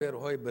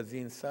ሆይ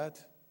በዚህን ሰዓት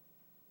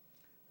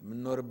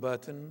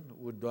የምንኖርባትን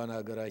ውዷን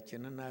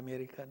ሀገራችንን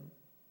አሜሪካን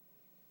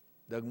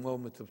ደግሞ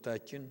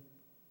ምትብታችን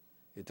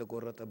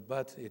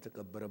የተቆረጠባት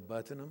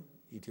የተቀበረባትንም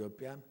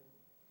ኢትዮጵያን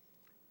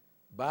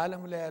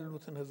በዓለም ላይ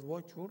ያሉትን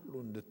ህዝቦች ሁሉ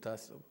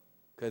እንድታስብ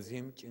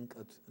ከዚህም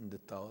ጭንቀት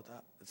እንድታወጣ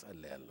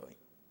እጸልያለሁ።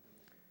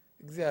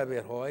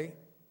 እግዚአብሔር ሆይ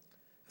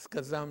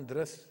እስከዛም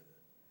ድረስ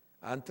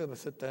አንተ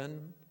በሰጠን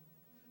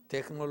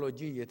ቴክኖሎጂ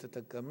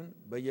እየተጠቀምን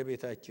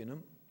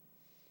በየቤታችንም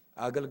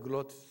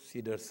አገልግሎት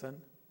ሲደርሰን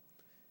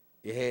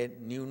ይሄ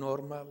ኒው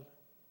ኖርማል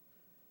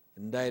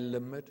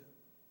እንዳይለመድ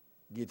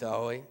ጌታ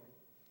ሆይ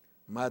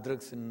ማድረግ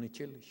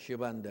ስንችል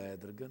ሽባ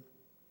እንዳያደርገን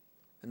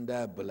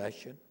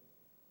እንዳያበላሽን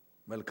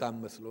መልካም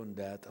መስሎ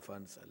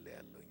እንዳያጠፋን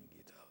ጸልያለሁ።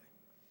 ጌታ ሆይ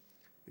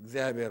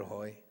እግዚአብሔር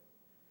ሆይ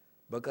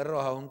በቀረው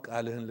አሁን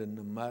ቃልህን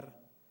ልንማር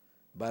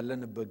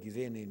ባለንበት ጊዜ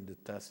እኔ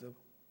እንድታስብ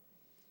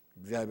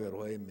እግዚአብሔር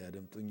ሆይ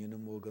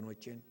የሚያደምጡኝንም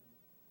ወገኖቼን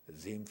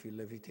እዚህም ፊት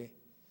ለፊቴ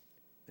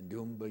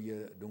እንዲሁም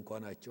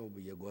በየድንኳናቸው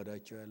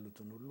በየጓዳቸው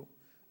ያሉትን ሁሉ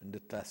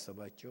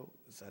እንድታስባቸው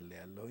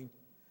እጸልያለሁ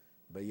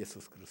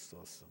በኢየሱስ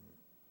ክርስቶስ ስም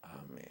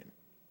አሜን።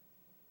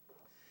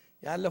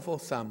 ያለፈው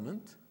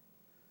ሳምንት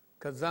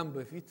ከዛም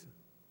በፊት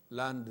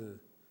ላንድ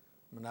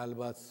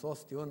ምናልባት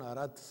 3 ይሆን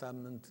 4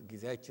 ሳምንት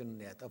ጊዜያችንን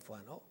ያጠፋ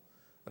ነው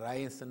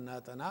ራእይን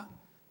ስናጠና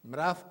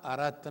ምዕራፍ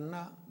 4 እና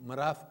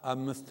ምዕራፍ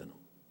 5 ነው።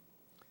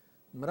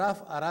 ምዕራፍ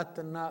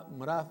 4 እና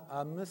ምዕራፍ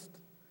 5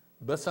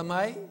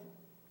 በሰማይ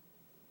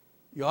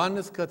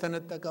ዮሐንስ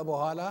ከተነጠቀ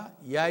በኋላ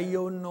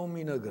ያየውን ነው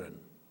የሚነግረን።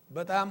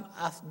 በጣም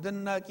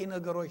አስደናቂ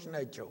ነገሮች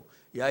ናቸው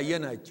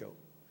ያየናቸው።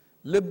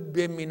 ልብ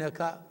የሚነካ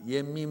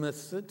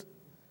የሚመስጥ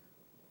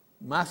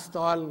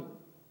ማስተዋል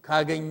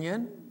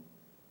ካገኘን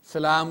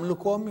ስለ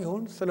አምልኮም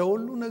ይሁን ስለ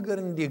ሁሉ ነገር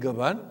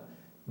እንዲገባን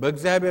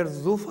በእግዚአብሔር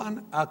ዙፋን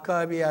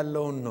አካባቢ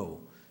ያለውን ነው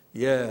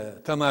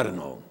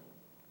የተማርነው።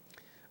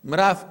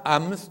 ምዕራፍ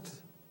 5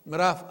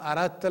 ምዕራፍ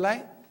 4 ላይ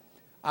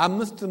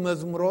 5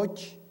 መዝሙሮች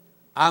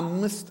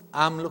 5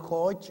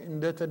 አምልኮዎች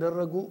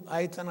እንደተደረጉ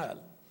አይተናል።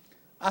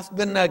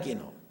 አስደናቂ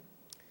ነው።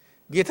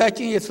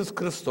 ጌታችን ኢየሱስ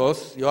ክርስቶስ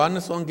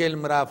ዮሐንስ ወንጌል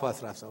ምዕራፍ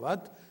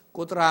 17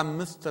 ቁጥር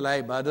 5 ላይ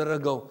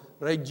ባደረገው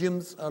ረጅም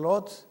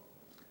ጸሎት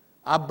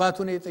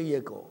አባቱን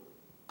የጠየቀው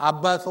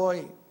አባት ሆይ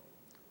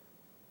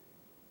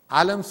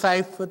ዓለም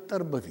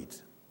ሳይፈጠር በፊት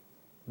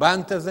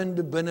በአንተ ዘንድ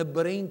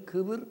በነበረኝ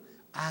ክብር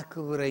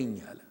አክብረኝ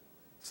አለ።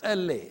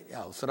 ጸለየ።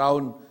 ያው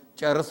ስራውን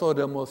ጨርሶ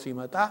ደግሞ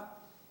ሲመጣ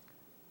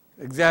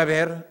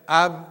እግዚአብሔር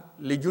አብ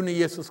ልጁን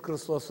ኢየሱስ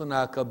ክርስቶስን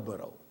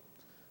አከበረው።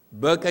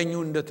 በቀኙ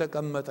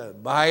እንደተቀመጠ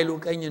በኃይሉ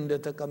ቀኝ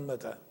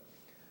እንደተቀመጠ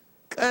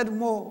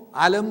ቀድሞ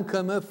ዓለም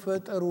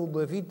ከመፈጠሩ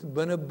በፊት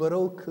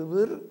በነበረው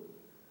ክብር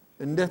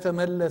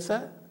እንደተመለሰ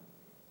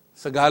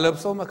ስጋ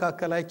ለብሶ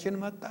መካከላችን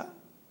መጣ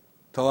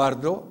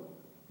ተዋርዶ።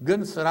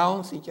 ግን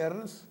ስራውን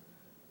ሲጨርስ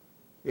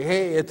ይሄ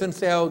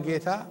የትንሣኤው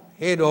ጌታ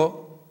ሄዶ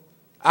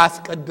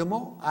አስቀድሞ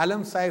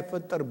ዓለም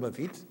ሳይፈጠር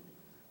በፊት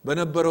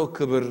በነበረው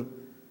ክብር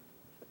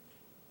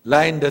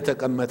ላይ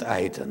እንደተቀመጠ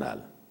አይተናል።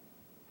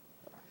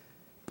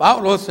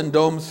 ጳውሎስ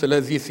እንደውም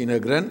ስለዚህ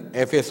ሲነግረን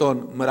ኤፌሶን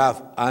ምዕራፍ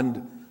 1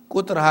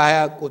 ቁጥር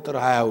 20 ቁጥር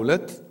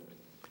 22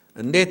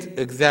 እንዴት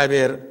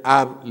እግዚአብሔር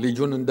አብ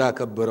ልጁን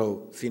እንዳከበረው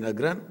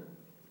ሲነግረን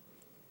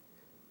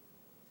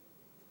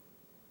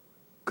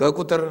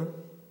ከቁጥር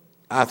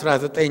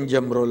 19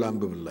 ጀምሮ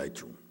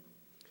ላንብብላችሁ።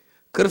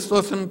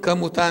 ክርስቶስን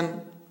ከሙታን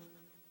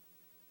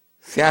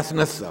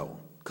ሲያስነሳው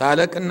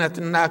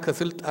ከአለቅነትና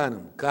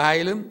ከስልጣንም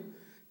ከኃይልም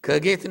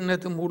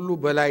ከጌትነትም ሁሉ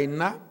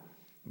በላይና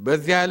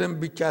በዚህ ዓለም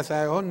ብቻ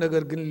ሳይሆን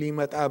ነገር ግን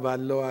ሊመጣ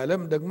ባለው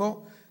ዓለም ደግሞ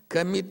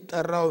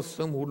ከሚጠራው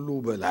ስም ሁሉ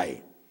በላይ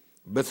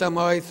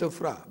በሰማያዊ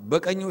ስፍራ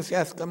በቀኙ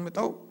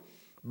ሲያስቀምጠው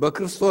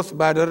በክርስቶስ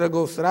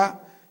ባደረገው ሥራ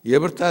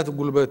የብርታት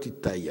ጉልበት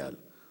ይታያል።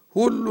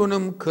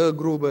 ሁሉንም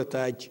ከእግሩ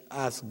በታች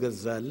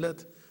አስገዛለት፣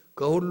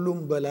 ከሁሉም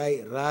በላይ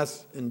ራስ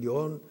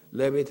እንዲሆን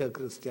ለቤተ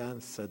ክርስቲያን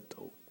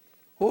ሰጠው።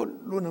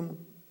 ሁሉንም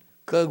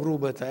ከእግሩ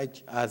በታች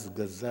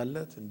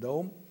አስገዛለት።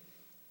 እንደውም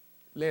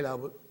ሌላ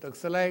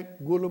ጥቅስ ላይ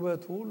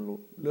ጉልበት ሁሉ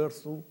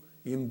ለእርሱ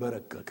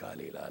ይንበረከካል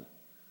ይላል።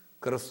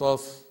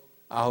 ክርስቶስ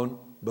አሁን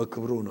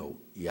በክብሩ ነው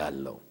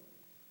ያለው።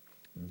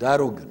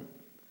 ዳሩ ግን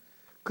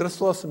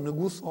ክርስቶስ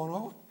ንጉሥ ሆኖ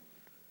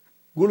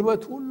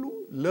ጉልበት ሁሉ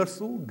ለእርሱ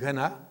ገና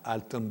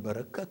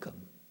አልተንበረከከም።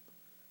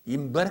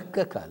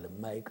 ይንበረከካል፣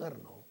 የማይቀር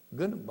ነው።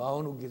 ግን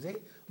በአሁኑ ጊዜ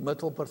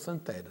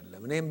 100%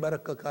 አይደለም። እኔ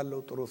እንበረከካለሁ፣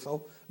 ጥሩ ሰው፣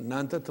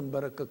 እናንተ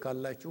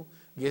ትንበረከካላችሁ።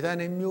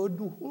 ጌታን የሚወዱ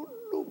ሁሉ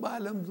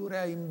በዓለም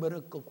ዙሪያ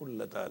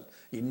ይንበረከኩለታል፣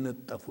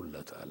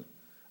 ይነጠፉለታል።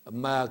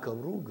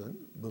 የማያከብሩ ግን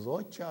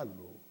ብዙዎች አሉ።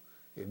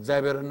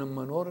 የእግዚአብሔርን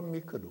መኖር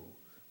የሚክዱ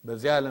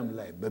በዚህ ዓለም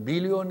ላይ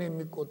በቢሊዮን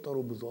የሚቆጠሩ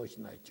ብዙዎች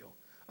ናቸው።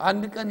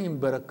 አንድ ቀን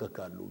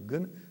ይንበረከካሉ፣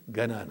 ግን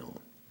ገና ነው።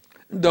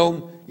 እንደውም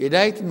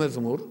የዳዊት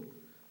መዝሙር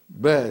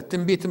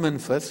በትንቢት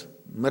መንፈስ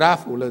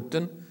ምዕራፍ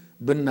 2ን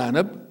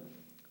ብናነብ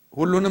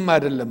ሁሉንም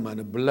አይደለም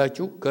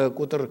ማነብላችሁ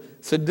ከቁጥር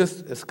 6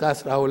 እስከ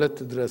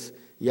 12 ድረስ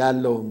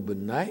ያለውን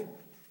ብናይ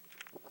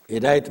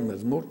የዳዊት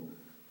መዝሙር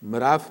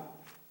ምዕራፍ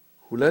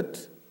 2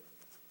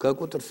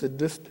 ከቁጥር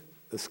 6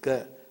 እስከ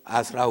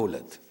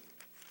 12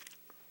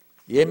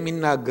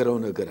 የሚናገረው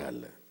ነገር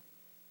አለ።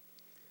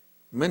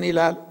 ምን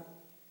ይላል?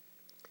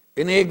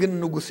 እኔ ግን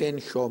ንጉሴን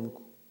ሾምኩ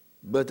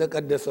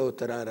በተቀደሰው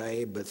ተራራዬ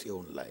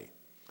በጽዮን ላይ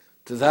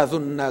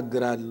ትእዛዙን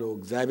እናገራለሁ።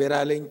 እግዚአብሔር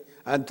አለኝ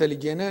አንተ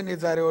ልጄ ነህ፣ እኔ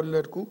ዛሬ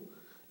ወለድኩ።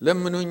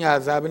 ለምኑኝ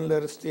አሕዛብን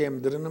ለርስቴ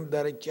የምድርንም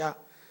ዳርቻ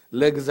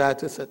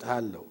ለግዛት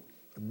እሰጥሃለሁ።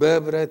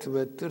 በብረት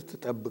በትር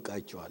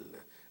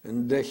ትጠብቃቸዋለህ፣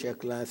 እንደ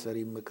ሸክላ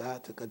ሰሪም ዕቃ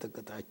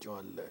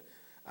ትቀጠቅጣቸዋለህ።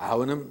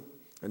 አሁንም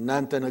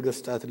እናንተ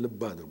ነገሥታት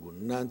ልብ አድርጉ፣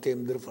 እናንተ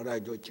የምድር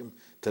ፈራጆችም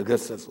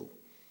ተገሰጹ።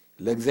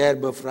 ለእግዚአብሔር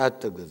በፍርሃት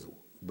ተገዙ፣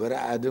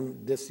 በረዓድም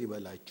ደስ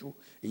ይበላችሁ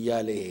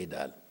እያለ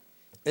ይሄዳል።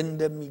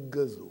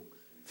 እንደሚገዙ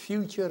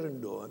ፊውቸር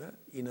እንደሆነ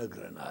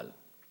ይነግረናል።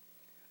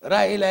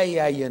 ራእይ ላይ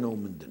ያየነው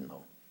ምንድን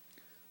ነው?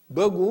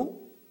 በጉ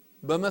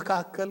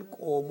በመካከል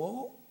ቆሞ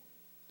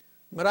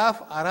ምዕራፍ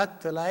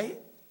 4 ላይ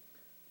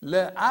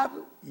ለአብ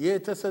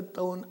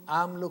የተሰጠውን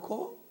አምልኮ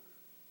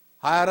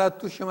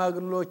 24ቱ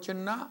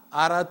ሽማግሌዎችና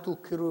 4ቱ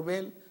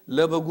ኪሩቤል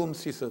ለበጉም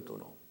ሲሰጡ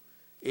ነው።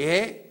 ይሄ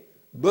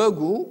በጉ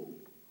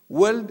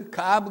ወልድ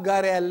ከአብ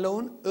ጋር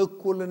ያለውን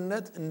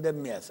እኩልነት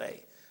እንደሚያሳይ፣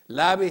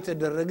 ለአብ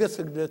የተደረገ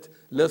ስግደት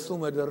ለሱ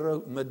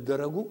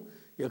መደረጉ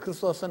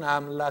የክርስቶስን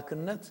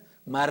አምላክነት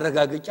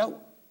ማረጋገጫው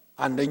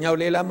አንደኛው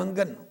ሌላ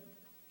መንገድ ነው።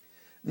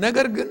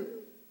 ነገር ግን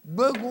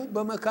በጉ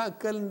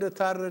በመካከል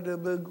እንደታረደ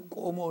በግ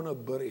ቆሞ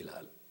ነበር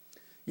ይላል።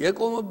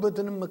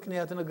 የቆመበትንም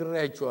ምክንያት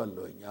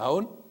ነግሬያችኋለሁኝ።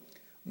 አሁን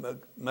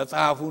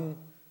መጽሐፉን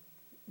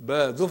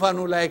በዙፋኑ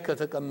ላይ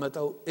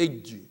ከተቀመጠው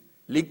እጅ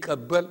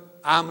ሊቀበል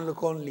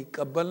አምልኮን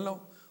ሊቀበል ነው።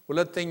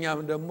 ሁለተኛም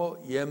ደግሞ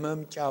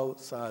የመምጫው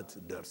ሰዓት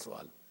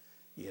ደርሷል።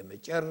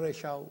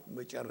 የመጨረሻው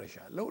መጨረሻ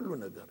ለሁሉ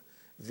ነገር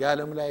እዚህ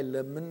ዓለም ላይ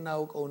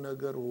ለምናውቀው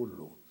ነገር ሁሉ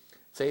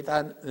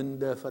ሰይጣን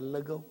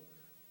እንደፈለገው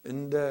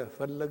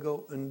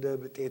እንደ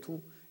ብጤቱ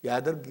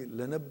ያደርግ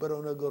ለነበረው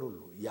ነገር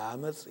ሁሉ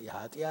የአመጽ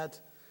የኃጢአት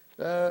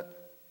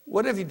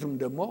ወደፊትም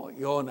ደግሞ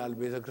ይሆናል።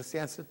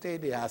 ቤተክርስቲያን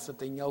ስትሄድ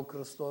የሐሰተኛው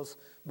ክርስቶስ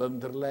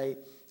በምድር ላይ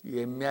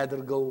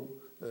የሚያደርገው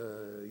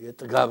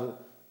የጥጋብ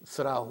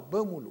ስራው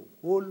በሙሉ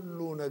ሁሉ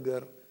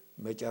ነገር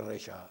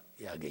መጨረሻ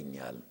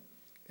ያገኛል።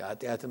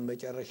 የኃጢአትም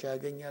መጨረሻ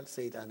ያገኛል፣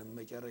 ሰይጣንም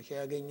መጨረሻ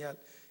ያገኛል።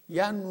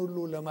 ያን ሁሉ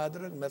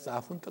ለማድረግ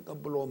መጽሐፉን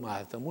ተቀብሎ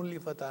ማህተሙን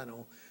ሊፈታ ነው።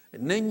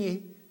 እነኚህ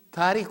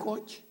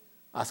ታሪኮች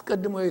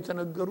አስቀድመው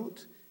የተነገሩት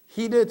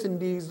ሂደት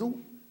እንዲይዙ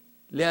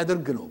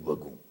ሊያደርግ ነው።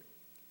 በጉ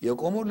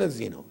የቆመው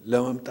ለዚህ ነው፣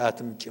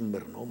 ለመምጣትም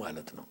ጭምር ነው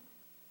ማለት ነው።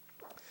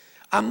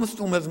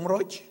 5ቱ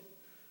መዝሙሮች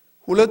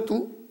ሁለቱ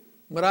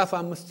ምዕራፍ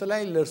 5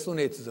 ላይ ለእርሱ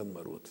ነው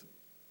የተዘመሩት።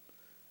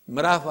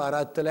 ምዕራፍ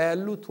 4 ላይ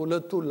ያሉት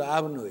ሁለቱ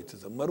ለአብ ነው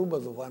የተዘመሩ፣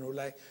 በዙፋኑ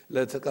ላይ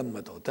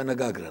ለተቀመጠው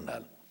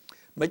ተነጋግረናል።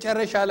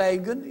 መጨረሻ ላይ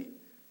ግን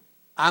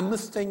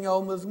 5ኛው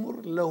መዝሙር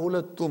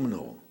ለሁለቱም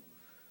ነው።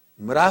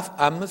 ምዕራፍ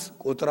 5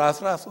 ቁጥር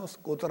 13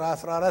 ቁጥር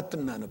 14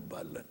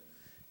 እናነባለን።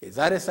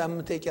 የዛሬ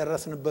ሳምንት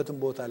የጨረስንበትን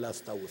ቦታ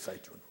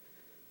ላስታውሳችሁ ነው።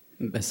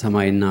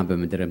 በሰማይና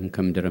በምድርም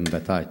ከምድርም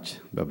በታች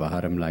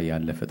በባህርም ላይ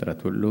ያለ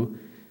ፍጥረት ሁሉ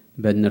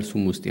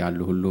በእነርሱም ውስጥ ያሉ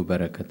ሁሉ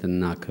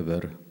በረከትና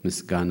ክብር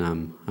ምስጋናም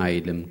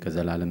ኃይልም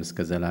ከዘላለም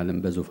እስከ ዘላለም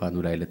በዙፋኑ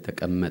ላይ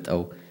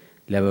ለተቀመጠው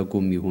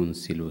ለበጉም ይሁን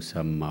ሲሉ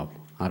ሰማሁ።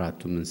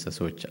 4ቱም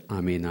እንስሶች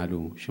አሜን አሉ፣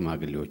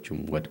 ሽማግሌዎቹም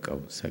ወድቀው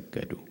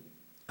ሰገዱ።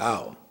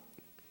 አዎ፣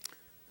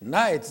 እና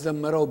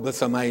የተዘመረው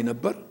በሰማይ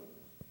ነበር።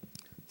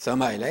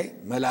 ሰማይ ላይ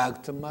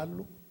መላእክትም አሉ፣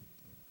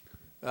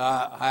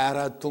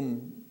 24ቱም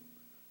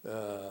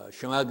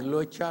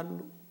ሽማግሌዎች አሉ፣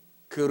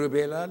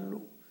 ኪሩቤል አሉ።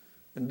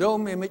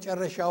 እንደውም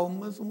የመጨረሻው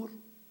መዝሙር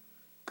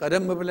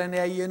ቀደም ብለን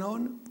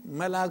ያየነውን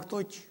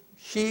መላእክቶች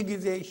 1000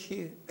 ጊዜ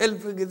 1000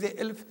 እልፍ ጊዜ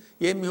እልፍ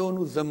የሚሆኑ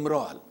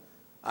ዘምረዋል።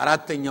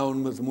 4ኛውን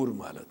መዝሙር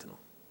ማለት ነው።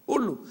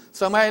 ሁሉ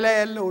ሰማይ ላይ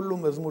ያለ ሁሉ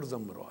መዝሙር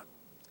ዘምረዋል።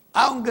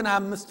 አሁን ግን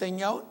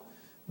 5ኛውን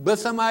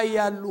በሰማይ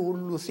ያሉ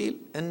ሁሉ ሲል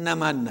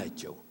እነማን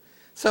ናቸው?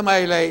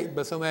 ሰማይ ላይ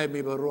በሰማይ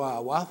የሚበሩ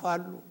አዋፍ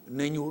አሉ።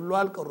 እነኚህ ሁሉ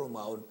አልቀሩም።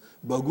 አሁን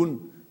በጉን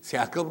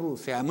ሲያከብሩ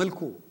ሲያመልኩ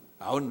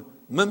አሁን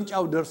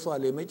መምጫው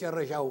ደርሷል።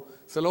 የመጨረሻው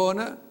ስለሆነ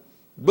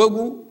በጉ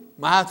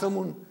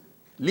ማህተሙን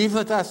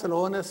ሊፈታ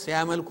ስለሆነ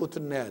ሲያመልኩት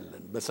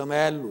እናያለን።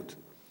 በሰማይ ያሉት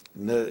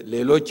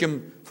ሌሎችም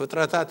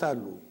ፍጥረታት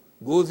አሉ።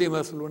 ጉዝ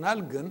ይመስሉናል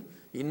ግን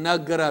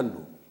ይናገራሉ።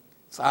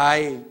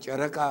 ፀሐይ፣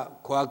 ጨረቃ፣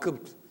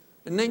 ከዋክብት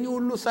እነኚህ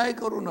ሁሉ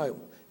ሳይቀሩ ነው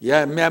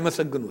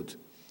የሚያመሰግኑት።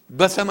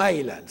 በሰማይ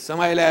ይላል።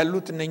 ሰማይ ላይ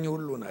ያሉት እነኚህ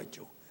ሁሉ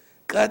ናቸው።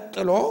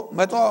 ቀጥሎ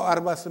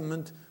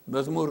 148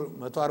 መዝሙር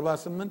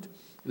 148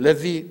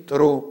 ለዚህ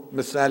ጥሩ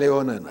ምሳሌ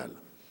ሆነናል።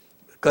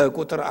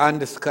 ከቁጥር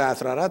 1 እስከ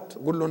 14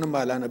 ሁሉንም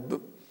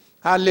አላነብም።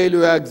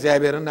 ሃሌሉያ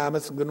እግዚአብሔርን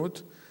አመስግኑት፣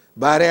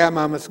 ባሪያም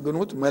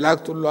አመስግኑት፣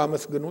 መላእክት ሁሉ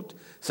አመስግኑት፣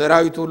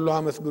 ሰራዊት ሁሉ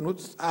አመስግኑት፣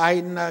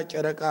 ፀሐይና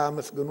ጨረቃ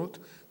አመስግኑት፣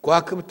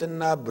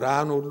 ከዋክብትና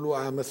ብርሃን ሁሉ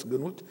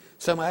አመስግኑት፣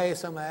 ሰማይ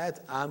ሰማያት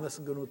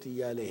አመስግኑት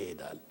እያለ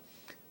ይሄዳል።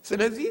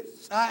 ስለዚህ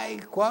ፀሐይ፣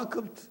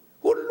 ከዋክብት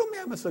ሁሉም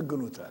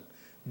ያመሰግኑታል።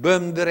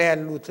 በምድር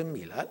ያሉትም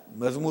ይላል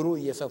መዝሙሩ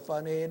እየሰፋ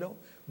ነው የሄደው።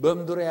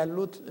 በምድር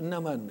ያሉት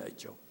እነማን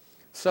ናቸው?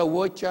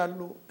 ሰዎች አሉ፣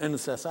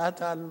 እንስሳት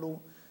አሉ፣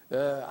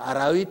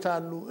 አራዊት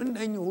አሉ።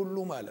 እነኚህ ሁሉ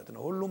ማለት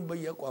ነው። ሁሉም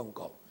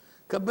በየቋንቋው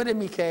ከበደ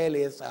ሚካኤል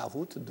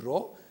የጻፉት ድሮ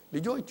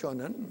ልጆች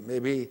ሆነን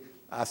ሜቢ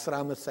 10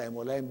 ዓመት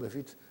ሳይሞላኝ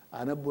በፊት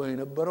አነቦ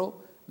የነበረው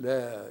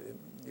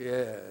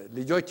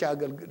ለልጆች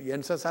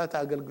የእንስሳት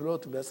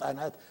አገልግሎት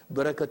ለሕፃናት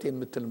በረከት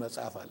የምትል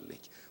መጽሐፍ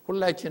አለች።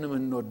 ሁላችንም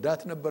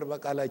እንወዳት ነበር፣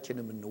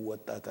 በቃላችንም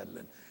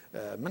እንወጣታለን።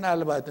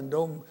 ምናልባት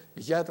እንደውም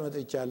ይቻት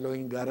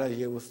መጥቻለሁኝ ጋራዥ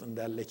ውስጥ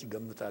እንዳለች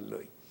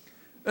ገምታለሁኝ።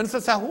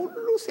 እንስሳ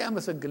ሁሉ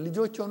ሲያመሰግን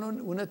ልጆች ሆነው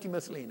እውነት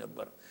ይመስለኝ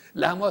ነበር።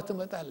 ላሟ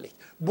ትመጣለች፣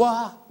 ቧ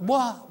ቧ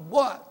ቧ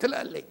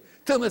ትላለች።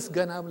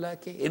 ተመስገን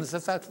አምላኬ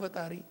እንስሳት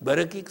ፈጣሪ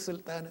በረቂቅ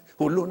ስልጣን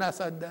ሁሉን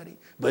አሳዳሪ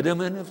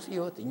በደመ ነፍስ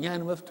ሕይወት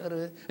እኛን መፍጠር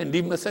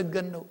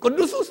እንዲመሰገን ነው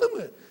ቅዱሱ ስም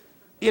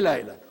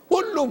ይላል።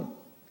 ሁሉም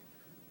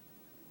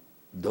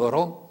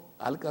ዶሮም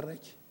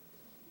አልቀረች፣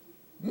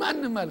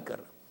 ማንም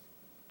አልቀረም።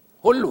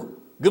 ሁሉም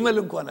ግመል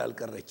እንኳን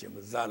አልቀረችም።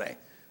 እዛ ላይ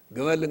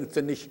ግመል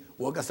ትንሽ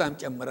ወቀሳም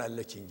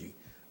ጨምራለች እንጂ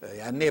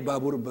ያኔ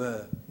ባቡር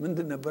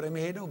በምንድን ነበር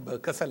የሚሄደው?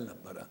 በከሰል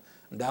ነበር።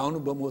 እንዳሁኑ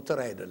በሞተር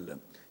አይደለም።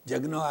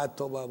 ጀግናው አቶ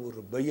ባቡር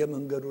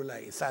በየመንገዱ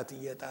ላይ እሳት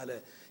እየጣለ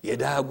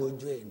የድሃ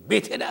ጎጆዬን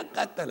ቤቴን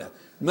አቃጠለ።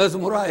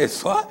 መዝሙሯ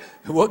እሷ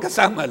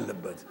ወቀሳም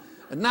አለበት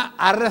እና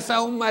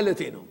አረሳውም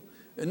ማለቴ ነው።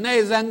 እና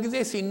የዛን ጊዜ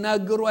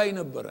ሲናገሩ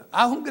አይነበረ።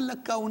 አሁን ግን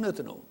ለካ እውነት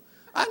ነው።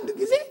 አንድ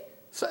ጊዜ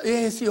ይሄ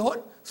ሲሆን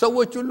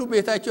ሰዎች ሁሉ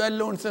ቤታቸው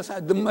ያለውን እንስሳ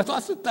ድመቷ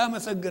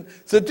ስታመሰግን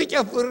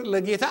ስትጨፍር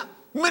ለጌታ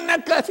ምን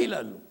ነካት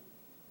ይላሉ።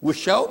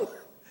 ውሻውም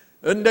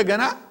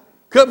እንደገና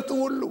ከብቱ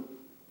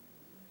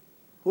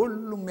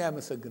ሁሉም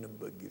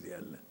ያመሰግንበት ጊዜ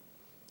አለ።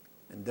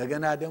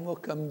 እንደገና ደግሞ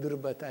ከምድር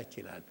በታች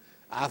ይላል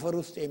አፈር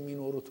ውስጥ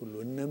የሚኖሩት ሁሉ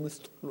እነ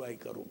ምስጥ ሁሉ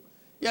አይቀሩም።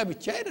 ያ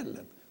ብቻ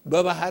አይደለም፣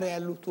 በባህር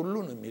ያሉት ሁሉ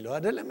ነው የሚለው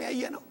አይደለም?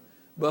 ያየነው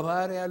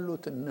በባህር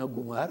ያሉት እነ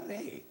ጉማሬ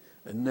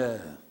እነ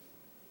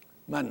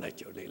ማን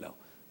ናቸው? ሌላው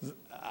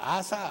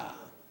አሳ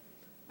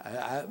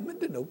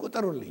ምንድነው?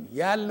 ቁጠሩልኝ።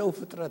 ያለው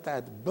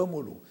ፍጥረታት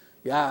በሙሉ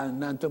ያ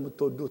እናንተ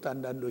የምትወዱት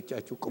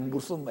አንዳንዶቻችሁ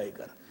ቅንቡርሱም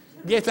አይቀር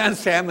ጌታን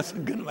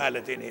ሳያመሰግን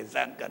ማለት ነው።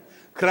 የዛን ቀን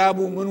ክራቡ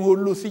ምን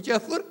ሁሉ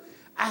ሲጨፍር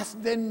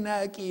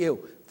አስደናቂው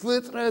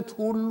ፍጥረት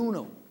ሁሉ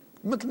ነው።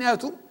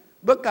 ምክንያቱም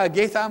በቃ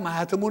ጌታ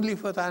ማህተሙን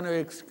ሊፈታ ነው።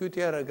 ኤክስኪዩት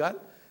ያደርጋል።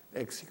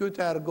 ኤክስኪዩት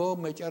አድርጎ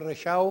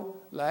መጨረሻው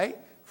ላይ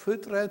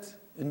ፍጥረት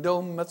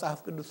እንደውም መጽሐፍ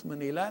ቅዱስ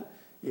ምን ይላል?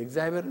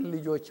 የእግዚአብሔርን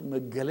ልጆች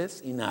መገለጽ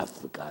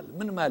ይናፍቃል።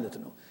 ምን ማለት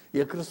ነው?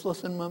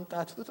 የክርስቶስን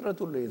መምጣት ፍጥረት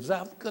ሁሉ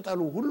ዛፍ ቅጠሉ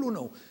ሁሉ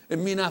ነው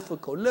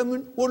የሚናፍቀው።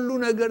 ለምን? ሁሉ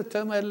ነገር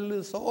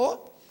ተመልሶ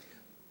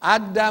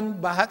አዳም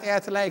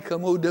በኃጢአት ላይ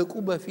ከመውደቁ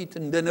በፊት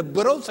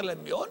እንደነበረው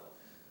ስለሚሆን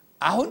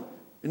አሁን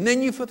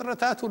እነኚህ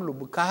ፍጥረታት ሁሉ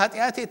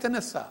ከኃጢአት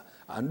የተነሳ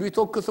አንዱ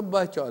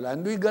ይተኩስባቸዋል፣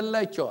 አንዱ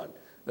ይገላቸዋል፣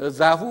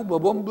 ዛፉ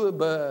በቦምብ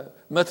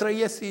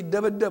በመትረየስ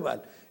ይደበደባል።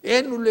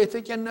 ይሄን ሁሉ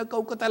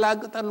የተጨነቀው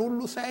ቅጠላቅጠል ሁሉ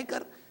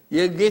ሳይቀር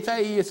የጌታ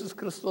ኢየሱስ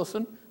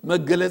ክርስቶስን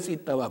መገለጽ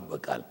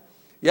ይጠባበቃል።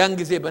 ያን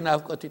ጊዜ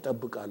በናፍቆት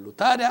ይጠብቃሉ።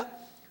 ታዲያ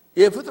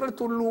የፍጥረት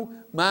ሁሉ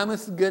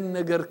ማመስገን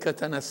ነገር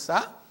ከተነሳ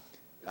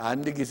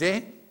አንድ ጊዜ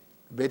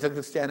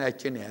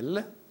ቤተክርስቲያናችን ያለ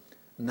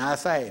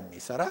ናሳ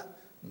የሚሰራ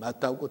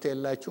ማታውቁት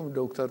የላችሁም።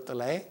 ዶክተር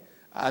ጥላዬ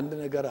አንድ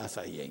ነገር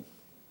አሳየኝ።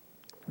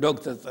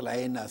 ዶክተር ጥላዬ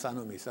ናሳ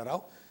ነው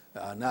የሚሰራው።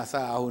 ናሳ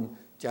አሁን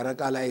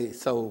ጨረቃ ላይ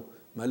ሰው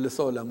መልሶ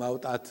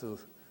ለማውጣት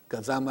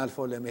ከዛም አልፎ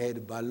ለመሄድ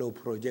ባለው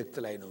ፕሮጀክት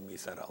ላይ ነው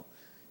የሚሰራው።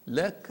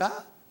 ለካ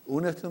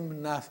እውነትም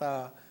ናሳ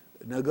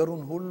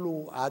ነገሩን ሁሉ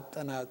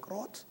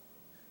አጠናቅሮት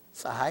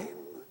ፀሐይም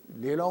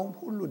ሌላውም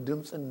ሁሉ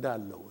ድምጽ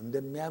እንዳለው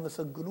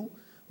እንደሚያመሰግኑ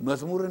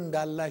መዝሙር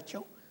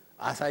እንዳላቸው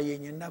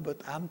አሳየኝና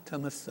በጣም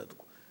ተመሰጥኩ።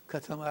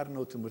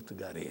 ከተማርነው ትምህርት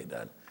ጋር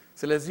ይሄዳል።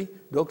 ስለዚህ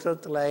ዶክተር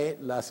ጥላዬ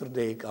ለ10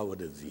 ደቂቃ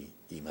ወደዚህ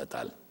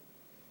ይመጣል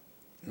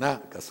እና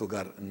ከሱ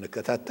ጋር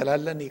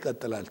እንከታተላለን።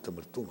 ይቀጥላል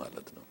ትምህርቱ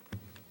ማለት ነው።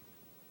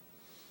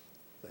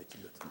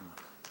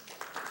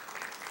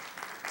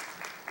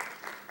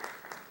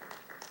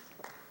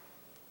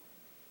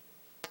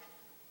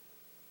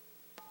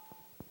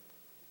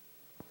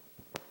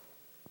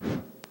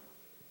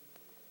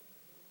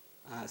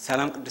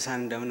 ሰላም ቅዱሳን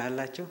እንደምን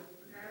አላችሁ?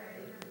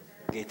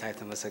 ጌታ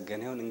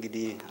የተመሰገነ ይሁን።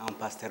 እንግዲህ አሁን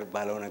ፓስተር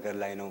ባለው ነገር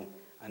ላይ ነው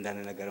አንዳንድ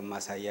ነገር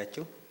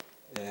ማሳያችሁ።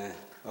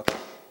 ኦኬ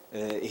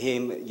ይሄ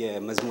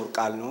የመዝሙር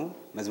ቃል ነው።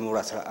 መዝሙር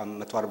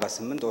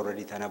 148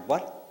 ኦሬዲ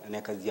ተነቧል። እኔ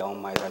ከዚያው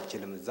ማየት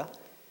አልችልም። እዛ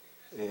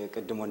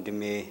ቅድም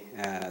ወንድሜ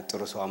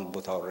ጥሩ ሰው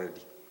አንቦታ ኦሬዲ።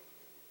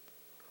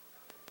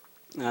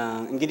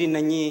 እንግዲህ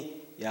እነኚህ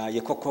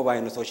የኮከብ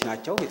አይነቶች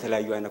ናቸው።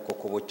 የተለያዩ አይነት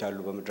ኮከቦች አሉ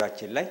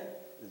በመድራችን ላይ።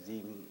 እዚህ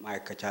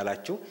ማየት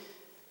ከቻላችሁ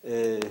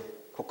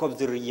ኮከብ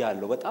ዝርያ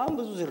አለው። በጣም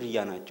ብዙ ዝርያ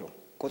ናቸው።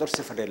 ቁጥር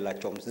ስፍር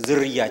የላቸውም።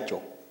 ዝርያቸው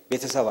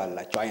ቤተሰብ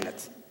አላቸው አይነት።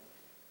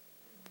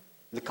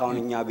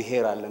 ልካውንኛ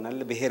ብሄር አለናል።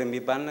 ብሄር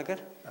የሚባል ነገር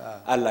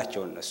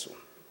አላቸው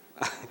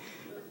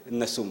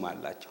እነሱም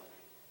አላቸው።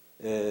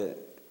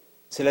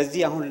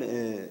 ስለዚህ አሁን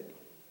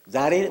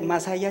ዛሬ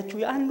ማሳያችሁ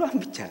የአንዷን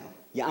ብቻ ነው።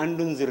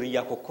 የአንዱን ዝርያ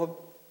ኮከብ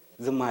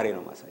ዝማሬ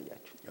ነው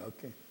ማሳያችሁ።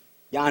 ኦኬ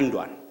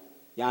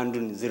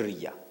የአንዱን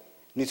ዝርያ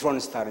ኒውትሮን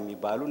ስታር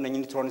የሚባሉ እነኚህ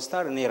ኒውትሮን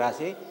ስታር እኔ ራሴ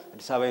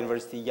አዲስ አበባ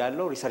ዩኒቨርሲቲ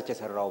ያለው ሪሰርች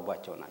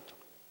የሰራውባቸው ናቸው።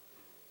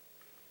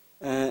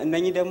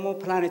 እነኚህ ደግሞ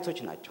ፕላኔቶች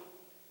ናቸው።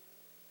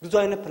 ብዙ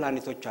አይነት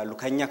ፕላኔቶች አሉ።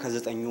 ከኛ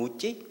ከ9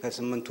 ውጪ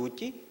ከ8 ውጪ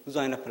ብዙ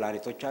አይነት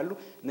ፕላኔቶች አሉ።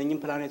 እነኚህ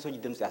ፕላኔቶች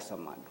ድምጽ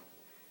ያሰማሉ።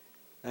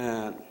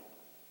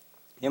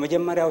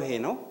 የመጀመሪያው ይሄ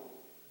ነው።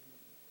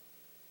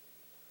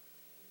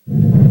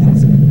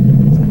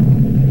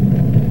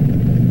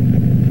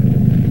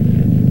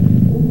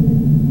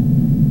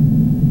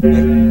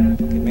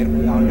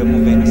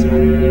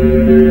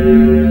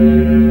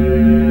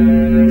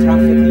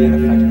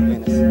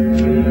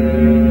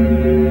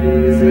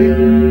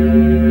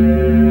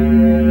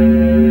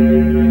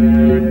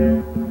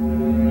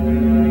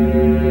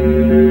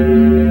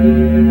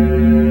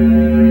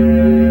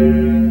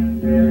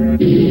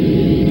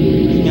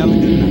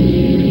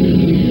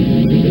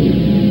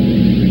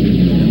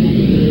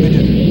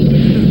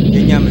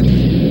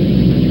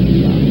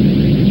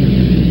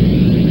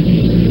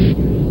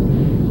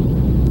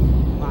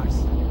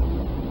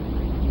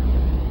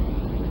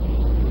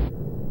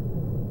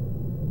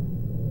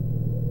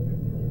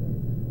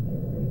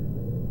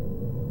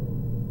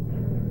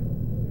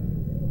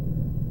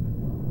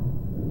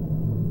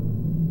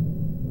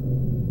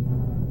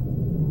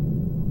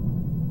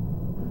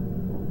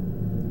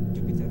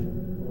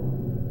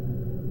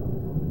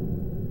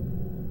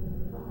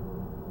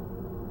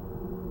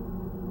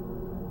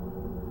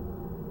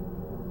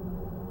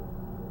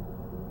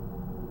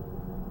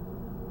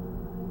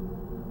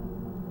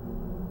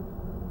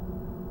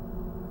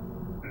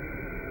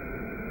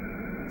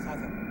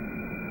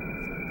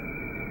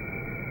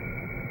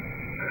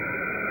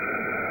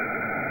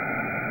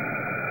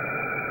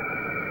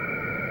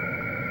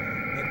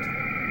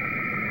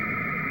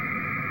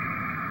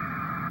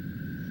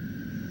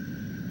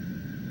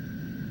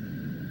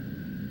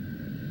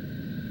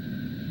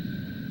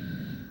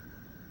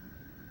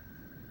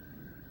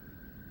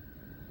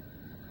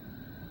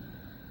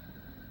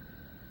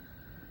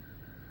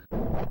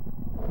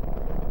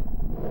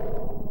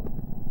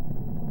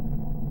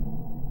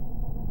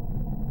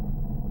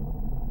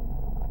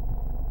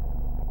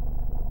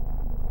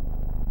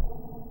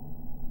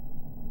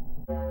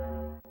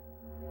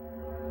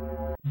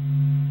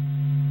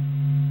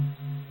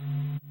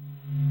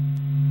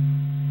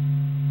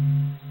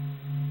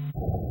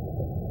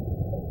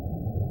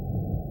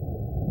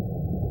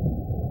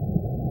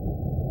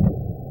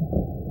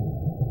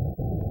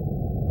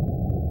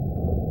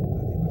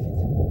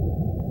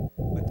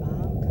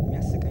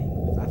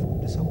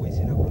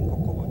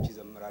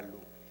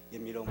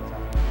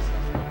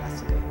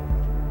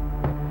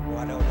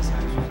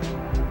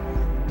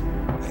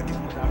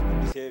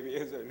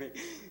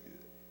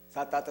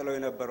 ሳጣጥለው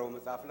የነበረው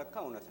መጽሐፍ ለካ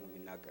እውነት ነው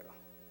የሚናገረው።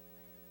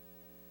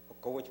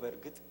 ኮከቦች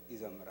በእርግጥ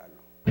ይዘምራሉ።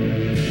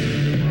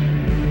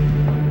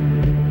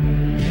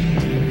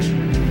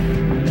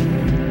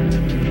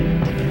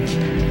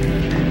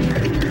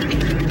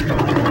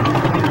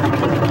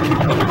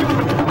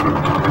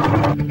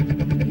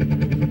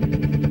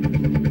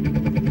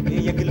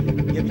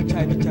 የብቻ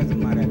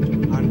ዝማሬያቸው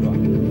አንዷ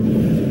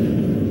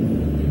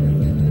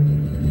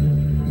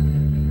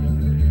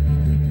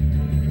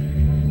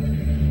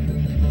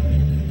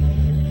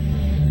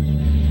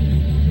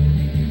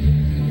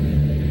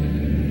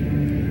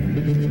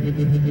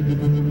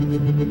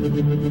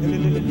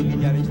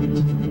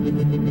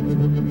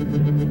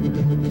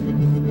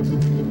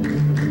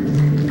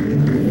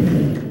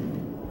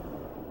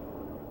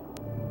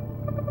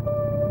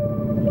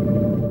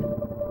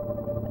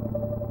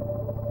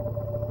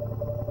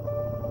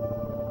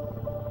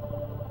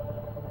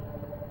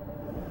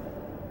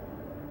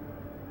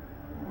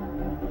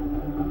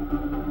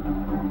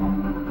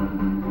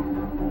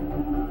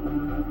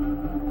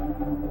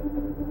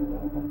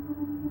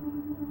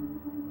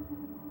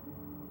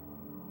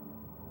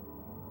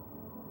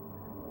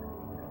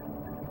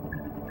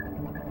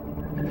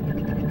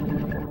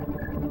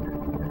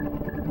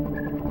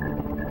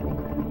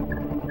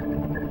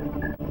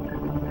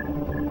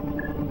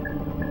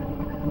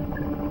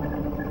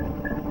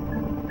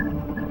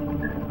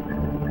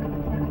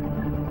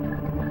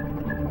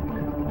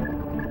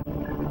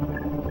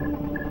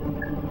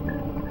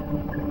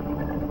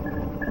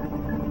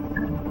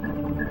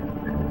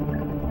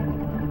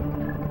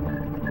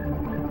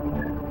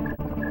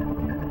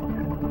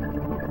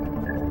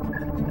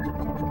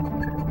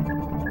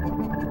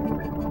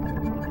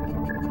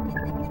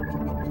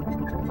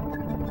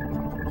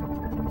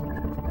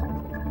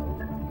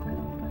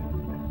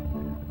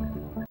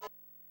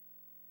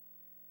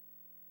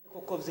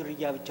ኮከብ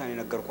ዝርያ ብቻ ነው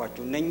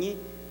የነገርኳችሁ። እነኚህ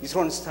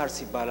ኒውትሮን ስታርስ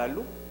ይባላሉ።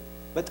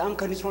 በጣም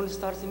ከኒውትሮን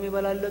ስታርስ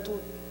የሚበላለጡ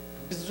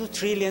ብዙ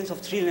ትሪሊየንስ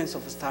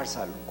ኦፍ ስታርስ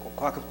አሉ፣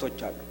 ከዋክብቶች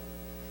አሉ።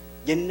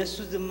 የነሱ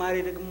ዝማሬ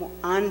ደግሞ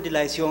አንድ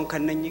ላይ ሲሆን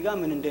ከነኚህ ጋር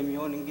ምን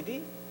እንደሚሆን እንግዲህ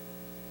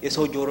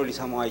የሰው ጆሮ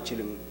ሊሰማው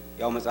አይችልም፣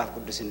 ያው መጽሐፍ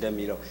ቅዱስ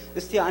እንደሚለው።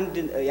 እስቲ አንድ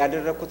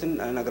ያደረኩትን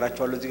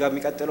ነግራችኋለሁ እዚህ ጋር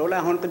የሚቀጥለው ላይ።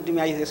 አሁን ቅድም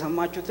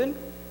የሰማችሁትን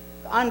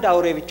አንድ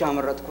አውሬ ብቻ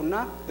አመረጥኩና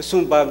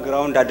እሱን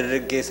ባክግራውንድ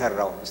አድርጌ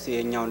ሰራው። እስቲ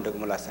የኛውን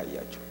ደግሞ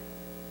ላሳያችሁ።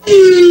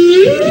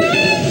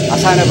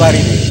 አሳነባሪ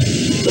ነው።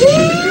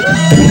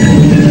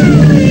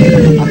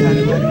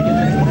 አሳነባሪ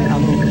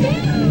አብሮ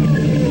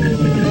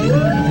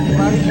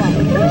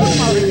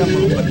ማሪ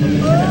ጨምሩበት።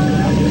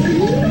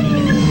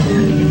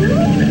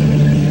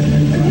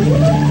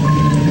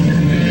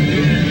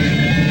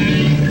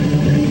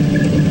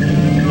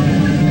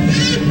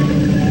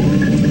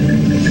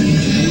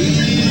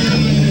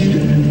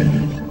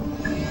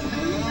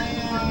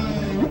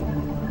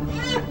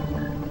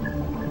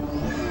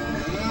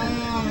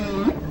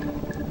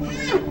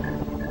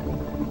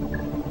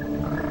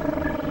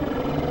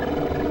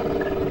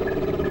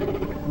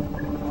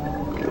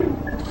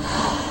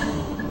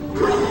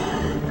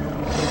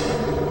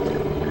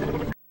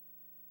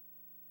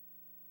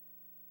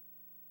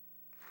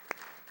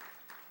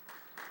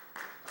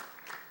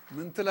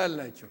 ምን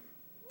ትላላችሁ?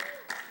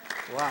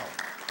 ዋው!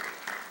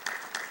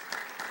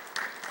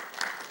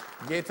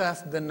 ጌታ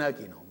አስደናቂ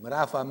ነው።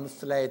 ምዕራፍ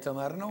 5 ላይ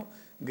የተማርነው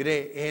እንግዲህ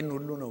ይሄን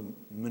ሁሉ ነው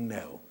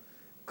የምናየው።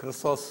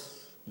 ክርስቶስ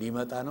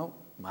ሊመጣ ነው፣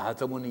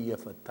 ማህተሙን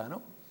እየፈታ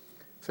ነው።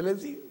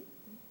 ስለዚህ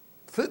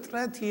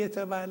ፍጥረት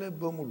የተባለ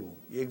በሙሉ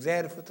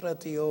የእግዚአብሔር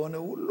ፍጥረት የሆነ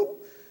ሁሉ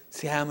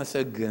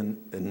ሲያመሰግን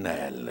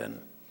እናያለን።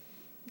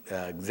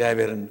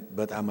 እግዚአብሔርን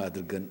በጣም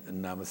አድርገን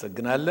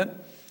እናመሰግናለን።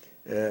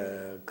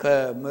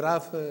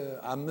 ከምዕራፍ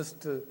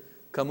 5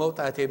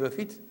 ከመውጣቴ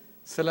በፊት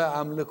ስለ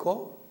አምልኮ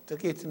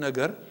ጥቂት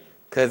ነገር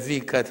ከዚህ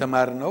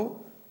ከተማርነው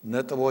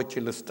ነጥቦች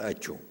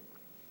ልስጣችሁ።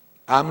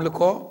 አምልኮ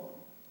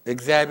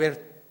እግዚአብሔር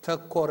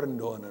ተኮር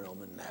እንደሆነ ነው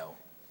የምናየው።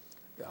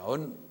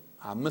 አሁን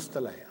 5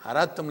 ላይ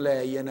 4ም ላይ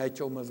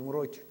ያየናቸው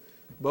መዝሙሮች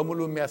በሙሉ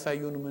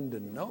የሚያሳዩን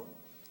ምንድነው?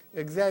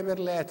 እግዚአብሔር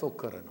ላይ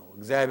ያተኮረ ነው።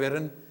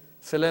 እግዚአብሔርን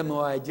ስለ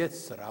መዋጀት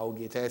ስራው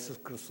ጌታ ኢየሱስ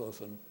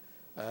ክርስቶስን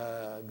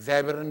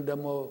እግዚአብሔርን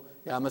ደግሞ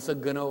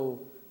ያመሰገነው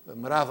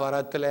ምዕራፍ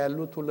 4 ላይ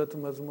ያሉት 2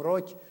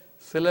 መዝሙሮች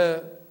ስለ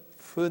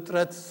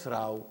ፍጥረት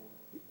ስራው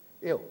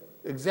ይው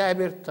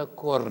እግዚአብሔር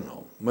ተኮር ነው።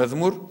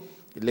 መዝሙር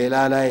ሌላ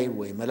ላይ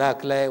ወይ መልአክ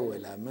ላይ ወይ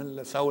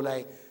ሰው ላይ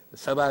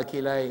ሰባኪ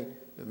ላይ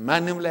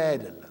ማንም ላይ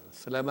አይደለም፣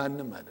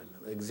 ስለማንም አይደለም።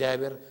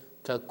 እግዚአብሔር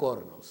ተኮር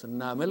ነው።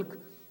 ስናመልክ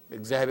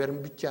እግዚአብሔርን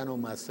ብቻ ነው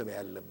ማሰብ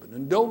ያለብን።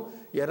 እንደው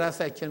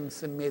የራሳችን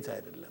ስሜት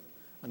አይደለም።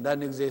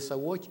 አንዳንድ ጊዜ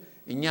ሰዎች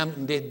እኛም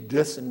እንዴት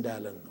ደስ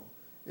እንዳለን ነው።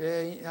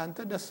 አንተ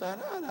ደስ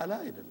አላለ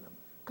አይደለም።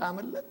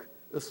 ካመለክ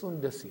እሱን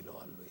ደስ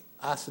ይለዋል ወይ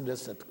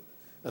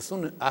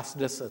እሱን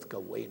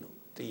አስደሰትከው ወይ ነው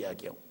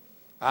ጥያቄው።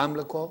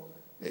 አምልኮ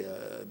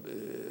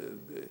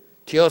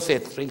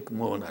ቴዎሴንትሪክ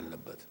መሆን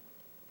አለበት።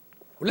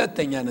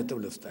 ሁለተኛ ነጥብ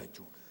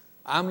ልስጣችሁ።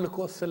 አምልኮ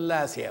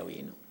ስላሴያዊ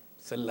ነው።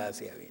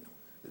 ስላሴያዊ ነው።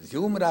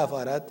 እዚሁ ምዕራፍ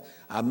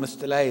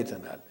 4:5 ላይ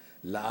አይተናል።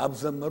 ለአብ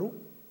ዘመሩ፣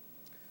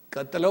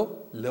 ቀጥለው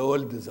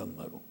ለወልድ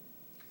ዘመሩ።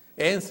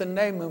 ይህን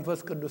ስናይ መንፈስ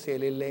ቅዱስ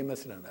የሌለ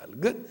ይመስለናል።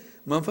 ግን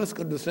መንፈስ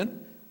ቅዱስን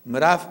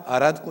ምዕራፍ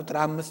 4 ቁጥር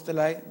 5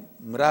 ላይ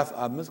ምዕራፍ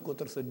 5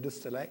 ቁጥር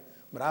 6 ላይ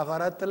ምዕራፍ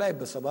 4 ላይ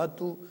በሰባቱ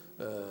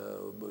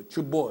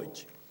ችቦዎች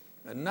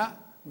እና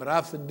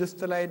ምዕራፍ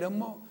 6 ላይ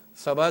ደግሞ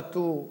ሰባቱ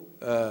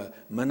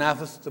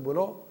መናፍስት ብሎ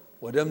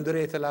ወደ ምድር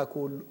የተላኩ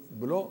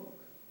ብሎ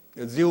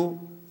እዚሁ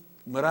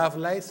ምዕራፍ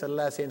ላይ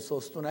ሥላሴን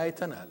ሶስቱን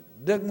አይተናል።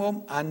 ደግሞም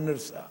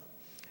አንርሳ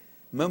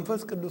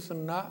መንፈስ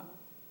ቅዱስና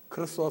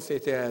ክርስቶስ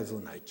የተያያዙ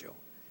ናቸው።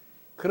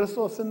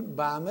 ክርስቶስን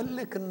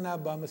ባመለክና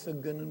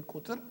ባመሰገንን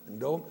ቁጥር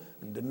እንደውም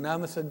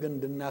እንድናመሰግን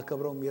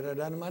እንድናከብረው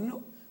የሚረዳን ማን ነው?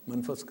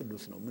 መንፈስ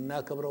ቅዱስ ነው።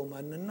 የምናከብረው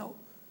ማንን ነው?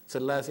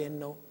 ሥላሴን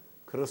ነው።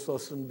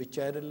 ክርስቶስን ብቻ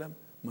አይደለም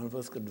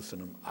መንፈስ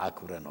ቅዱስንም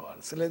አክብረነዋል።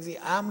 ስለዚህ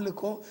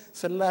አምልኮ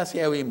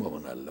ሥላሴያዊ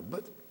መሆን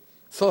አለበት።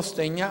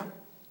 ሶስተኛ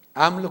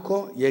አምልኮ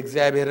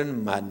የእግዚአብሔርን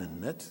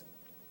ማንነት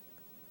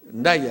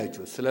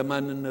እንዳያችሁ ስለ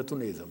ማንነቱ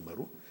ነው የዘመሩ፣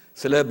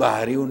 ስለ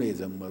ባህሪው ነው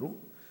የዘመሩ፣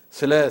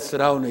 ስለ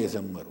ስራው ነው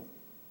የዘመሩ።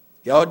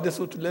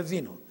 ያወደሱት ለዚህ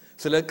ነው።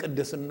 ስለ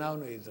ቅድስናው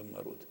ነው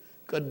የዘመሩት።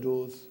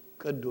 ቅዱስ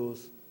ቅዱስ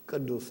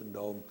ቅዱስ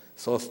እንደውም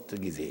 3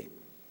 ጊዜ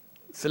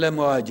ስለ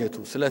መዋጀቱ፣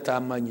 ስለ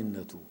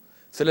ታማኝነቱ፣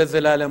 ስለ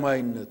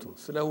ዘላለማዊነቱ፣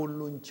 ስለ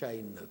ሁሉን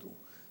ቻይነቱ፣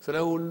 ስለ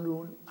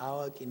ሁሉን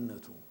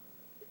አዋቂነቱ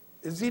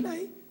እዚህ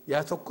ላይ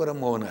ያተኮረ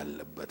መሆን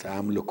አለበት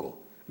አምልኮ።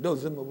 እንደው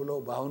ዝም ብሎ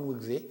በአሁኑ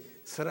ጊዜ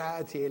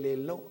ስርዓት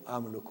የሌለው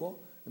አምልኮ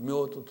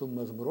የሚወጡትን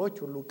መዝሙሮች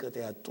ሁሉ ቅጥ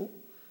ያጡ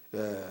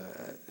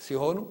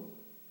ሲሆኑ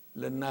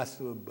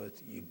ልናስብበት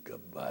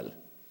ይገባል።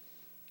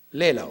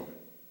 ሌላው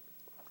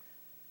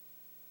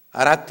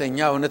አራተኛ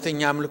እውነተኛ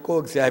አምልኮ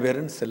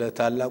እግዚአብሔርን ስለ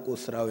ታላቁ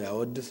ስራው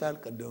ያወድሳል።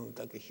 ቀደም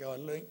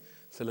ጠቅሼዋለሁ።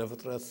 ስለ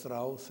ፍጥረት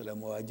ስራው፣ ስለ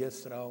መዋጀት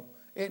ስራው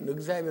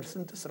እግዚአብሔር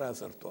ስንት ስራ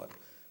ሰርቷል።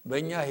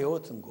 በእኛ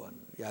ህይወት እንኳን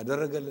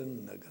ያደረገልን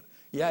ነገር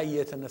ያ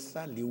እየተነሳ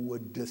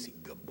ሊወደስ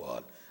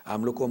ይገባዋል።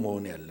 አምልኮ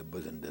መሆን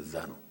ያለበት እንደዛ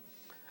ነው።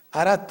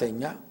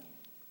 አራተኛ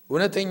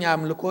እውነተኛ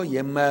አምልኮ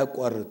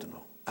የማያቋርጥ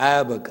ነው፣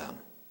 አያበቃም።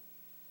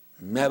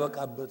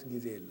 የሚያበቃበት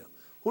ጊዜ የለም።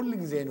 ሁሉ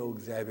ጊዜ ነው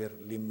እግዚአብሔር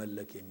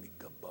ሊመለክ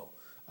የሚገባው።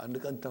 አንድ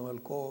ቀን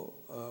ተመልኮ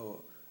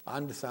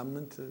አንድ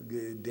ሳምንት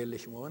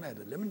ደለሽ መሆን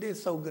አይደለም። እንዴት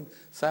ሰው ግን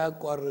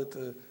ሳያቋርጥ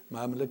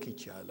ማምለክ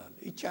ይቻላል?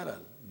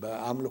 ይቻላል።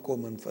 በአምልኮ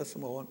መንፈስ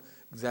መሆን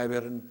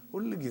እግዚአብሔርን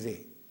ሁሉ ጊዜ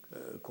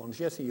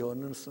ኮንሺየስ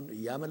እየሆንን እሱን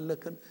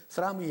እያመለክን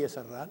ስራም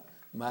እየሰራን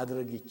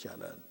ማድረግ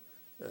ይቻላል።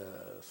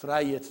 ስራ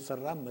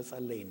እየተሰራ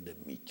መጸለይ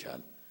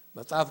እንደሚቻል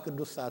መጽሐፍ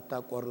ቅዱስ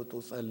ሳታቋርጡ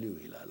ጸልዩ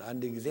ይላል።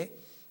 አንድ ጊዜ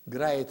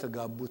ግራ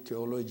የተጋቡት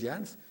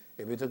ቴዎሎጂያንስ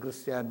የቤተ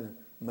ክርስቲያን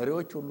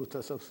መሪዎች ሁሉ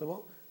ተሰብስበው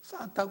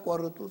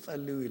ሳታቋርጡ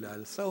ጸልዩ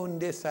ይላል። ሰው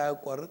እንዴት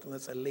ሳያቋርጥ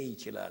መጸለይ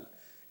ይችላል?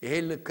 ይሄ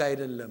ልክ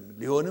አይደለም፣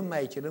 ሊሆንም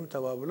አይችልም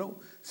ተባብለው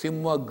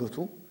ሲሟገቱ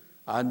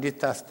አንዲት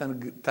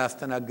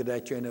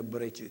ታስተናግዳቸው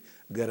የነበረች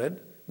ገረድ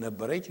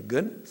ነበረች።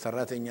 ግን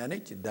ሰራተኛ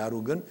ነች፣ ዳሩ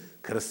ግን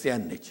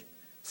ክርስቲያን ነች።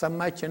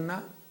 ሰማችና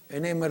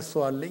እኔ መልሶ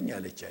አለኝ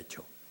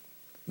አለቻቸው።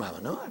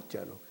 ማመን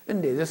አልቻሉ።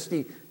 እንዴት እስቲ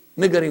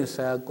ንገሪኝ፣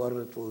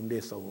 ሳያቋርጡ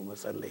እንዴት ሰው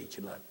መጸለይ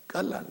ይችላል?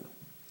 ቀላል ነው።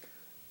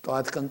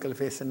 ጠዋት ከእንቅልፌ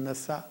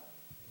ስነሳ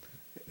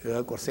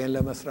ቁርሴን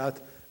ለመስራት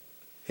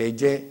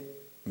ሄጄ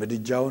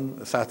ምድጃውን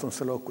እሳቱን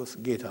ስለኩስ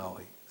ጌታ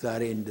ሆይ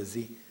ዛሬ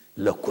እንደዚህ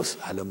ለኩስ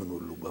ዓለምን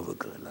ሁሉ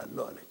በፍቅር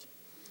እላለሁ አለች።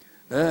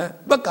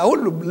 በቃ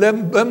ሁሉ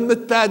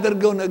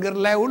በምታደርገው ነገር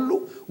ላይ ሁሉ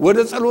ወደ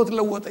ጸሎት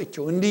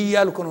ለወጠችው። እንዲህ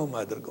ያልኩ ነው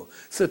ማድርገው።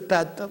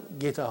 ስታጠብ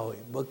ጌታ ሆይ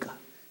በቃ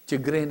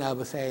ችግሬን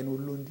አበሳዬን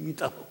ሁሉ እንዲህ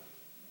ይጠፋ።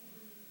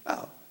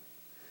 አዎ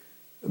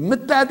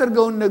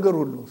የምታደርገውን ነገር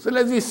ሁሉ።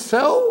 ስለዚህ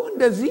ሰው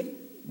እንደዚህ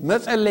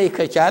መጸለይ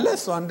ከቻለ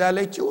እሷ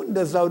እንዳለችው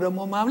እንደዛው ደግሞ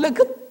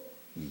ማምለክም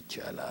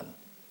ይቻላል።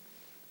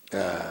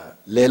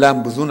 ሌላም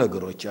ብዙ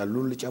ነገሮች አሉ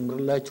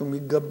ልጨምርላችሁ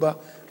የሚገባ፣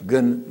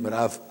 ግን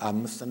ምዕራፍ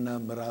 5 እና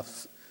ምዕራፍ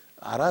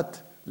 4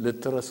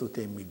 ልትረሱት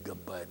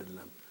የሚገባ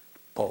አይደለም።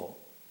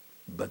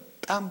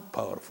 በጣም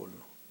ፓወርፉል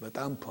ነው።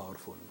 በጣም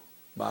ፓወርፉል ነው።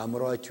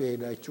 በአእምሮአችሁ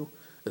ሄዳችሁ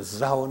እዛ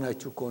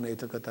ሆናችሁ ከሆነ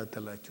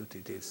የተከታተላችሁት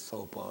it is so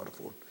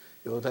powerful።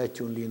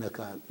 ህይወታችሁን ሊነካ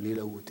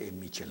ሊለውጥ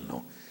የሚችል ነው።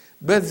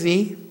 በዚህ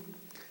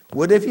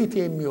ወደፊት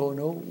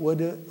የሚሆነው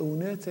ወደ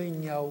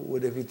እውነተኛው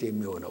ወደፊት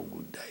የሚሆነው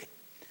ጉዳይ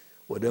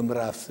ወደ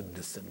ምዕራፍ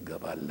 6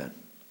 እንገባለን።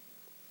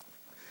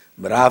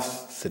 ምዕራፍ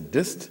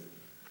 6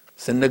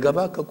 ስንገባ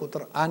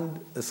ከቁጥር 1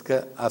 እስከ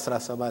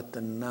 17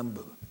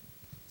 እናንብብ።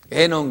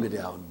 ይሄ ነው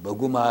እንግዲህ አሁን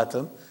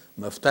በጉማትም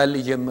መፍታት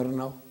ሊጀምር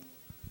ነው።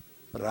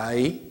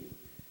 ራእይ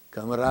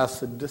ከምዕራፍ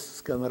 6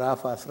 እስከ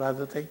ምዕራፍ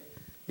 19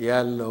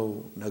 ያለው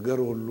ነገር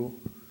ሁሉ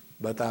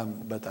በጣም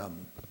በጣም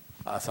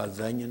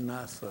አሳዛኝና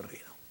አስፈሪ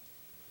ነው።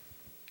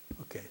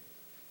 ኦኬ።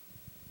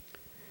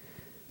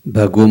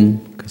 በጉም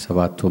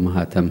ከሰባቱ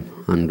ማህተም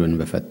አንዱን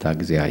በፈታ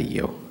ጊዜ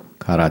አየሁ።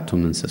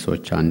 ከአራቱም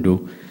እንስሶች አንዱ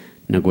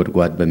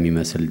ነጎድጓድ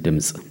በሚመስል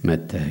ድምፅ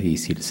መጥተህ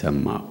ሲል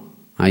ሰማሁ።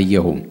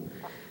 አየሁም፣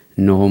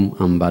 እነሆም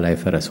አምባ ላይ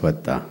ፈረስ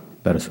ወጣ።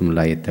 በእርሱም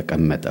ላይ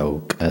የተቀመጠው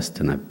ቀስት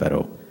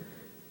ነበረው።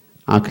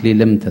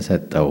 አክሊልም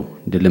ተሰጠው።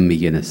 ድልም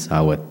እየነሳ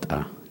ወጣ፣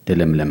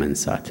 ድልም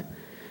ለመንሳት።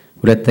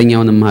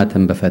 ሁለተኛውንም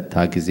ማህተም በፈታ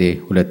ጊዜ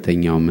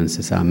ሁለተኛውም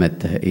እንስሳ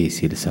መጥተህ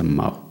ሲል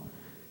ሰማሁ።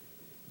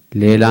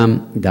 ሌላም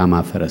ዳማ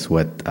ፈረስ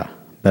ወጣ።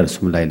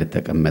 በእርሱም ላይ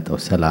ለተቀመጠው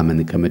ሰላምን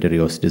ከምድር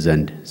ይወስድ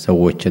ዘንድ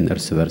ሰዎችን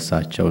እርስ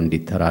በርሳቸው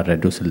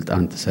እንዲተራረዱ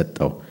ሥልጣን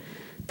ተሰጠው።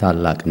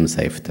 ታላቅም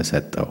ሰይፍ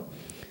ተሰጠው።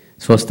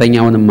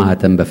 ሦስተኛውንም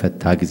ማኅተም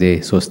በፈታ ጊዜ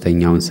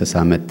ሦስተኛው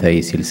እንስሳ መጥተህ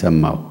ሲል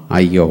ሰማሁ።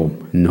 አየሁም፣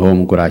 እነሆም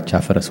ጉራቻ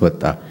ፈረስ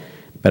ወጣ።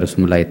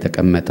 በእርሱም ላይ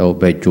የተቀመጠው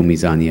በእጁ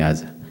ሚዛን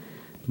ያዘ።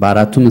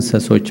 በአራቱም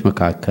እንስሶች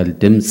መካከል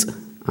ድምፅ፣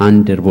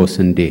 1 እርቦ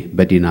ስንዴ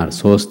በዲናር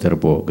 3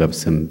 እርቦ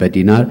ገብስም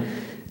በዲናር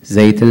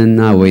ዘይትንና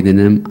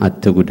ወይንንም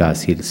አትጉዳ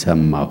ሲል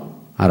ሰማሁ።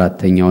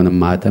 አራተኛውንም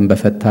ማኅተም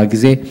በፈታ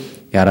ጊዜ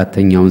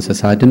የአራተኛው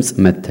እንስሳ ድምፅ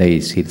መጥተህ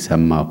ሲል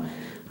ሰማሁ።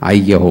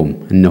 አየሁም፣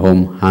 እነሆም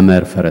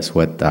ሐመር ፈረስ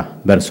ወጣ።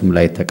 በእርሱም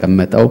ላይ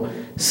የተቀመጠው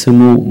ስሙ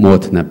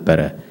ሞት ነበረ።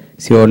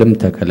 ሲኦልም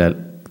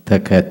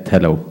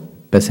ተከተለው።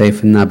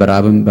 በሰይፍና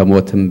በራብም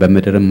በሞትም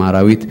በምድርም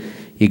አራዊት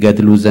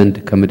ይገድሉ ዘንድ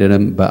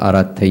ከምድርም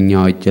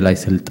በአራተኛው እጅ ላይ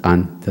ሥልጣን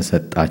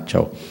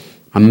ተሰጣቸው።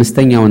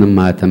 አምስተኛውንም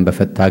ማኅተም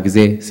በፈታ ጊዜ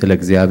ስለ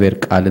እግዚአብሔር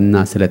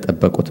ቃልና ስለ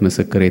ጠበቁት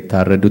ምስክር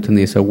የታረዱትን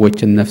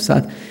የሰዎችን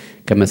ነፍሳት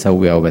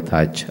ከመሠዊያው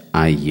በታች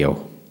አየሁ።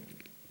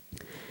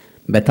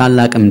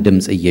 በታላቅም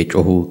ድምፅ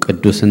እየጮኹ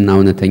ቅዱስና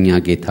እውነተኛ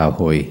ጌታ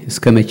ሆይ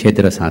እስከ መቼ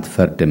ድረስ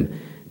አትፈርድም?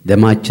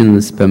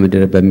 ደማችንስ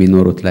በምድር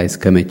በሚኖሩት ላይ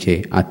እስከ መቼ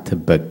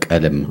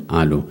አትበቀልም?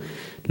 አሉ።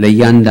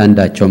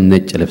 ለእያንዳንዳቸውም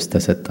ነጭ ልብስ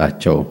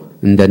ተሰጣቸው።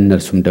 እንደ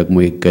እነርሱም ደግሞ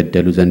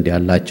ይገደሉ ዘንድ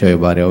ያላቸው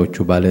የባሪያዎቹ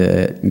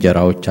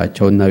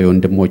ባልንጀራዎቻቸውና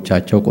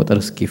የወንድሞቻቸው ቁጥር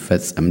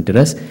እስኪፈጸም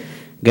ድረስ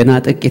ገና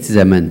ጥቂት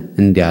ዘመን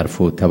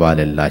እንዲያርፉ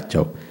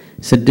ተባለላቸው።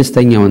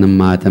 ስድስተኛውንም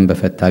ማኅተም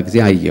በፈታ ጊዜ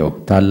አየሁ።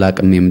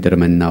 ታላቅም የምድር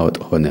መናወጥ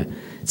ሆነ።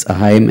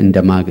 ፀሐይም እንደ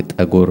ማግ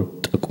ጠጉር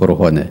ጥቁር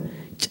ሆነ።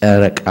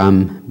 ጨረቃም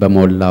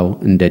በሞላው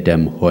እንደ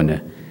ደም ሆነ።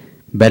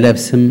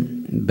 በለብስም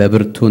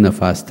በብርቱ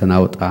ነፋስ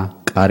ተናውጣ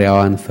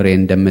ቃሪያዋን ፍሬ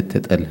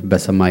እንደምትጥል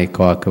በሰማይ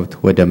ከዋክብት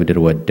ወደ ምድር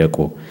ወደቁ።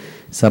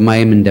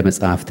 ሰማይም እንደ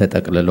መጽሐፍ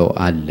ተጠቅልሎ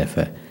አለፈ።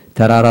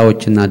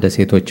 ተራራዎችና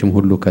ደሴቶችም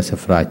ሁሉ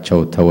ከስፍራቸው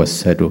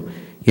ተወሰዱ።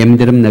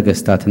 የምድርም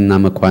ነገሥታትና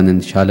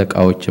መኳንንት፣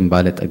 ሻለቃዎችም፣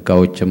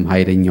 ባለጠጋዎችም፣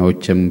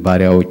 ኃይለኛዎችም፣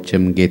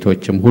 ባሪያዎችም፣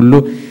 ጌቶችም ሁሉ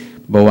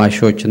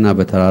በዋሾችና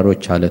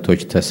በተራሮች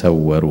አለቶች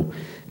ተሰወሩ።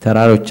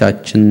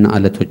 ተራሮቻችንና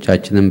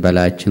አለቶቻችንም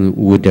በላያችን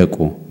ውደቁ።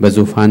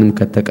 በዙፋንም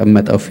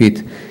ከተቀመጠው ፊት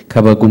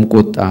ከበጉም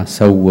ቁጣ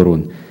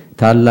ሰውሩን።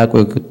 ታላቁ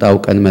የቁጣው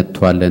ቀን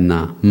መጥቷልና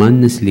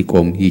ማንስ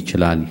ሊቆም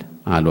ይችላል?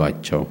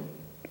 አሏቸው።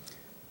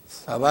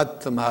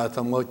 7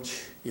 ማኅተሞች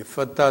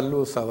ይፈታሉ።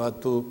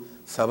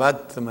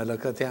 7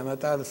 መለከት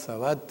ያመጣል።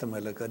 7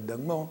 መለከት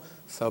ደግሞ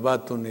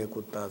 7ቱን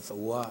የቁጣ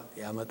ጽዋ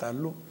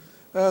ያመጣሉ።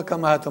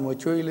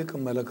 ከማኅተሞቹ ይልቅ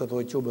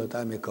መለከቶቹ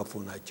በጣም የከፉ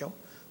ናቸው።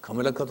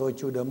 ከመለከቶቹ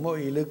ደግሞ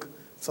ይልቅ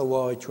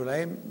ጽዋዎቹ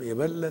ላይም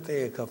የበለጠ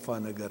የከፋ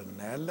ነገር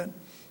እናያለን።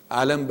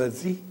 ዓለም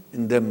በዚህ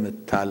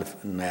እንደምታልፍ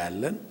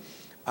እናያለን።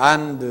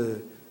 አንድ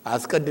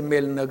አስቀድሜ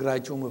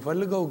ልነግራችሁ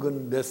የምፈልገው ግን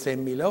ደስ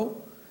የሚለው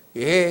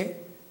ይሄ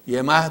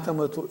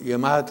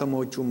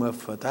የማኅተሞቹ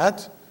መፈታት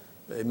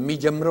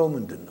የሚጀምረው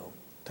ምንድን ነው?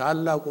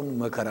 ታላቁን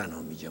መከራ ነው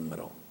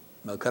የሚጀምረው።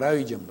 መከራው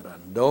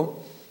ይጀምራል። እንደውም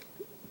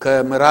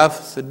ከምዕራፍ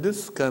 6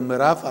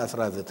 ከምዕራፍ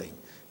 19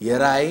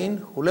 የራእይን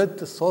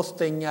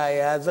 2/3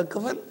 የያዘ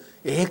ክፍል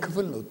ይሄ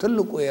ክፍል ነው።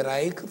 ትልቁ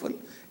የራእይ ክፍል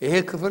ይሄ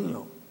ክፍል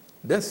ነው።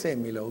 ደስ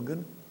የሚለው ግን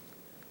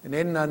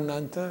እኔና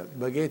እናንተ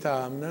በጌታ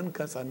አምነን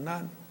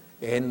ከጸናን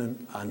ይሄንን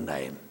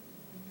አናይም።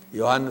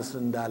 ዮሐንስ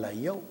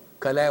እንዳላየው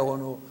ከላይ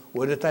ሆኖ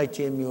ወደ ታች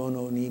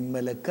የሚሆነውን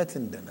ይመለከት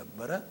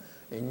እንደነበረ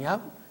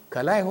እኛም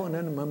ከላይ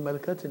ሆነን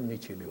መመልከት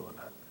እንችል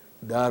ይሆናል።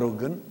 ዳሩ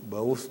ግን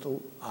በውስጡ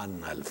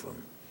አናልፍም።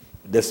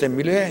 ደስ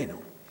የሚለው ይሄ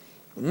ነው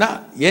እና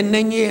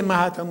የነኚህ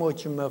ማኅተሞች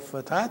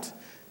መፈታት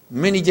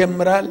ምን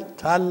ይጀምራል?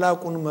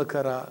 ታላቁን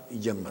መከራ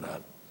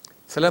ይጀምራል።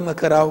 ስለ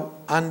መከራው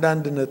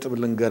አንዳንድ ነጥብ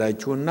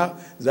ልንገራችሁና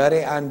ዛሬ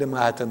አንድ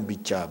ማኅተም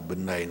ብቻ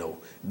ብናይ ነው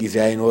ጊዜ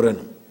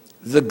አይኖረንም።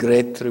 the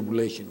great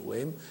tribulation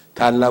ወይም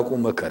ታላቁ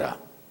መከራ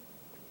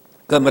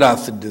ከምዕራፍ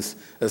 6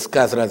 እስከ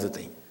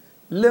 19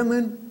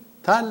 ለምን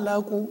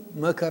ታላቁ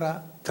መከራ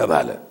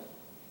ተባለ?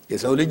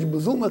 የሰው ልጅ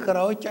ብዙ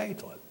መከራዎች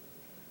አይቷል።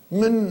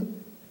 ምን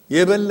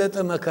የበለጠ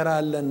መከራ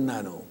አለና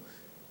ነው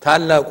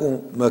ታላቁ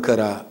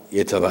መከራ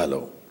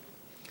የተባለው?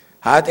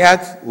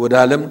 ኃጢአት ወደ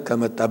ዓለም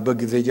ከመጣበት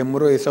ጊዜ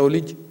ጀምሮ የሰው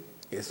ልጅ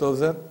የሰው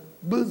ዘር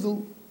ብዙ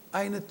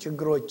አይነት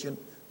ችግሮችን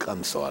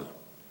ቀምሰዋል።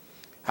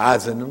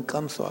 ሐዘንን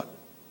ቀምሰዋል።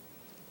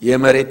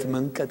 የመሬት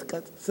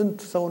መንቀጥቀጥ ስንት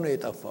ሰው ነው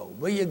የጠፋው?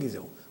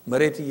 በየጊዜው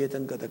መሬት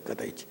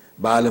እየተንቀጠቀጠች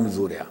በዓለም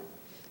ዙሪያ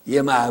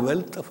የማዕበል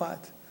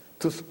ጥፋት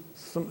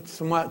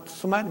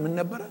ሱማን ምን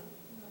ነበረ?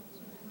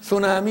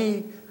 ሱናሚ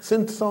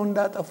ስንት ሰው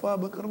እንዳጠፋ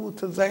በቅርቡ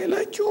ትዝ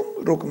አይላችሁም?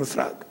 ሩቅ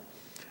ምስራቅ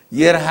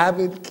የረሃብ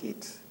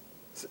እልቂት።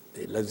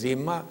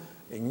 ለዚህማ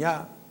እኛ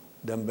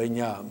ደንበኛ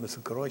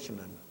ምስክሮች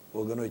ነን።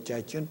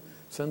 ወገኖቻችን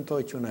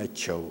ስንቶቹ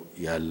ናቸው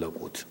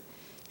ያለቁት?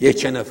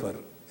 የቸነፈር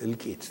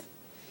እልቂት፣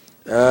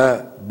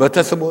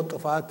 በተስቦ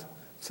ጥፋት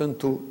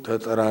ስንቱ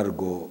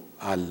ተጠራርጎ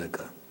አለቀ።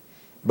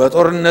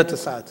 በጦርነት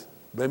እሳት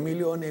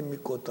በሚሊዮን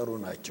የሚቆጠሩ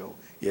ናቸው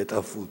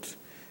የጠፉት።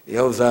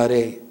 ይኸው ዛሬ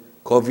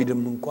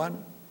ኮቪድም እንኳን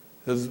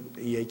ህዝብ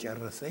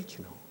እየጨረሰች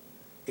ነው።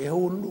 ይሄ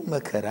ሁሉ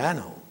መከራ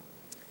ነው።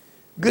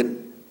 ግን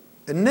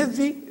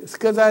እነዚህ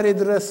እስከ ዛሬ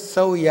ድረስ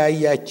ሰው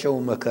ያያቸው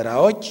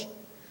መከራዎች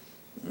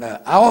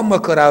አሁን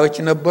መከራዎች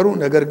ነበሩ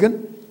ነገር ግን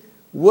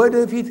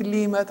ወደፊት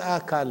ሊመጣ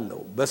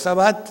ካለው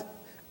በ7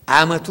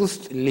 ዓመት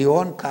ውስጥ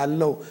ሊሆን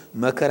ካለው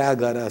መከራ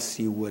ጋር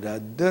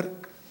ሲወዳደር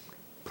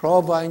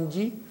ፕሮቫ እንጂ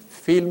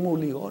ፊልሙ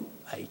ሊሆን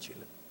አይችልም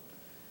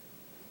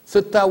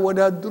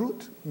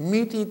ስታወዳድሩት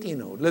ሚጢጢ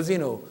ነው ለዚህ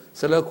ነው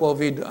ስለ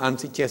ኮቪድ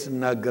አንስቼ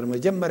ስናገር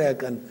መጀመሪያ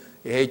ቀን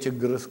ይሄ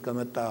ችግር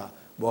ከመጣ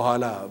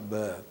በኋላ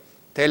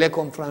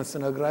በቴሌኮንፈረንስ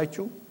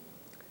ነግራችሁ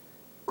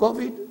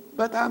ኮቪድ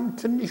በጣም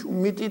ትንሹ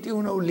ሚጢጢው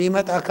ነው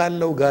ሊመጣ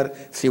ካለው ጋር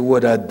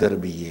ሲወዳደር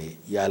ብዬ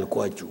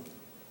ያልኳችሁ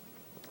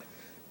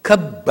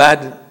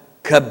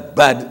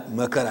ከባድ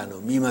መከራ ነው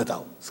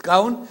የሚመጣው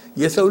እስካሁን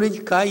የሰው ልጅ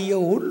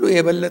ካየው ሁሉ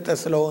የበለጠ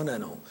ስለሆነ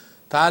ነው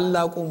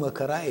ታላቁ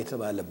መከራ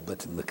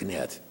የተባለበት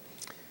ምክንያት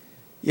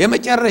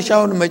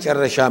የመጨረሻውን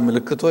መጨረሻ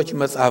ምልክቶች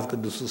መጽሐፍ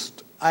ቅዱስ ውስጥ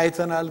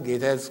አይተናል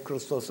ጌታ ኢየሱስ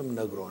ክርስቶስም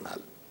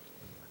ነግሮናል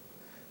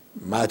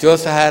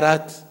ማቴዎስ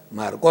 24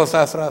 ማርቆስ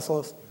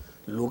 13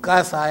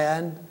 ሉቃስ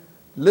 21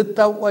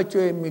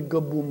 ልታውቋቸው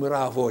የሚገቡ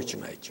ምዕራፎች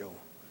ናቸው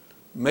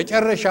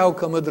መጨረሻው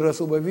ከመድረሱ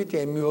በፊት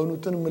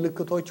የሚሆኑትን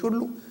ምልክቶች ሁሉ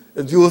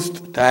እዚህ ውስጥ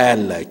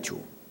ታያላችሁ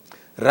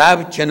ራብ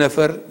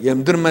ቸነፈር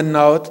የምድር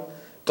መናወጥ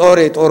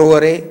ጦር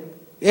ወሬ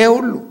ይሄ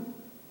ሁሉ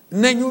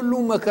እነኚህ ሁሉ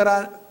መከራ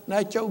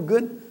ናቸው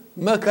ግን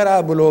መከራ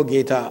ብሎ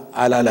ጌታ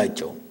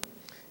አላላቸው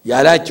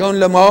ያላቸውን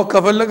ለማወቅ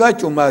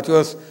ከፈለጋችሁ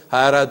ማቴዎስ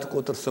 24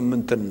 ቁጥር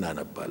 8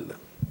 እናነባለን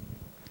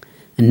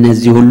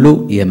እነዚህ ሁሉ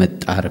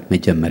የመጣር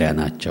መጀመሪያ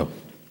ናቸው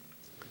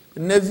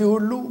እነዚህ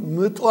ሁሉ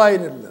ምጡ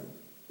አይደለም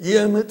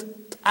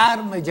የምጣር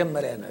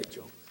መጀመሪያ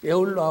ናቸው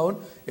ይሁሉ አሁን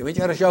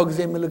የመጨረሻው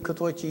ጊዜ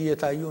ምልክቶች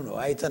እየታዩ ነው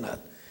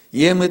አይተናል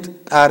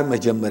የምጣር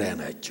መጀመሪያ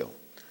ናቸው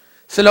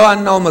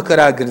ስለዋናው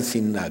መከራ ግን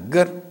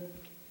ሲናገር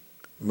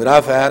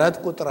ምዕራፍ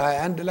 24 ቁጥር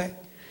 21 ላይ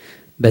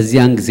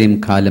በዚያን ጊዜም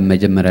ከዓለም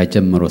መጀመሪያ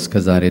ጀምሮ እስከ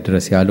ዛሬ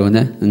ድረስ ያልሆነ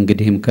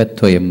እንግዲህም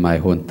ከቶ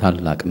የማይሆን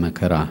ታላቅ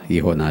መከራ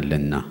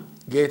ይሆናልና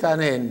ጌታ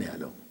ነው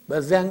ያለው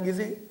በዚያን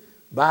ጊዜ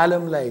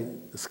በዓለም ላይ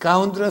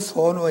እስካሁን ድረስ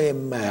ሆኖ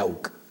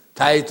የማያውቅ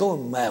ታይቶ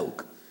የማያውቅ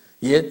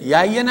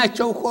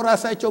ያየናቸው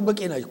ራሳቸው በቂ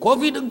ናቸው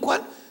ኮቪድ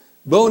እንኳን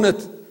በእውነት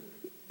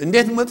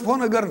እንዴት መጥፎ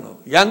ነገር ነው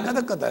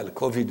ያንቀጠቀጣል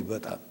ኮቪድ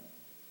በጣም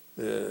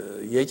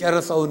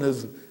የጨረሰውን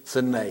ህዝብ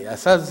ስናይ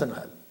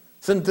ያሳዝናል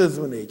ስንት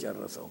ህዝብ ነው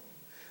የጨረሰው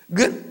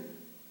ግን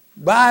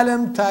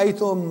በዓለም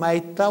ታይቶ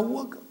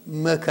የማይታወቅ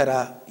መከራ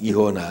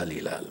ይሆናል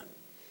ይላል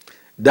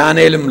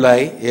ዳንኤልም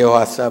ላይ ይሄው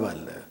ሐሳብ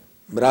አለ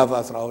ምዕራፍ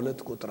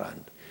 12 ቁጥር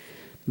 1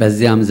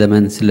 በዚያም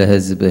ዘመን ስለ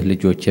ሕዝብህ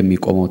ልጆች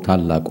የሚቆመው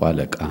ታላቁ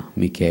አለቃ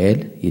ሚካኤል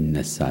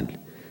ይነሳል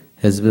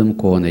ሕዝብም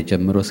ከሆነ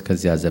ጀምሮ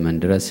እስከዚያ ዘመን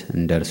ድረስ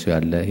እንደርሱ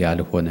ያለ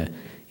ያልሆነ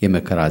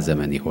የመከራ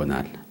ዘመን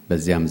ይሆናል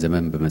በዚያም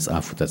ዘመን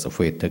በመጽሐፉ ተጽፎ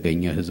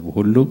የተገኘ ሕዝብ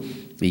ሁሉ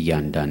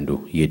እያንዳንዱ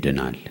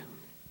ይድናል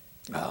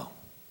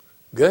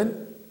ግን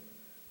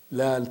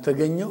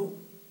ላልተገኘው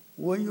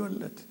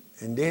ወዮለት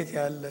እንዴት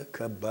ያለ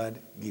ከባድ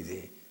ጊዜ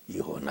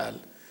ይሆናል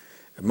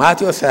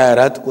ማቴዎስ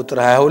 24 ቁጥር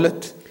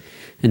 22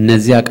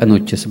 እነዚያ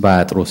ቀኖችስ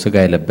ባያጥሩ ሥጋ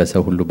የለበሰ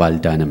ሁሉ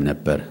ባልዳነም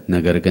ነበር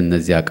ነገር ግን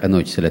እነዚያ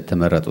ቀኖች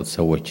ስለተመረጡት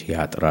ሰዎች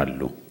ያጥራሉ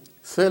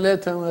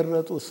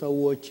ስለተመረጡ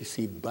ሰዎች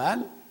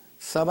ሲባል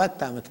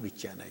 7 ዓመት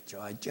ብቻ ናቸው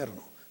አጭር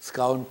ነው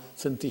እስካሁን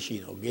ስንት ሺህ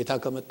ነው ጌታ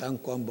ከመጣ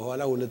እንኳን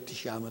በኋላ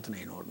 2000 ዓመት ነው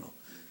ይኖር ነው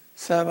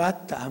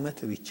 7 ዓመት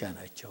ብቻ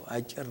ናቸው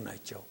አጭር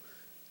ናቸው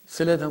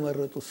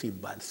ስለተመረጡ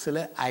ሲባል ስለ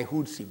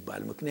አይሁድ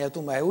ሲባል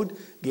ምክንያቱም አይሁድ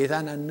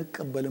ጌታን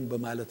አንቀበልም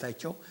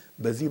በማለታቸው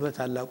በዚህ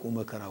በታላቁ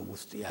መከራ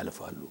ውስጥ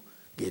ያልፋሉ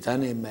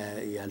ጌታን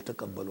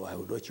ያልተቀበሉ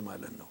አይሁዶች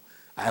ማለት ነው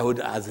አይሁድ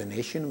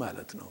አዘኔሽን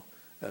ማለት ነው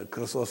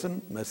ክርስቶስን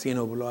መሲህ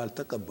ነው ብለው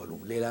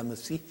አልተቀበሉም ሌላ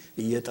መሲህ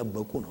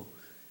እየጠበቁ ነው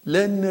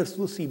ለነርሱ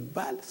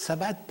ሲባል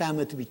 7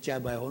 ዓመት ብቻ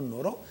ባይሆን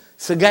ኖሮ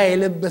ሥጋ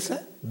የለበሰ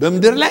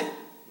በመድር ላይ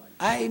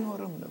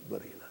አይኖርም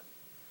ነበር ይላል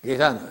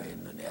ጌታ ነው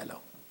ይሄንን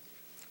ያለው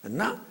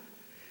እና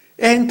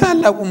ይሄን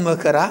ታላቁ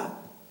መከራ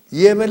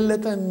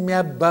የበለጠ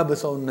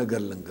የሚያባብሰው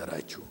ነገር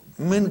ልንገራችሁ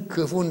ምን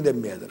ክፉ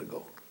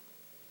እንደሚያደርገው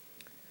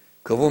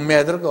ክፉ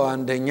የሚያደርገው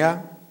አንደኛ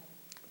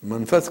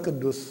መንፈስ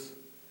ቅዱስ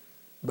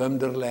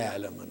በመድር ላይ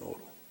አለመኖሩ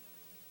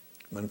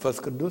መንፈስ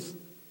ቅዱስ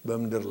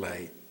በመድር ላይ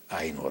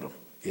አይኖርም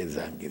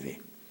የዛን ጊዜ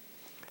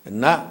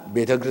እና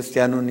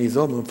ቤተክርስቲያኑን ይዞ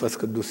መንፈስ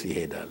ቅዱስ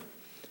ይሄዳል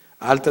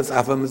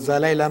አልተጻፈም እዛ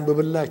ላይ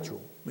ላንብብላችሁ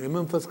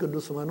የመንፈስ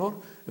ቅዱስ መኖር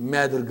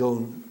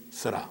የሚያደርገውን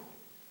ስራ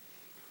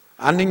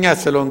አንደኛ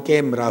ተሰሎንቄ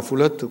ምዕራፍ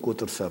 2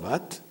 ቁጥር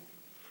 7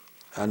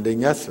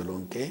 አንደኛ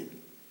ተሰሎንቄ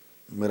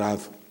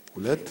ምዕራፍ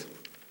 2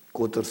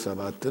 ቁጥር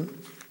 7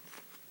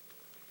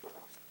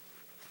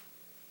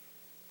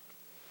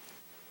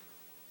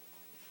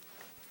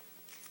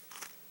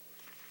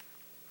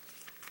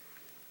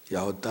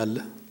 ያወጣለ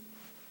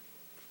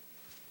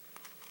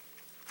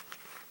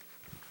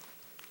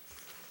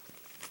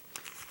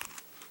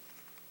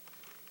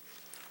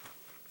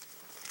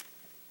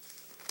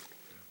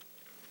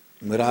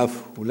ምዕራፍ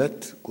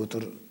 2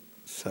 ቁጥር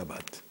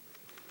 7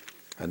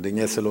 አንደኛ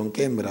ተሰሎንቄ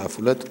ምዕራፍ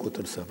 2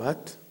 ቁጥር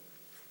 7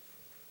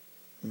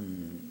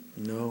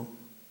 ነው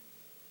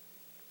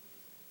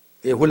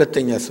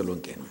የሁለተኛ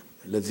ተሰሎንቄ ነው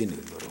ለዚህ ነው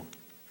የዞረው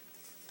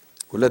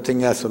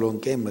ሁለተኛ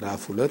ተሰሎንቄ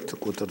ምዕራፍ 2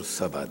 ቁጥር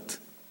 7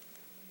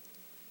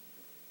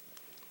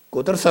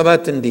 ቁጥር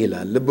 7 እንዲህ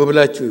ይላል ልብ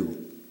ብላችሁ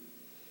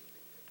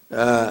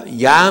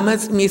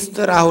የአመጽ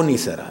ሚስጥር አሁን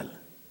ይሰራል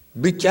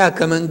ብቻ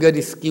ከመንገድ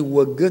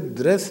እስኪወገድ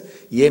ድረስ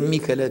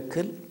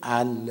የሚከለክል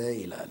አለ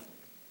ይላል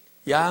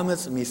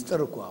የአመጽ ሚስጥር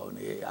እኮ አሁን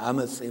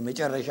የአመጽ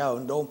የመጨረሻው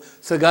እንደውም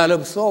ስጋ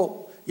ለብሶ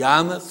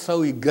የአመጽ ሰው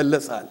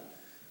ይገለጻል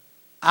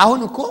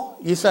አሁን እኮ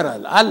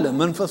ይሰራል አለ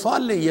መንፈሱ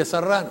አለ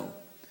እየሰራ ነው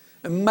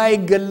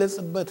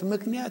የማይገለጽበት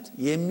ምክንያት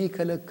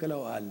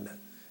የሚከለክለው አለ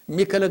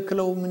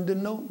የሚከለክለው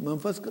ምንድነው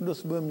መንፈስ ቅዱስ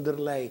በመድር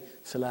ላይ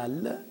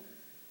ስላለ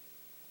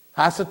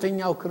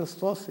ሐሰተኛው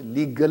ክርስቶስ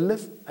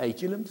ሊገለጽ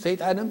አይችልም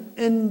ሰይጣንም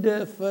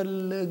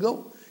እንደፈለገው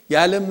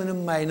ያለ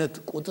ምንም አይነት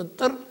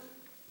ቁጥጥር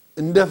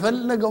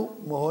እንደፈለገው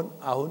መሆን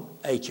አሁን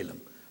አይችልም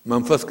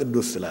መንፈስ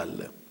ቅዱስ ስላለ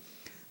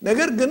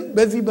ነገር ግን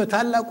በዚህ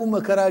በታላቁ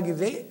መከራ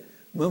ጊዜ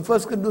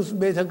መንፈስ ቅዱስ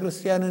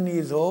ቤተክርስቲያንን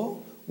ይዞ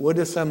ወደ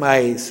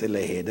ሰማይ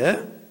ስለሄደ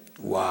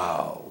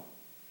ዋው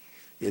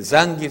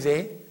የዛን ጊዜ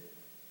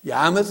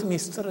የአመጽ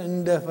ሚስጥር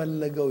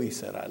እንደፈለገው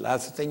ይሰራል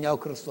ሐሰተኛው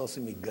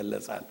ክርስቶስም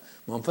ይገለጻል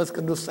መንፈስ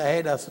ቅዱስ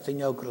ሳይሄድ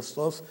ሐሰተኛው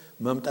ክርስቶስ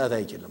መምጣት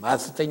አይችልም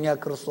ሐሰተኛ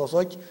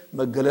ክርስቶሶች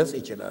መገለጽ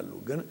ይችላሉ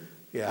ግን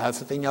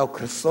የሐሰተኛው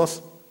ክርስቶስ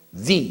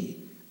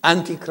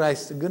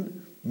አንቲክራይስት ግን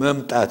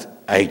መምጣት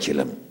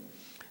አይችልም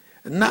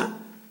እና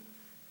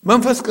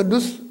መንፈስ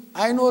ቅዱስ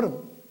አይኖርም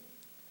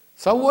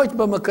ሰዎች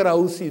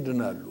በመከራው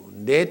ይድናሉ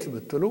እንዴት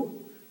ብትሉ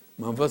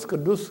መንፈስ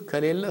ቅዱስ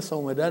ከሌለ ሰው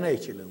መዳን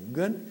አይችልም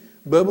ግን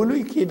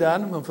በብሉይ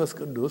ኪዳን መንፈስ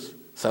ቅዱስ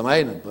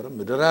ሰማይ ነበር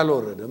ምድር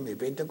አልወረደም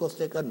የጴንጤቆስጤ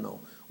ቀን ነው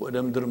ወደ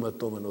ምድር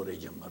መጥቶ መኖር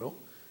የጀመረው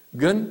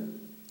ግን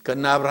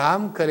ከነ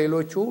አብርሃም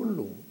ከሌሎቹ ሁሉ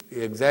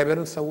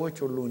የእግዚአብሔርን ሰዎች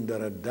ሁሉ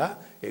እንደረዳ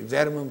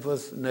የእግዚአብሔር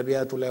መንፈስ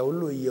ነቢያቱ ላይ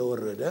ሁሉ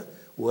እየወረደ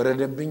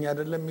ወረደብኝ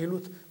አይደለም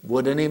ይሉት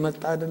ወደኔ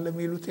መጣ አይደለም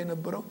ይሉት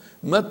የነበረው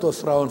መጥቶ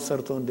ስራውን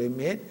ሰርቶ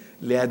እንደሚሄድ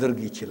ሊያደርግ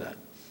ይችላል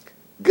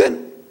ግን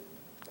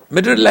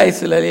ምድር ላይ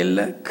ስለሌለ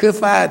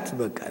ክፋት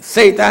በቃ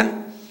ሰይጣን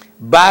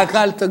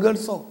በአካል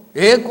ተገልጾ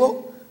ይሄኮ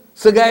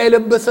ስጋ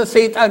የለበሰ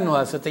ሰይጣን ነው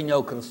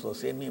ሐሰተኛው ክርስቶስ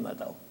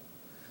የሚመጣው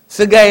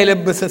ስጋ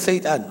የለበሰ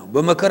ሰይጣን ነው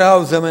በመከራው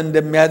ዘመን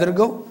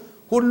እንደሚያደርገው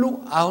ሁሉ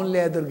አሁን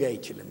ሊያደርግ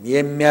አይችልም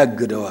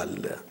የሚያግደው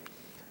አለ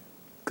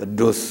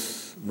ቅዱስ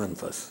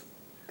መንፈስ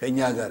ከኛ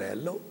ጋር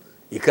ያለው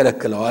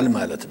ይከለክለዋል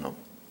ማለት ነው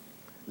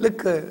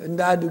ልክ እንደ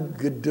አድግ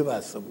ግድብ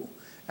አስቡ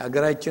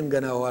ሀገራችን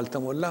ገና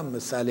አልተሞላም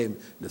ምሳሌም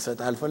ልሰጥ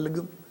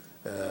አልፈልግም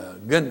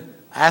ግን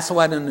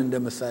አስዋንን እንደ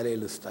ምሳሌ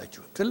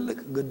ልስጣችሁ ትልቅ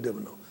ግድብ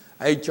ነው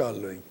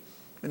አይቻለሁኝ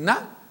እና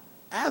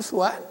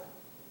አስዋን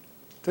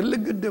ትልቅ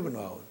ግድብ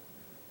ነው አሁን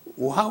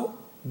ውሃው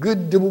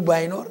ግድቡ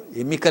ባይኖር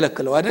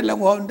የሚከለክለው አይደለም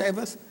ውሃው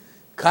እንዳይፈስ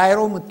ካይሮ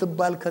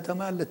ምትባል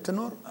ከተማ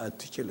ልትኖር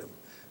አትችልም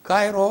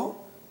ካይሮ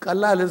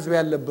ቀላል ህዝብ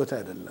ያለበት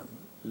አይደለም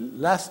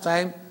ላስት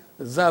ታይም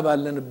እዛ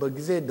ባለንበት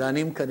ጊዜ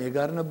ዳኒም ከኔ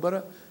ጋር ነበር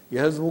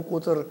የህዝቡ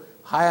ቁጥር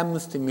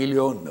 25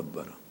 ሚሊዮን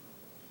ነበር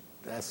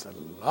that's a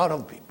lot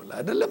of people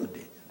አይደለም እንዴ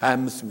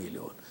 25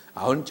 ሚሊዮን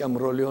አሁን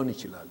ጨምሮ ሊሆን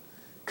ይችላል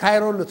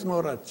ካይሮ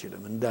ልትኖር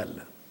አትችልም እንዳለ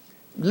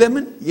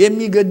ለምን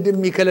የሚገድብ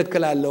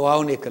የሚከለክላለው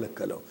አሁን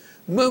የከለከለው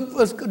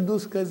መንፈስ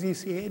ቅዱስ ከዚህ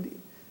ሲሄድ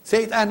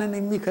ሰይጣንን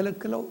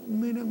የሚከለክለው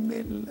ምንም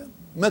የለም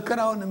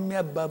መከራውን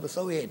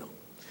የሚያባብሰው ይሄ ነው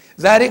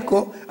ዛሬ እኮ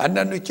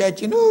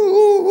አንዳንዶቻችን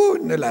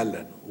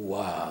እንላለን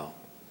ዋው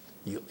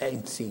you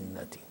ain't seen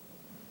nothing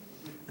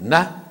እና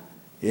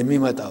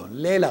የሚመጣው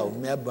ሌላው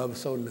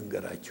የሚያባብሰው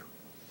ልንገራችሁ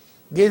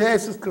ጌታ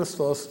ኢየሱስ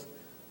ክርስቶስ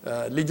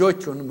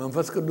ልጆቹን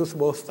መንፈስ ቅዱስ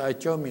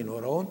በውስጣቸው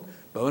የሚኖረውን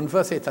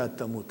በመንፈስ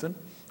የታተሙትን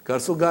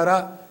ከእርሱ ጋር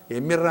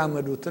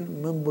የሚራመዱትን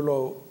ምን ብሎ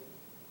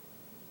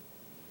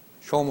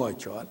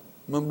ሾሟቸዋል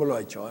ምን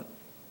ብሏቸዋል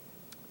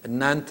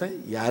እናንተ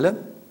የዓለም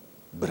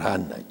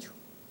ብርሃን ናችሁ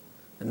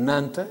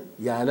እናንተ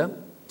የዓለም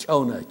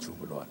ጨው ናችሁ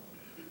ብለዋል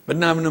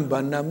በእናምንም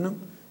ባናምንም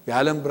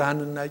የዓለም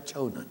ብርሃንና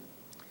ጨው ነን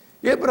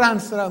የብርሃን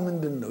ስራ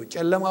ምንድነው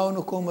ጨለማውን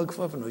እኮ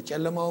መግፈፍ ነው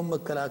ጨለማውን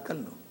መከላከል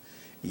ነው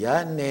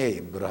ያኔ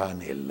ብርሃን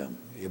የለም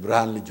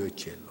የብርሃን ልጆች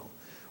የለው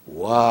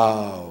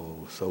ዋው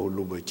ሰው ሁሉ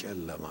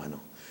በጨለማ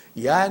ነው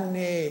ያኔ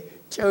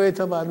ጨው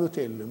የተባሉት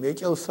የለም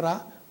የጨው ስራ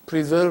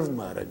ፕሪዘርቭ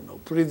ማድረግ ነው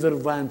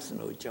ፕሪዘርቫንስ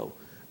ነው ጨው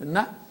እና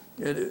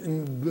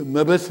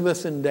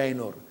መበስበስ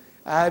እንዳይኖር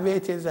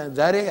አቤት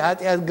ዛሬ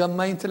ኃጢአት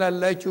ገማኝ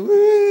ትላላችሁ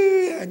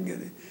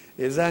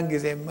የዛን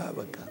ጊዜማ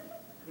በቃ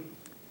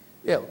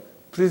ያው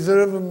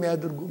ፕሪዘርቭ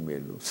የሚያደርጉም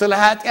የለው ስለ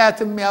ኃጢአት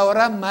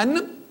የሚያወራ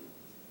ማንም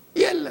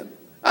የለም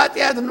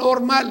ኃጢአት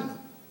ኖርማል ነው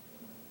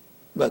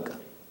በቃ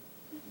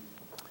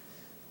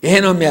ይሄ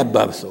ነው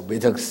የሚያባብሰው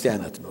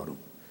ቤተክርስቲያን አትኖርም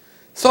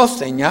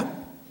ሶስተኛ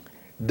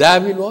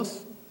ዳቢሎስ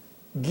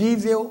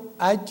ጊዜው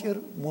አጭር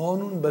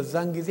መሆኑን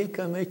በዛን ጊዜ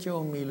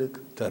ከመቼውም ይልቅ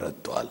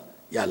ተረድቷል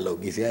ያለው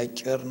ጊዜ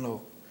አጭር ነው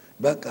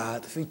በቃ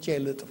አጥፍቼ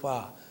ልጥፋ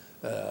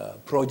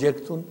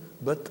ፕሮጀክቱን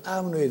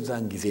በጣም ነው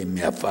የዛን ጊዜ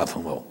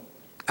የሚያፋፍመው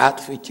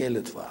አጥፍቼ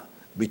ልጥፋ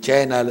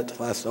ብቻዬን አልጥፋ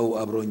ሰው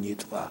አብሮኝ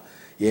ይጥፋ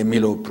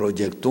የሚለው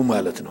ፕሮጀክቱ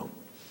ማለት ነው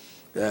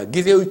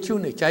ጊዜዎቹ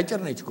ነች አጭር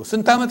ነች እኮ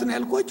ስንት አመት ነው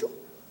ያልኳችሁ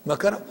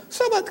መከራው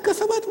 7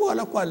 ከ7 በኋላ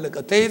እኮ አለቀ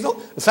ተይዘው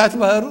እሳት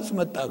ባህር ውስጥ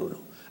መጣሉ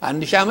ነው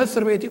 1000 አመት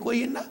እስር ቤት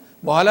ይቆይና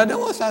በኋላ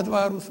ደግሞ እሳት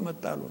ባህር ውስጥ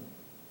መጣሉ ነው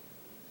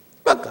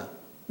በቃ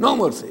ኖ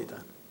ሞር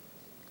ሰይጣን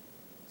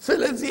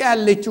ስለዚህ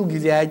ያለችው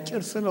ጊዜ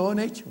አጭር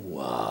ስለሆነች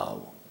ዋው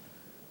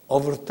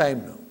ኦቨርታይም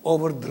ነው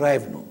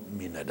ኦቨርድራይቭ ነው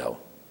የሚነዳው።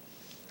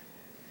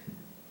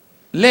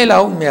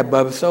 ሌላው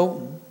የሚያባብሰው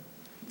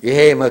ይሄ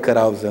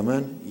የመከራው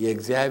ዘመን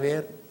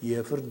የእግዚአብሔር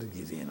የፍርድ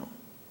ጊዜ ነው።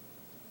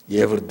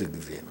 የፍርድ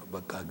ጊዜ ነው።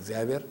 በቃ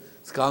እግዚአብሔር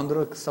እስካሁን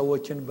ድረስ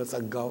ሰዎችን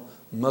በጸጋው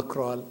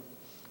መክሯል፣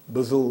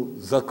 ብዙ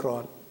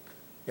ዘክሯል።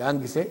 ያን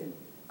ጊዜ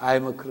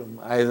አይመክርም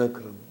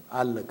አይዘክርም፣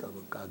 አለቀ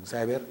በቃ።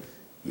 እግዚአብሔር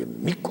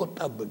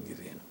የሚቆጣበት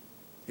ጊዜ ነው።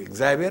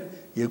 የእግዚአብሔር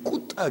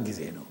የቁጣ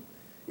ጊዜ ነው።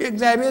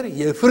 የእግዚአብሔር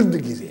የፍርድ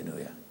ጊዜ ነው።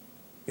 ያ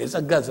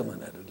የጸጋ ዘመን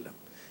አይደለም፣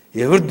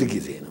 የፍርድ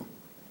ጊዜ ነው።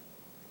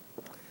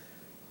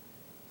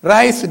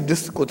 ራእይ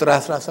 6 ቁጥር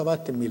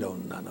 17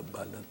 የሚለውን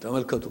እናነባለን።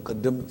 ተመልከቱ፣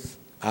 ቅድም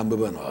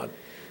አንብበነዋል።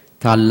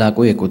 ታላቁ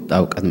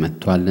የቁጣው ቀን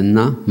መጥቷልና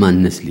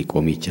ማንስ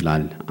ሊቆም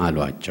ይችላል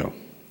አሏቸው።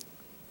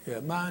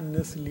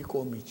 ማንስ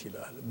ሊቆም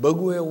ይችላል? በጉ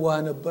የዋህ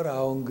ነበር፣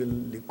 አሁን ግን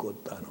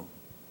ሊቆጣ ነው።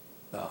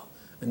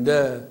 እንደ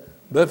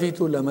በፊቱ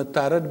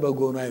ለመታረድ በግ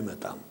ሆኖ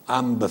አይመጣም፣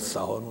 አንበሳ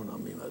ሆኖ ነው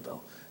የሚመጣው፣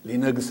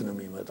 ሊነግስ ነው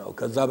የሚመጣው።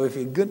 ከዛ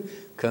በፊት ግን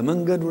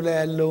ከመንገዱ ላይ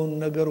ያለውን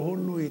ነገር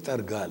ሁሉ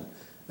ይጠርጋል።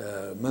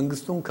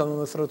 መንግስቱን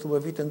ከመመስረቱ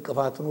በፊት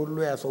እንቅፋትን ሁሉ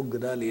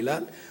ያስወግዳል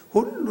ይላል።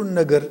 ሁሉን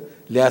ነገር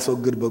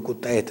ሊያስወግድ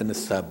በቁጣ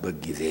የተነሳበት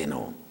ጊዜ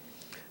ነው።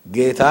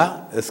 ጌታ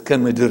እስከ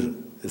ምድር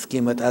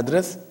እስኪመጣ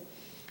ድረስ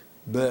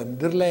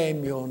በምድር ላይ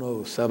የሚሆነው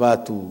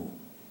 7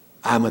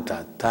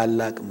 ዓመታት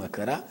ታላቅ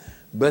መከራ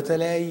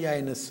በተለያየ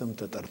አይነት ስም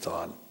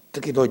ተጠርተዋል።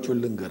 ጥቂቶቹን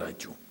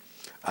ልንገራችሁ።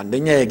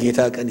 አንደኛ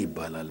የጌታ ቀን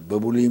ይባላል፣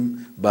 በብሉይም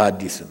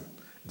በአዲስም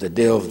the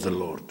day of the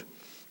Lord።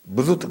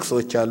 ብዙ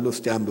ጥቅሶች አሉ፣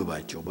 እስቲ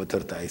አንብባቸው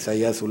በተርታ።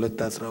 ኢሳይያስ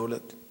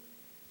 2:12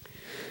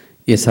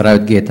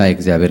 የሰራዊት ጌታ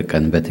የእግዚአብሔር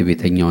ቀን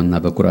በትዕቢተኛውና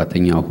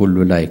በኩራተኛው ሁሉ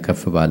ላይ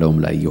ከፍ ባለውም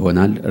ላይ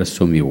ይሆናል፣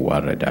 እርሱም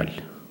ይዋረዳል።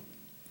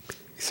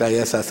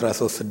 ኢሳይያስ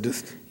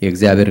 13:6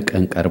 የእግዚአብሔር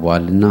ቀን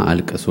ቀርቧልና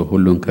አልቅሱ፣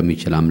 ሁሉን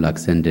ከሚችል አምላክ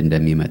ዘንድ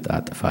እንደሚመጣ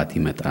ጥፋት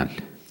ይመጣል።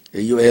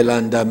 ኢዮኤል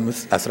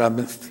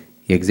 1:15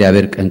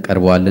 የእግዚአብሔር ቀን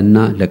ቀርቧልና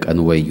ለቀኑ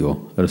ወዮ፣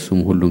 እርሱም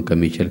ሁሉን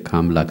ከሚችል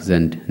ከአምላክ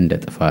ዘንድ እንደ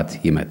ጥፋት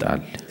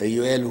ይመጣል።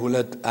 ኢዮኤል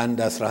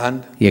 2:1-11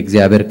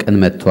 የእግዚአብሔር ቀን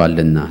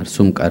መጥቷልና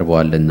እርሱም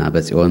ቀርቧልና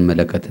በጽዮን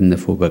መለከትን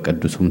ንፉ፣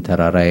 በቅዱሱም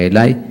ተራራዬ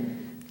ላይ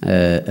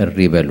እሪ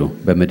በሉ፣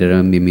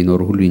 በምድርም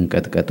የሚኖሩ ሁሉ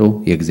ይንቀጥቀጡ፣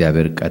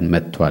 የእግዚአብሔር ቀን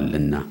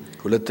መጥቷልና።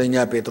 ሁለተኛ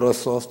ጴጥሮስ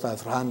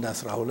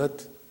 3:11-12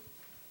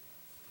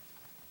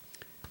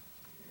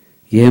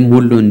 ይህም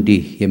ሁሉ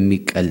እንዲህ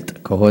የሚቀልጥ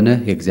ከሆነ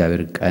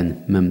የእግዚአብሔር ቀን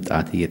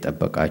መምጣት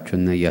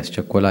እየጠበቃችሁና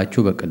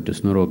እያስቸኮላችሁ በቅዱስ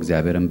ኑሮ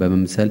እግዚአብሔርን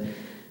በመምሰል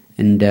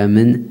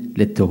እንደምን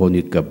ልትሆኑ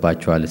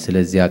ይገባችኋል።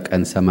 ስለዚያ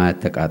ቀን ሰማያት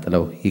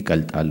ተቃጥለው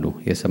ይቀልጣሉ፣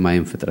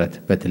 የሰማይን ፍጥረት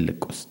በትልቅ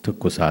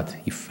ትኩሳት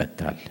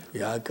ይፈታል።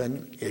 ያ ቀን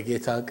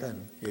የጌታ ቀን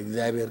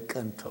የእግዚአብሔር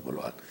ቀን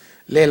ተብሏል።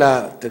 ሌላ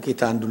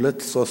ጥቂት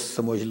 1-2-3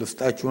 ስሞች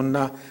ልስጣችሁና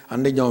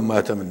አንደኛውን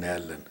ማተም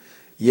እናያለን።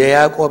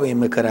 የያዕቆብ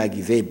የመከራ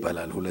ጊዜ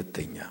ይባላል።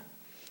 ሁለተኛ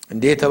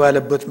እንዴ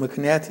የተባለበት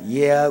ምክንያት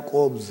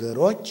የያዕቆብ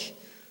ዘሮች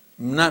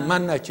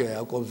ማን ናቸው?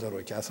 የያዕቆብ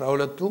ዘሮች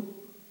 12ቱ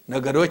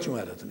ነገዶች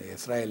ማለት ነው፣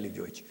 የእስራኤል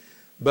ልጆች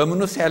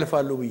በምንስ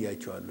ያልፋሉ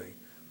ብያቸዋለሁ?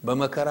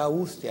 በመከራ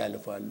ውስጥ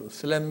ያልፋሉ።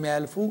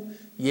 ስለሚያልፉ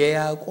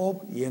የያዕቆብ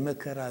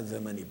የመከራ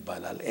ዘመን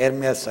ይባላል።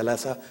 ኤርምያስ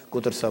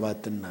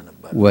 30:7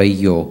 እናነባለን።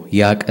 ወዮ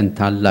ያ ቀን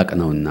ታላቅ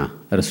ነውና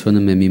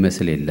እርሱንም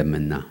የሚመስል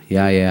የለምና፣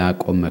 ያ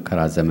የያዕቆብ መከራ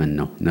ዘመን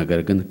ነው፣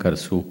 ነገር ግን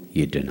ከእርሱ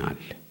ይድናል።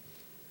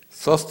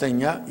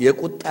 ሶስተኛ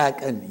የቁጣ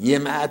ቀን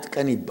የመዓት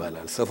ቀን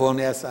ይባላል።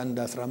 ሶፎንያስ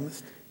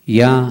 1:15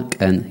 ያ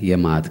ቀን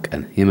የመዓት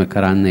ቀን፣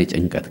 የመከራና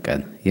የጭንቀት ቀን፣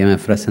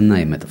 የመፍረስና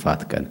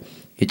የመጥፋት ቀን፣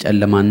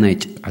 የጨለማና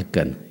የጭቃ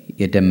ቀን፣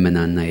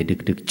 የደመናና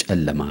የድቅድቅ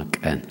ጨለማ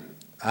ቀን።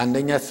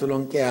 አንደኛ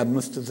ተሰሎንቄ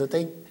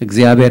 5:9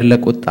 እግዚአብሔር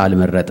ለቁጣ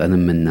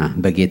አልመረጠንምና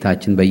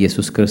በጌታችን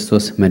በኢየሱስ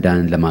ክርስቶስ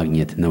መዳንን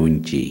ለማግኘት ነው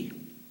እንጂ።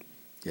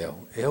 ያው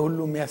ይሄ ሁሉ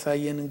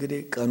የሚያሳየን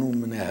እንግዲህ ቀኑ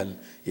ምን ያህል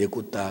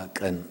የቁጣ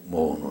ቀን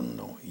መሆኑን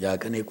ነው። ያ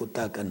ቀን የቁጣ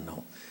ቀን ነው።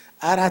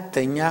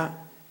 አራተኛ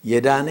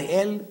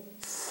የዳንኤል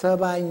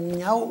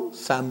 7ኛው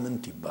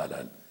ሳምንት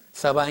ይባላል።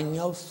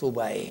 7ኛው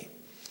ሱባኤ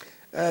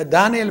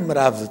ዳንኤል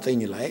ምዕራፍ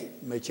 9 ላይ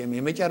መቼም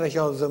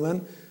የመጨረሻው ዘመን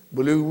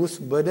ብሉይ ውስጥ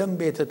በደንብ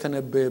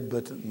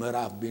የተተነበየበት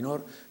ምዕራፍ ቢኖር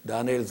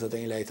ዳንኤል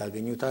 9 ላይ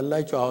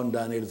ታገኙታላችሁ። አሁን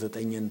ዳንኤል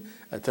 9ን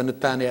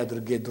ትንታኔ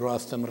አድርጌ ድሮ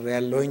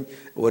አስተምሬያለሁኝ፣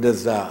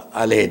 ወደዛ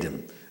አልሄድም።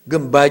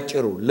 ግን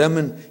ባጭሩ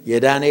ለምን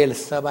የዳንኤል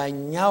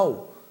 7ኛው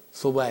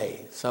ሱባኤ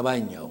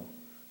 7ኛው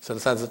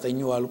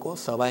 69ኛው አልቆ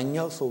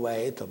 7ኛው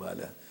ሱባኤ ተባለ?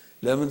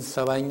 ለምን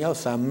 7ኛው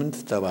ሳምንት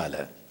ተባለ?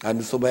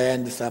 አንድ ሱባኤ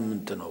አንድ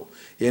ሳምንት ነው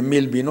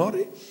የሚል ቢኖር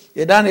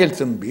የዳንኤል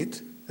ትንቢት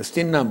እስቲ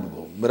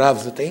እናንብበው። ምዕራፍ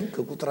 9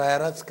 ከቁጥር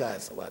 24 እስከ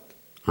 27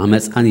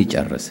 አመፃን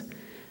ይጨርስ፣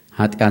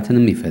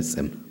 ኃጢአትንም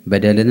ይፈጽም፣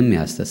 በደልንም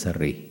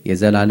ያስተሰርይ፣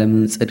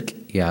 የዘላለምን ጽድቅ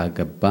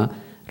ያገባ፣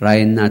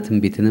 ራእይና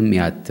ትንቢትንም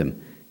ያትም፣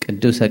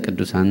 ቅዱሰ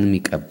ቅዱሳንም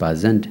ይቀባ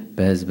ዘንድ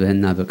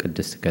በሕዝብህና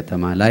በቅድስት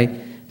ከተማ ላይ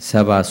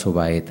 70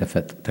 ሱባኤ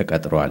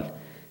ተቀጥሯል።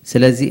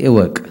 ስለዚህ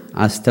እወቅ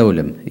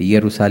አስተውልም፣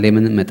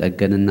 ኢየሩሳሌምን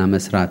መጠገንና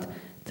መስራት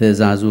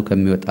ትእዛዙ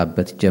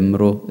ከሚወጣበት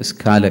ጀምሮ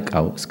እስከ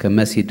አለቃው እስከ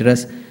መሲህ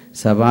ድረስ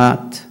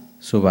 7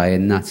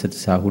 ሱባኤና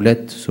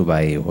 62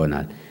 ሱባኤ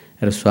ይሆናል።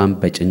 እርሷም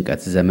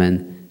በጭንቀት ዘመን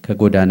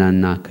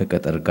ከጎዳናና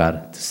ከቅጥር ጋር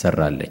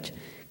ትሰራለች።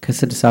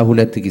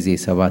 ከ62 ጊዜ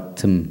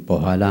 7ም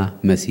በኋላ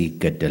መሲህ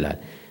ይገደላል፣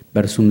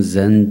 በእርሱም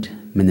ዘንድ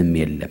ምንም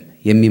የለም።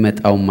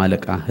 የሚመጣውም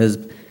አለቃ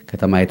ሕዝብ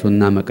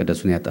ከተማይቱንና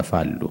መቅደሱን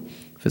ያጠፋሉ።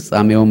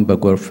 ፍጻሜውም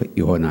በጎርፍ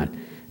ይሆናል።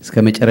 እስከ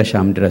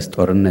መጨረሻም ድረስ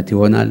ጦርነት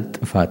ይሆናል፣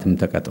 ጥፋትም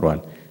ተቀጥሯል።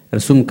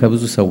 እርሱም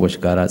ከብዙ ሰዎች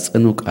ጋር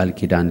ጽኑ ቃል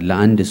ኪዳን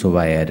ለአንድ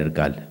ሱባኤ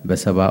ያደርጋል።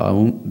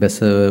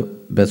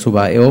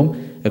 በሱባኤውም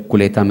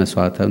እኩሌታ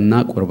መሥዋዕትና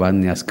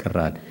ቁርባንን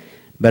ያስቀራል።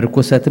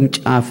 በርኩሰትም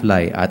ጫፍ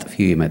ላይ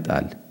አጥፊው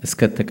ይመጣል።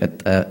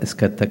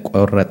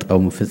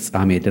 እስከተቆረጠውም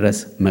ፍጻሜ ድረስ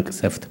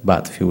መቅሰፍት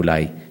በአጥፊው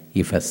ላይ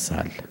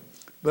ይፈሳል።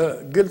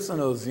 በግልጽ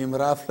ነው እዚህ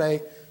ምዕራፍ ላይ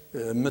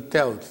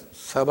የምታዩት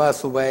 70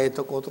 ሱባኤ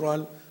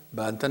ተቆጥሯል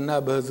በአንተና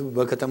በሕዝብ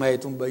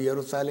በከተማይቱም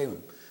በኢየሩሳሌም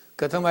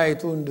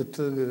ከተማይቱ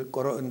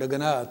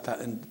እንደገና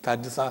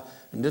ታድሳ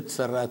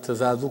እንድትሰራ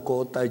ትእዛዙ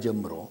ከወጣ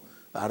ጀምሮ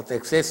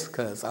አርጤክስስ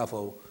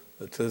ከጻፈው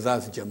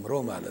ትእዛዝ ጀምሮ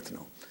ማለት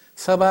ነው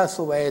 70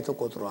 ሱባኤ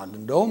ተቆጥሯል።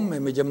 እንደውም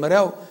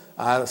የመጀመሪያው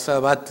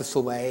 7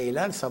 ሱባኤ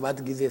ይላል።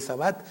 7 ጊዜ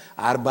 7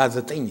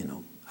 49 ነው።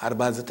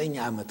 49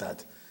 ዓመታት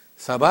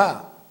 70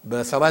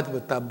 በ7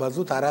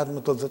 ብታባዙት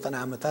 490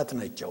 ዓመታት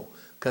ናቸው።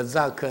 ከዛ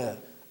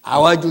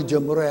ከአዋጁ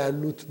ጀምሮ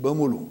ያሉት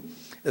በሙሉ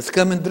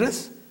እስከምን ድረስ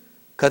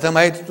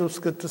ከተማይቱ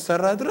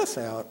እስክትሰራ ድረስ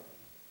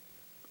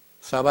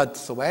 7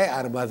 ሱባኤ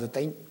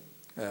 49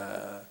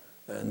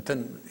 እንትን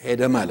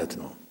ሄደ ማለት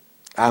ነው።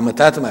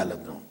 ዓመታት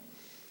ማለት ነው።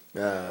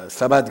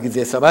 7 ጊዜ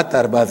 7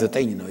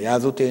 49 ነው።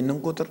 ያዙት ይሄንን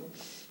ቁጥር።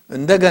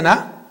 እንደገና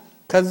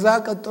ከዛ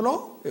ቀጥሎ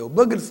ይኸው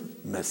በግልጽ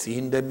መሲህ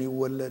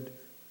እንደሚወለድ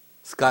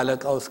እስከ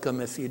አለቃው እስከ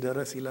መሲህ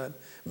ድረስ ይላል።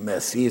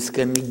 መሲህ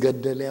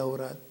እስከሚገደል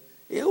ያወራል።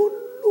 ይሄ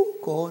ሁሉ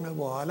ከሆነ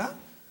በኋላ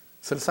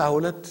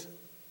 62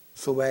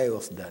 ሱባኤ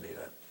ይወስዳል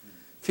ይላል።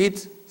 ፊት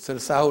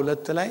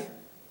 62 ላይ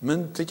ምን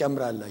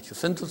ትጨምራላችሁ?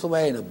 ስንት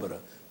ሱባኤ ነበረ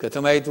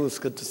ከተማይቱ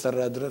እስክትሰራ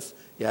ድረስ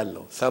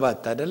ያለው?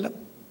 7 አይደለም?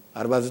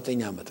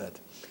 49 ዓመታት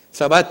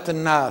 7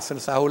 እና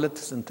 62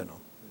 ስንት ነው?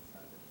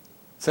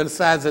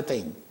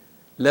 69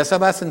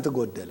 ለ7 ስንት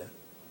ጎደለ?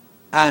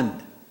 1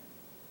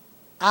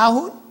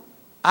 አሁን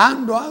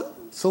አንዷ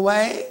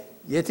ሱባኤ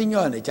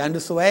የትኛዋ ነች? አንድ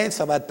ሱባኤ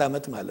 7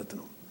 ዓመት ማለት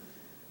ነው።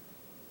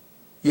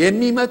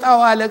 የሚመጣው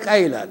አለቃ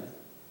ይላል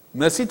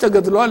መሲህ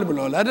ተገድሏል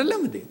ብለዋል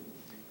አይደለም እንዴ?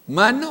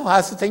 ማን ነው?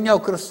 ሐሰተኛው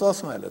ክርስቶስ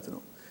ማለት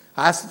ነው።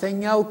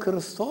 ሐሰተኛው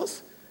ክርስቶስ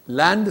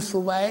ለአንድ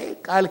ሱባኤ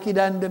ቃል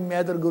ኪዳን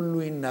እንደሚያደርግ ሁሉ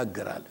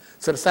ይናገራል።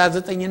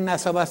 69 እና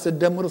 7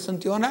 ሲደምሩ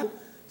ስንት ይሆናል?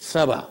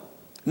 70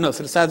 ነው።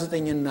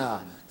 69 እና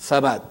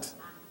 7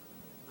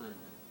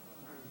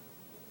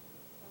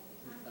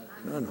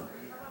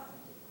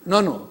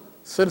 ኖ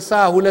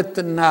 62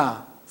 እና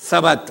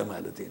 7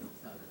 ማለት ነው።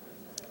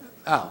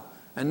 አዎ።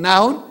 እና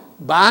አሁን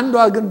በአንዷ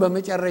ግን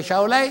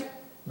በመጨረሻው ላይ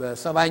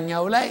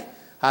በሰባኛው ላይ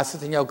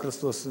ሐሰተኛው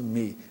ክርስቶስ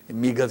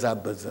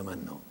የሚገዛበት ዘመን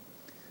ነው።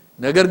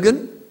 ነገር ግን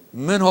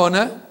ምን ሆነ?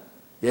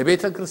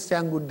 የቤተ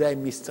ክርስቲያን ጉዳይ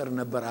ሚስጥር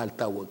ነበር፣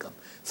 አልታወቀም።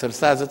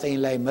 69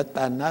 ላይ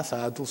መጣና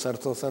ሰዓቱ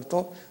ሰርቶ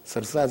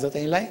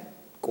 69 ላይ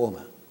ቆመ።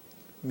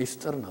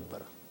 ሚስጥር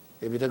ነበር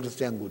የቤተ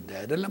ክርስቲያን ጉዳይ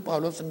አይደለም።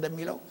 ጳውሎስ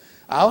እንደሚለው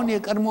አሁን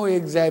የቀድሞ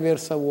የእግዚአብሔር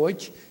ሰዎች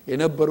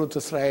የነበሩት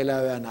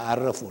እስራኤላውያን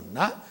አረፉና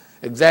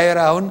እግዚአብሔር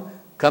አሁን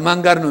ከማን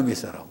ጋር ነው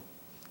የሚሰራው?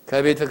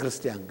 ከቤተ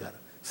ክርስቲያን ጋር።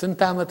 ስንት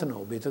ዓመት ነው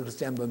ቤተ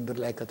ክርስቲያን በምድር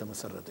ላይ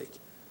ከተመሰረተች?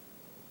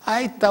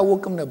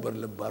 አይታወቅም ነበር።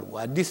 ልብ አድርጉ፣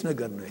 አዲስ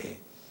ነገር ነው ይሄ።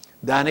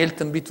 ዳንኤል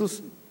ትንቢቱስ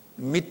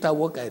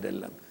የሚታወቅ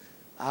አይደለም።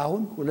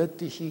 አሁን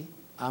 2000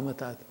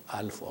 ዓመታት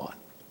አልፈዋል።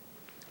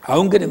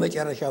 አሁን ግን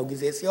የመጨረሻው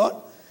ጊዜ ሲሆን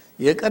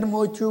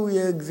የቀድሞቹ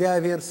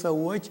የእግዚአብሔር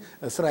ሰዎች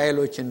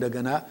እስራኤሎች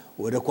እንደገና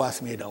ወደ ኳስ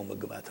ሜዳው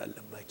መግባት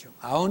አለባቸው።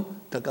 አሁን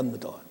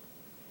ተቀምጠዋል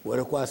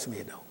ወደ ኳስ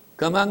ሜዳው።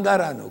 ከማን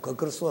ጋር ነው?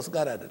 ከክርስቶስ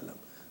ጋር አይደለም።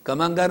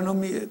 ከማን ጋር ነው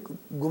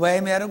ጉባኤ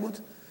የሚያደርጉት?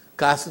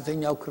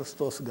 ከሐሰተኛው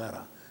ክርስቶስ ጋር።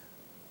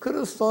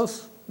 ክርስቶስ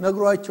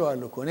ነግሯቸዋል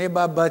እኮ እኔ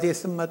በአባቴ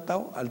ስም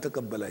መጣሁ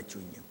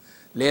አልተቀበላችሁኝም፣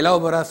 ሌላው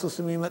በራሱ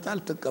ስም ይመጣል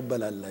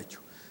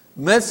ትቀበላላችሁ።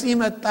 መሲህ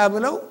መጣ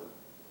ብለው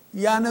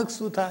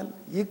ያነክሱታል፣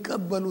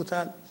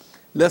 ይቀበሉታል።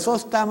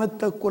 ለ3 ዓመት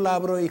ተኩል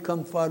አብረው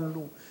ይከንፋሉ።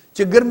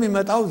 ችግር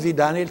የሚመጣው እዚህ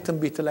ዳንኤል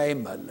ትንቢት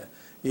ላይም አለ።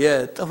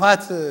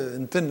 የጥፋት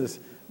እንትን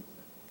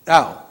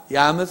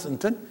የአመፅ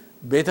እንትን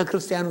ቤተ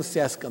ክርስቲያን ውስጥ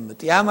ያስቀምጥ።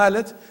 ያ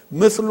ማለት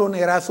ምስሉን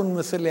የራሱን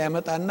ምስል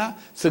ያመጣና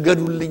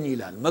ስገዱልኝ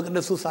ይላል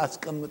መቅደሱ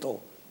አስቀምጦ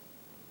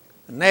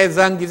እና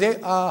የዛን ጊዜ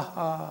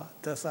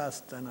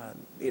ተሳስተናል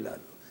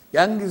ይላሉ።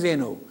 ያን ጊዜ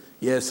ነው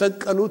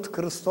የሰቀሉት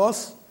ክርስቶስ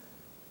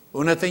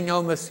እውነተኛው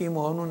መሲህ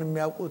መሆኑን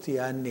የሚያውቁት።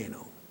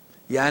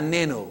 ያኔ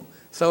ነው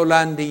ሰው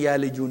ለአንድያ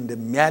ልጁ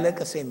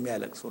እንደሚያለቅስ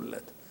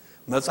የሚያለቅሱለት።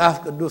 መጽሐፍ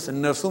ቅዱስ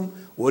እነርሱም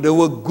ወደ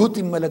ወጉት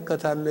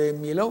ይመለከታሉ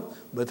የሚለው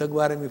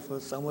በተግባር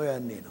የሚፈጸመው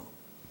ያኔ ነው።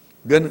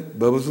 ግን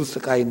በብዙ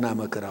ስቃይና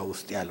መከራ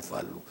ውስጥ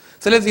ያልፋሉ።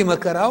 ስለዚህ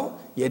መከራው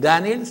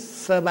የዳንኤል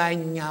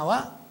 70ኛዋ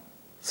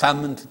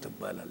ሳምንት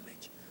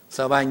ትባላለች።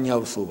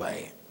 70ኛው ሱባኤ።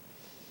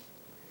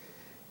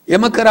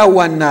 የመከራው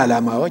ዋና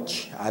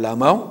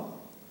ዓላማው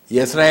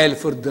የእስራኤል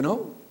ፍርድ ነው።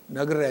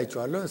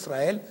 ነግሬያቸዋለሁ።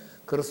 እስራኤል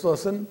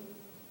ክርስቶስን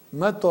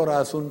መጥቶ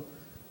ራሱን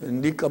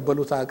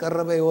እንዲቀበሉት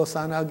አቀረበ።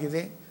 የሆሳዕና ጊዜ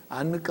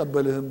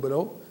አንቀበልህም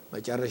ብለው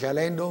መጨረሻ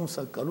ላይ እንደውም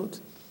ሰቀሉት።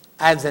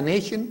 as a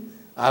nation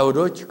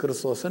አይሁዶች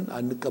ክርስቶስን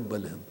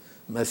አንቀበልህም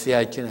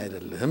መሲያችን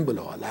አይደለህም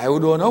ብለዋል።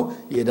 አይሁድ ሆነው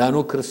የዳኑ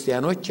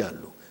ክርስቲያኖች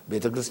አሉ።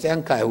 ቤተክርስቲያን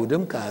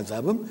ከአይሁድም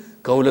ከአሕዛብም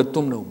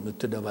ከሁለቱም ነው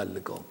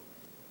የምትደባልቀው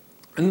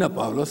እነ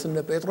ጳውሎስ እነ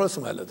ጴጥሮስ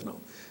ማለት ነው።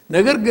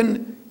 ነገር ግን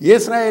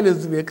የእስራኤል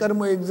ሕዝብ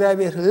የቀድሞ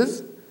የእግዚአብሔር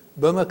ሕዝብ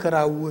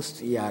በመከራው ውስጥ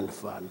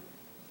ያልፋል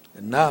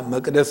እና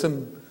መቅደስም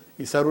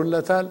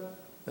ይሰሩለታል።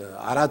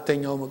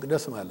 አራተኛው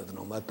መቅደስ ማለት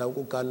ነው። ማታውቁ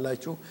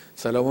ካላችሁ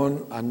ሰሎሞን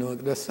አንድ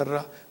መቅደስ ሰራ፣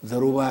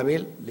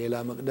 ዘሩባቤል ሌላ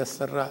መቅደስ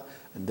ሰራ፣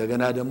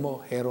 እንደገና ደግሞ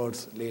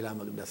ሄሮድስ ሌላ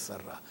መቅደስ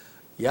ሰራ።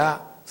 ያ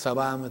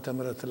 70 ዓመተ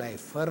ምህረት ላይ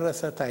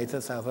ፈረሰ።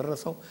 ታይተስ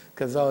አፈረሰው።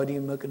 ከዛ ወዲህ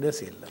መቅደስ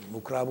የለም።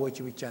 ምኩራቦች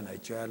ብቻ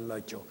ናቸው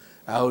ያሏቸው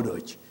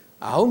አይሁዶች።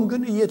 አሁን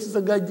ግን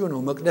እየተዘጋጁ ነው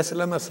መቅደስ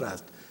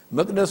ለመስራት።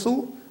 መቅደሱ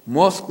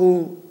ሞስኩ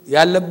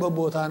ያለበት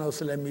ቦታ ነው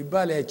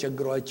ስለሚባል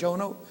ያቸግሯቸው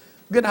ነው።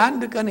 ግን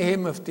አንድ ቀን ይሄ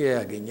መፍትሄ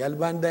ያገኛል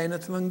በአንድ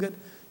አይነት መንገድ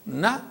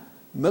እና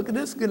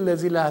መቅደስ ግን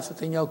ለዚህ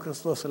ለሐሰተኛው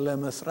ክርስቶስ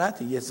ለመስራት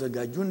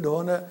እየተዘጋጁ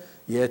እንደሆነ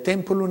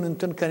የቴምፕሉን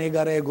እንትን ከኔ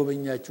ጋር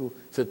የጎበኛችሁ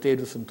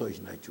ስትሄዱ ስንቶች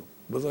ናችሁ?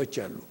 ብዙዎች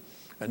አሉ።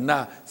 እና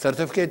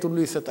ሰርቲፊኬት ሁሉ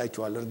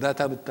ይሰጣቸዋል እርዳታ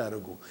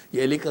ብታደርጉ።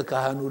 የሊቀ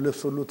ካህኑ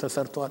ልብስ ሁሉ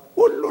ተሰርቷል።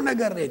 ሁሉ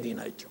ነገር ሬዲ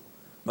ናቸው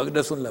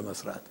መቅደሱን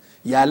ለመስራት።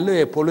 ያለው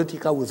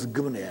የፖለቲካ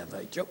ውዝግብ ነው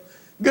ያዛቸው።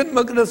 ግን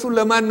መቅደሱን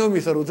ለማን ነው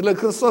የሚሰሩት?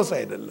 ለክርስቶስ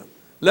አይደለም።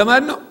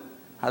 ለማን ነው?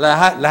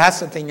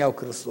 ለሐሰተኛው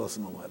ክርስቶስ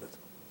ነው ማለት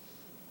ነው።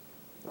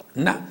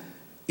 እና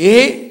ይሄ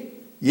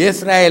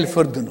የእስራኤል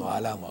ፍርድ ነው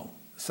ዓላማው።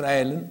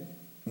 እስራኤልን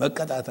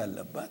መቀጣት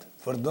አለባት።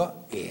 ፍርዷ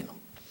ይሄ ነው።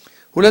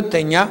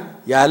 ሁለተኛ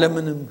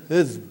የዓለምንም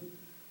ሕዝብ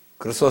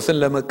ክርስቶስን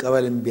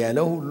ለመቀበል እምቢ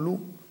ያለው ሁሉ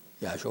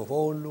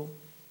ያሾፈው ሁሉ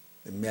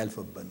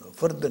የሚያልፍበት ነው።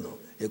 ፍርድ ነው።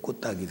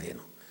 የቁጣ ጊዜ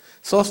ነው።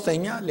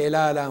 ሶስተኛ ሌላ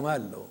ዓላማ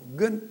አለው።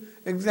 ግን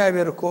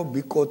እግዚአብሔር እኮ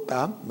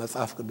ቢቆጣም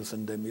መጽሐፍ ቅዱስ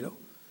እንደሚለው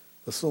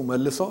እሱ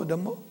መልሶ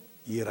ደግሞ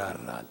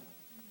ይራራል።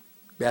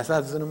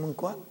 ቢያሳዝንም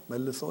እንኳን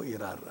መልሶ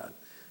ይራራል።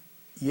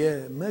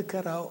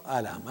 የመከራው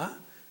ዓላማ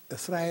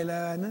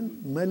እስራኤላውያንን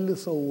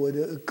መልሶ ወደ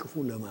እቅፉ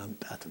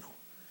ለማምጣት ነው።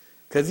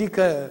 ከዚህ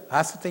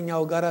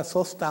ከሐሰተኛው ጋር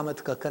 3 ዓመት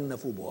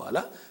ከከነፉ በኋላ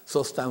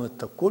 3 ዓመት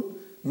ተኩል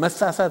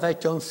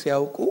መሳሳታቸውን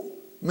ሲያውቁ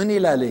ምን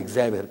ይላል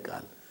እግዚአብሔር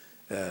ቃል?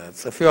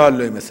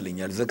 ጽፌዋለሁ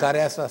ይመስለኛል።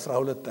 ዘካርያስ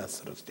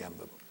 12:10 እስቲ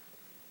አንብቡ።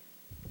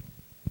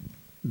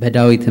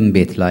 በዳዊትም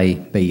ቤት ላይ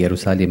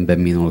በኢየሩሳሌም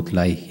በሚኖሩት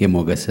ላይ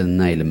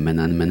የሞገስንና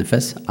የልመናን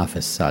መንፈስ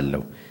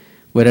አፈሳለሁ።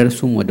 ወደ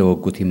እርሱም ወደ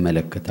ወጉት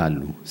ይመለከታሉ።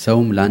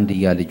 ሰውም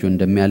ለአንድያ ልጁ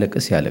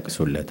እንደሚያለቅስ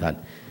ያለቅሱለታል።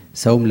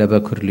 ሰውም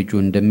ለበኩር ልጁ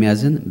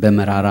እንደሚያዝን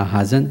በመራራ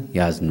ሐዘን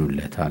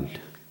ያዝኑለታል።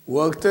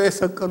 ወቅቱ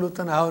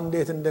የሰቀሉትን አሁን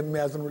እንዴት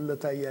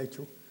እንደሚያዝኑለት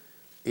አያችሁ?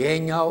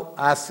 ይሄኛው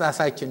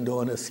አሳሳች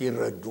እንደሆነ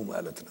ሲረዱ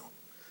ማለት ነው።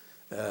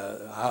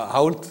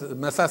 ሐውልት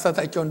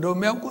መሳሳታቸው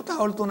እንደሚያውቁት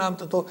ሐውልቱን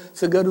አምጥቶ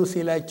ስገዱ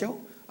ሲላቸው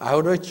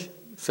አይሁዶች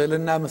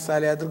ስዕልና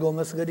ምሳሌ አድርገው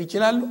መስገድ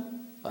ይችላሉ?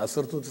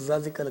 10ቱ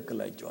ትእዛዝ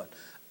ይከለክላቸዋል።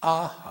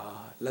 አሃ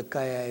ለካ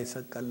ያ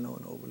የሰቀልነው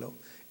ነው ብለው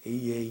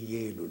እየየ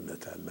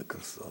ይሉለታል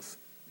ለክርስቶስ።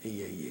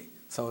 እየየ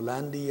ሰው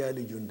ለአንድያ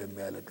ልጁ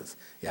እንደሚያለቅስ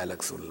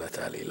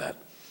ያለቅሱለታል ይላል።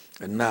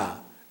 እና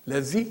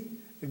ለዚህ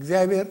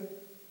እግዚአብሔር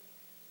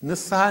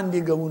ንስሐ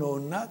እንዲገቡ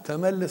ነውና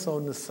ተመልሰው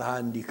ንስሐ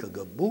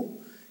እንዲከገቡ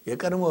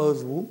የቀድሞ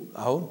ሕዝቡ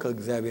አሁን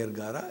ከእግዚአብሔር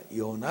ጋር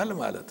ይሆናል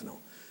ማለት ነው።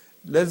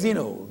 ለዚህ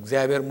ነው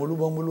እግዚአብሔር ሙሉ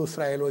በሙሉ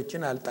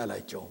እስራኤሎችን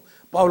አልጣላቸውም።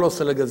 ጳውሎስ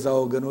ስለገዛ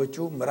ወገኖቹ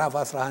ምዕራፍ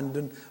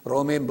 11ን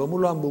ሮሜን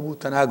በሙሉ አንብቡ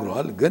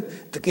ተናግሯል። ግን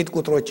ጥቂት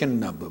ቁጥሮችን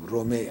እናንብብ።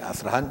 ሮሜ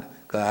 11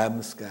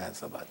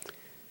 ከ25-27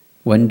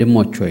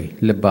 ወንድሞች ሆይ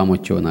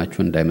ልባሞች የሆናችሁ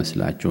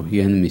እንዳይመስላችሁ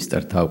ይህን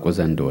ምስጢር ታውቁ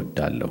ዘንድ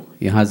እወዳለሁ።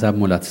 የአሕዛብ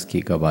ሙላት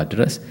እስኪገባ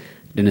ድረስ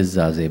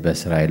ድንዛዜ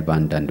በእስራኤል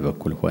በአንዳንድ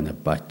በኩል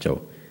ሆነባቸው።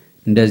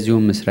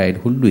 እንደዚሁም እስራኤል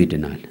ሁሉ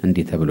ይድናል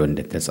እንዲህ ተብሎ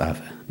እንደተጻፈ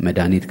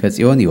መድኃኒት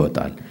ከጽዮን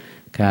ይወጣል፣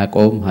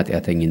 ከያዕቆብ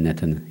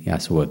ኃጢአተኝነትን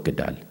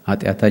ያስወግዳል።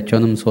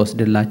 ኃጢአታቸውንም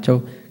ስወስድላቸው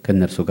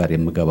ከእነርሱ ጋር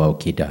የምገባው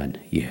ኪዳን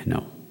ይህ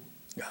ነው።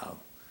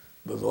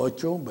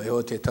 ብዙዎቹ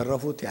በሕይወት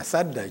የተረፉት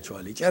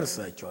ያሳዳቸዋል፣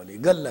 ይጨርሳቸዋል፣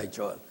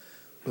 ይገላቸዋል።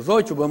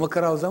 ብዙዎቹ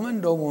በመከራው ዘመን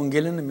እንደውም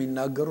ወንጌልን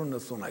የሚናገሩ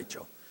እነሱ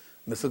ናቸው።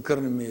 ምስክር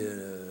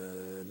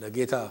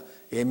ለጌታ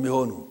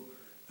የሚሆኑ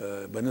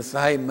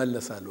በንስሐ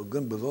ይመለሳሉ።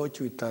 ግን ብዙዎቹ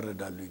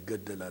ይታረዳሉ፣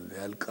 ይገደላሉ፣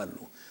 ያልቃሉ።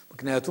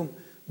 ምክንያቱም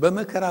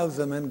በመከራው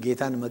ዘመን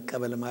ጌታን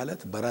መቀበል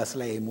ማለት በራስ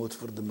ላይ የሞት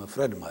ፍርድ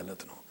መፍረድ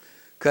ማለት ነው።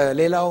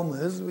 ከሌላውም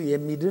ሕዝብ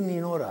የሚድን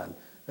ይኖራል።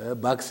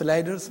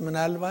 ባክስላይደርስ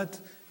ምናልባት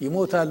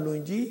ይሞታሉ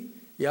እንጂ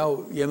ያው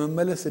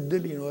የመመለስ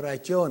እድል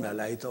ይኖራቸው ይሆናል።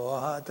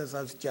 አይተዋሃ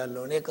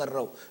ተሳስቻለሁ እኔ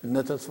ቀረው እነ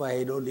ተስፋ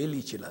ሄደው ሊል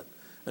ይችላል።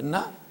 እና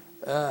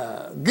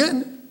ግን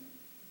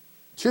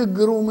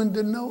ችግሩ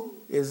ምንድነው?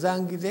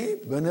 የዛን ጊዜ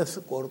በነፍስ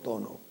ቆርጦ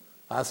ነው።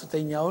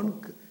 ሐሰተኛውን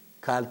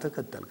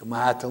ካልተከተልክ፣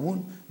 ማህተሙን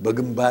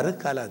በግንባርህ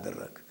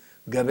ካላደረክ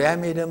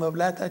ገበያም ሄደ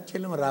መብላት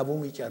አትችልም፣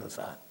 ራቡም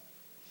ይጨርሳል።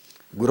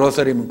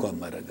 ግሮሰሪም እንኳን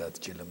ማድረግ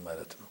አትችልም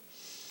ማለት ነው።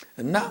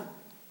 እና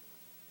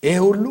ይሄ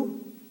ሁሉ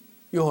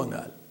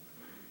ይሆናል።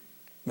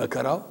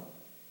 መከራው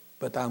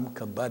በጣም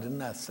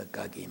ከባድና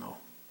አሰቃቂ ነው።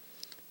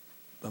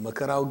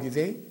 በመከራው ጊዜ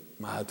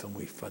ማህተሙ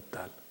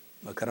ይፈታል።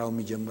 መከራው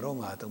የሚጀምረው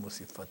ማህተሙ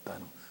ሲፈታ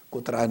ነው።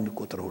 ቁጥር 1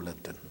 ቁጥር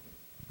 2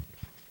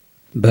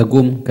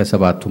 በጉም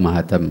ከሰባቱ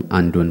ማኅተም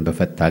አንዱን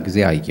በፈታ ጊዜ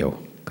አየሁ።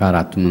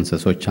 ከአራቱም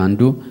እንስሶች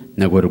አንዱ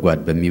ነጎድጓድ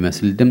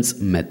በሚመስል ድምፅ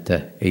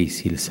መጥተህ እይ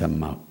ሲል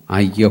ሰማሁ።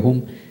 አየሁም፣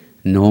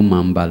 እነሆም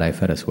አምባላይ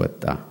ፈረስ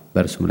ወጣ።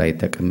 በእርሱም ላይ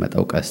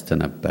የተቀመጠው ቀስት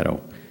ነበረው።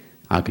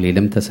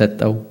 አክሊልም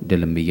ተሰጠው።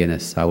 ድልም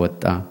እየነሳ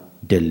ወጣ፣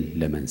 ድል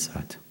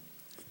ለመንሳት።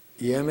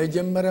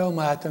 የመጀመሪያው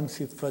ማኅተም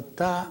ሲፈታ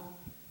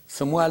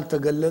ስሙ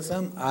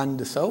አልተገለጸም።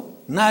 አንድ ሰው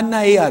ናና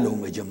ያለው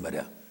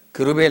መጀመሪያ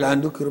ክሩቤል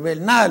አንዱ ክሩቤል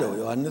ና አለው።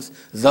 ዮሐንስ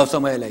እዛው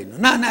ሰማይ ላይ ነው።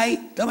 ና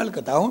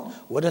ተመልከት። አሁን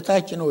ወደ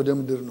ታች ነው፣ ወደ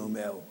ምድር ነው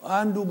የሚያየው።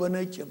 አንዱ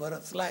በነጭ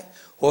ፈረስ ላይ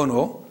ሆኖ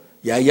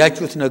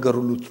ያያችሁት ነገር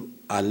ሁሉ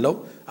አለው።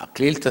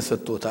 አክሊል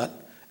ተሰጥቶታል፣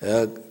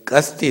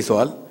 ቀስት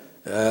ይዟል።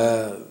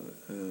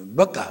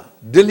 በቃ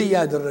ድል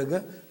እያደረገ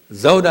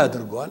ዘውድ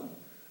አድርጓል።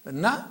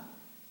 እና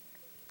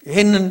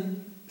ይህንን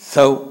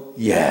ሰው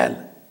ያያል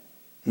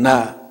እና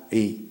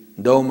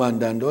እንደውም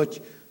አንዳንዶች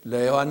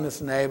ለዮሐንስ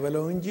ና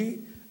ይበለው እንጂ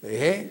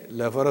ይሄ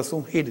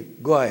ለፈረሱም ሂድ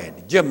ጎአሄድ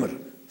ጀምር፣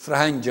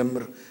 ስራህን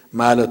ጀምር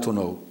ማለቱ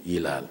ነው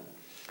ይላል።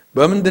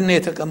 በምንድነው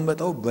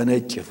የተቀመጠው?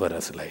 በነጭ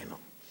ፈረስ ላይ ነው።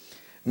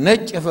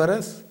 ነጭ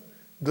ፈረስ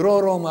ድሮ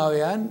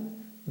ሮማውያን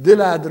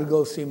ድል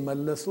አድርገው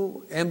ሲመለሱ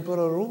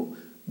ኤምፐረሩ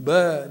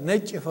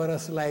በነጭ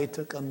ፈረስ ላይ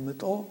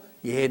ተቀምጦ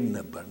ይሄድ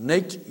ነበር።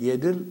 ነጭ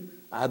የድል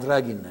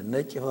አድራጊነት፣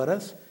 ነጭ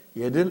ፈረስ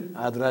የድል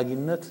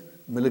አድራጊነት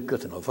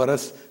ምልክት ነው።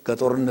 ፈረስ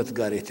ከጦርነት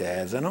ጋር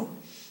የተያያዘ ነው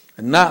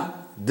እና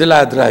ድል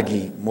አድራጊ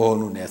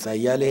መሆኑን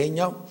ያሳያል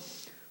ይሄኛው።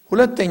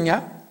 ሁለተኛ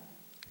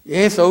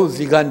ይሄ ሰው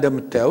እዚህ ጋር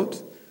እንደምታዩት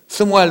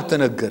ስሙ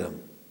አልተነገረም።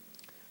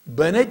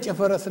 በነጭ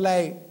ፈረስ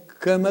ላይ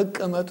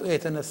ከመቀመጡ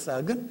የተነሳ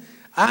ግን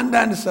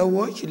አንዳንድ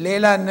ሰዎች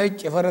ሌላ ነጭ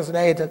ፈረስ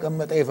ላይ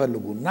የተቀመጠ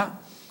ይፈልጉና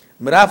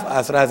ምዕራፍ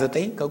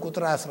 19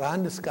 ከቁጥር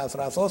 11 እስከ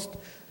 13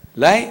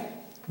 ላይ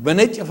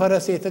በነጭ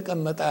ፈረስ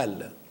የተቀመጠ አለ።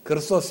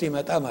 ክርስቶስ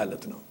ሲመጣ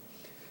ማለት ነው።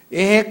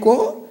 ይሄ እኮ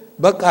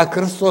በቃ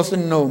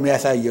ክርስቶስን ነው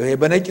የሚያሳየው። ይሄ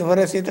በነጭ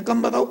ፈረስ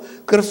የተቀመጠው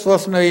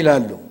ክርስቶስ ነው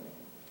ይላሉ።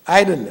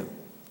 አይደለም።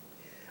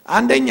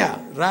 አንደኛ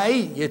ራእይ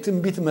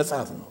የትንቢት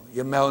መጽሐፍ ነው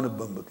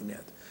የማይሆንበት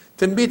ምክንያት።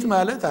 ትንቢት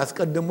ማለት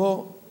አስቀድሞ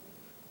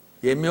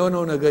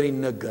የሚሆነው ነገር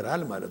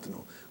ይነገራል ማለት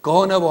ነው።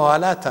 ከሆነ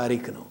በኋላ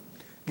ታሪክ ነው።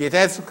 ጌታ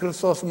ኢየሱስ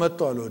ክርስቶስ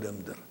መጥቷል ወደ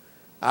ምድር።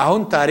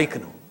 አሁን ታሪክ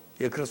ነው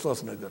የክርስቶስ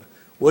ነገር።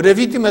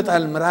 ወደፊት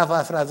ይመጣል። ምዕራፍ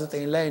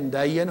 19 ላይ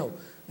እንዳየነው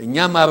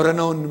እኛም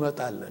አብረነው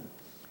እንመጣለን።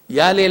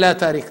 ያ ሌላ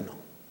ታሪክ ነው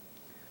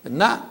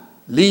እና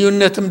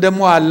ልዩነትም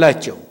ደግሞ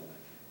አላቸው።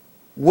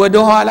 ወደ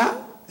ኋላ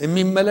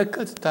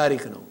የሚመለከት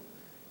ታሪክ ነው።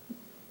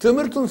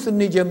 ትምህርቱን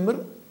ስንጀምር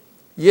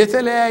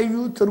የተለያዩ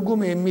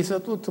ትርጉም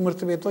የሚሰጡ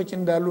ትምህርት ቤቶች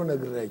እንዳሉ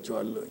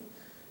ነግሬያቸዋለሁ።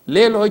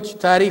 ሌሎች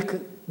ታሪክ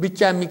ብቻ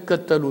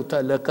የሚከተሉ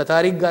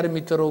ከታሪክ ጋር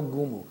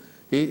የሚተረጉሙ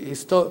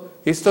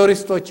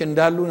ሂስቶሪስቶች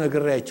እንዳሉ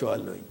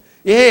ነግሬያቸዋለሁ።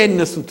 ይሄ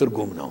የነሱ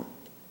ትርጉም ነው፣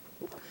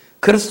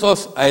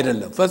 ክርስቶስ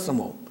አይደለም ፈጽሞ።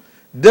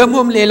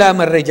 ደሞም ሌላ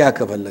መረጃ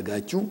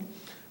ከፈለጋችሁ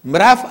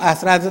ምዕራፍ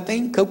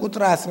 19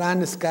 ከቁጥር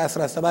 11 እስከ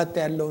 17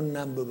 ያለውን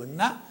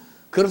እናንብብና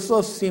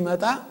ክርስቶስ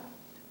ሲመጣ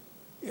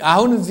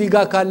አሁን እዚህ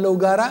ጋር ካለው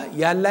ጋራ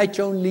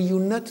ያላቸውን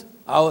ልዩነት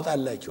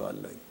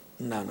አወጣላችኋለሁ።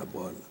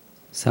 እናነበዋለን።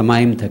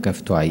 ሰማይም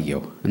ተከፍቶ አየሁ፣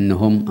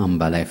 እነሆም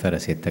አምባላይ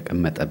ፈረስ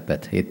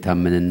የተቀመጠበት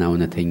የታመነና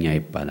እውነተኛ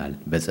ይባላል፣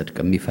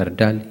 በጽድቅም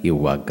ይፈርዳል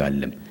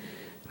ይዋጋልም።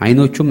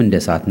 ዓይኖቹም እንደ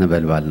እሳት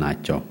ነበልባል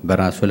ናቸው፣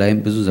 በራሱ ላይም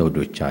ብዙ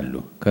ዘውዶች አሉ።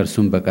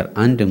 ከእርሱም በቀር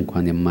አንድ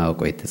እንኳን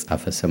የማያውቀው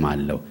የተጻፈ ስም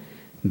አለው።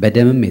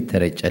 በደምም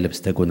የተረጨ ልብስ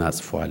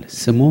ተጎናጽፏል፣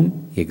 ስሙም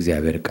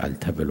የእግዚአብሔር ቃል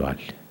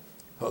ተብሏል።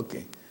 ኦኬ፣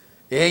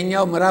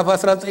 ይሄኛው ምዕራፍ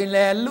 19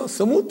 ላይ ያለው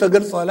ስሙ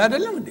ተገልጿል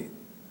አይደለም እንዴ?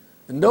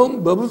 እንደውም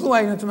በብዙ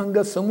አይነት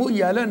መንገድ ስሙ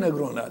እያለ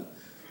ነግሮናል።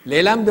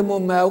 ሌላም ደግሞ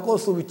የማያውቀው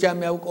እሱ ብቻ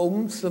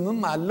የሚያውቀውም ስምም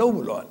አለው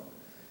ብለዋል።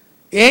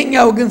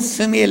 ይሄኛው ግን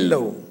ስም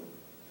የለውም።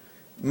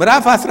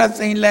 ምዕራፍ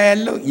 19 ላይ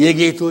ያለው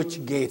የጌቶች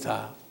ጌታ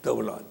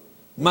ተብሏል።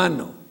 ማን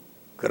ነው?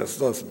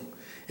 ክርስቶስ ነው።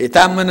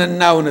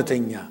 የታመነና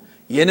እውነተኛ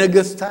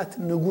የነገስታት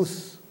ንጉስ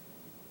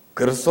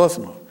ክርስቶስ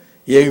ነው።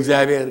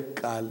 የእግዚአብሔር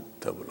ቃል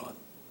ተብሏል።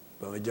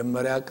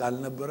 በመጀመሪያ ቃል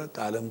ነበረ፣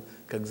 ቃልም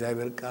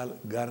ከእግዚአብሔር ቃል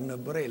ጋር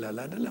ነበረ ይላል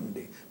አይደለም እንዴ?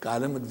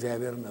 ቃልም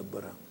እግዚአብሔር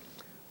ነበረ።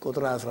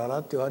 ቁጥር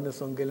 14 ዮሐንስ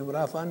ወንጌል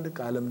ምዕራፍ 1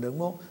 ቃልም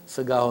ደግሞ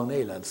ስጋ ሆነ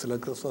ይላል። ስለ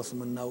ክርስቶስ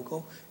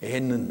የምናውቀው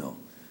ይሄንን ነው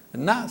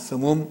እና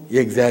ስሙም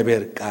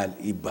የእግዚአብሔር ቃል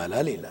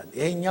ይባላል ይላል።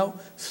 ይሄኛው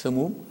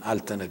ስሙም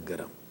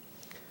አልተነገረም።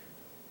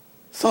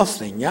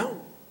 ሶስተኛ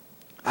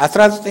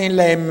 19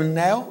 ላይ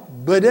የምናየው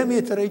በደም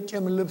የተረጨ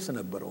ልብስ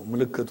ነበረው፣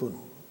 ምልክቱ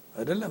ነው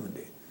አይደለም እንዴ?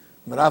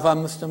 ምዕራፍ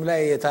 5 ላይ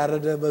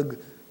የታረደ በግ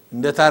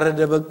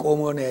እንደታረደ በግ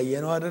ቆሞ ነው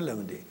ያየነው አይደለም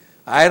እንዴ?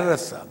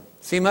 አይረሳም።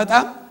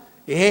 ሲመጣም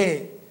ይሄ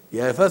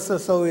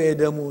የፈሰሰው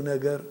የደሙ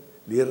ነገር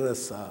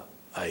ሊረሳ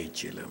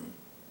አይችልም።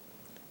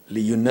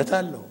 ልዩነት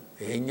አለው።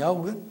 ይሄኛው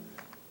ግን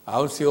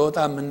አሁን ሲወጣ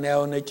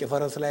የምናየው ነጭ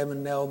ፈረስ ላይ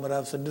የምናየው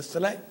ምዕራፍ 6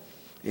 ላይ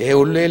ይሄ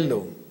ሁሉ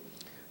የለውም።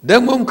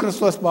 ደግሞም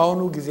ክርስቶስ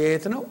በአሁኑ ጊዜ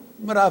የት ነው?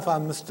 ምዕራፍ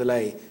 5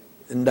 ላይ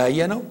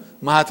እንዳየነው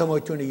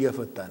ማህተሞቹን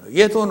እየፈታ ነው።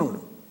 የት ሆኖ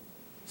ነው?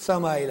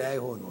 ሰማይ ላይ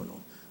ሆኖ ነው።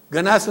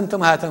 ገና ስንት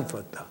ማህተም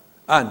ፈታ?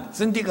 አንድ።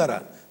 ስንት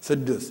ይቀራል?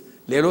 6።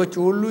 ሌሎች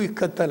ሁሉ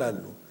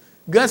ይከተላሉ።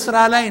 ገስራ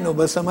ላይ ነው፣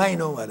 በሰማይ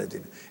ነው ማለት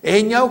ነው።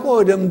 ይሄኛው እኮ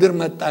ወደ ምድር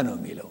መጣ ነው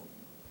የሚለው፣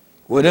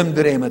 ወደ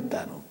ምድር የመጣ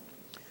ነው።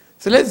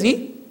 ስለዚህ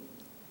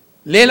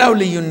ሌላው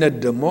ልዩነት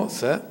ደግሞ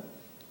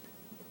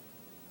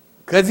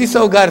ከዚህ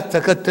ሰው ጋር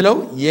ተከትለው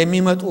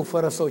የሚመጡ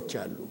ፈረሶች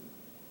አሉ።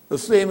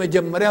 እሱ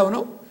የመጀመሪያው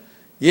ነው።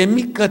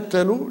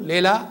 የሚከተሉ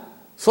ሌላ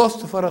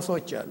 3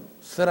 ፈረሶች አሉ።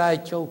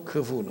 ስራቸው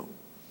ክፉ ነው።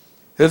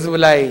 ህዝብ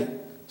ላይ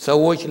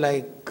ሰዎች ላይ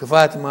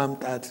ክፋት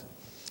ማምጣት፣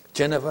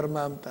 ቸነፈር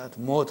ማምጣት፣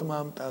 ሞት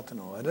ማምጣት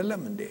ነው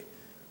አይደለም እንዴ?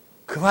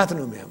 ክፋት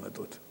ነው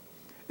የሚያመጡት።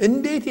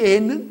 እንዴት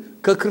ይሄንን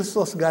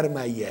ከክርስቶስ ጋር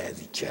ማያያዝ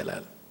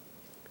ይቻላል?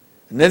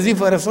 እነዚህ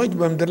ፈረሶች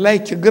በመድር ላይ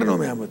ችግር ነው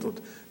የሚያመጡት።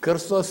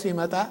 ክርስቶስ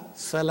ሲመጣ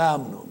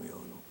ሰላም ነው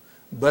የሚሆነው፣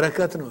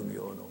 በረከት ነው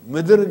የሚሆነው።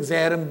 ምድር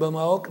እግዚአብሔርን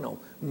በማወቅ ነው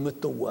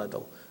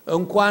የምትዋጠው።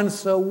 እንኳን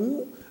ሰው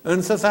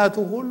እንስሳቱ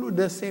ሁሉ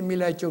ደስ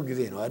የሚላቸው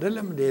ጊዜ ነው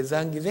አይደለም እንዴ?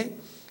 የዛን ጊዜ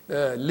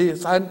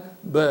ልሳን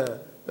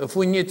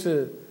በፉኝት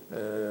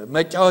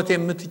መጫወት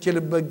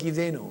የምትችልበት ጊዜ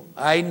ነው።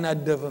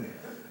 አይናደፍም።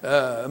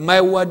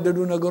 የማይዋደዱ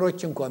ነገሮች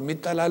እንኳን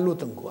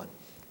የሚጠላሉት እንኳን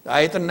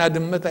አይጥና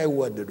ድመት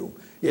አይዋደዱም።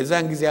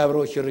 የዛን ጊዜ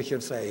አብረው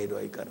ሽርሽር ሳይሄዱ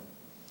አይቀርም።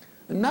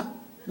 እና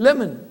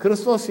ለምን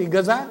ክርስቶስ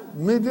ይገዛ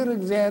ምድር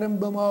እግዚአብሔርን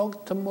በማወቅ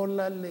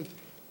ትሞላለች።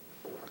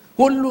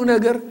 ሁሉ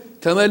ነገር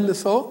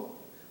ተመልሶ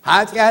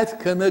ኃጢአት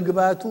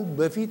ከመግባቱ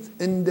በፊት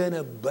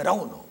እንደነበረው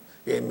ነው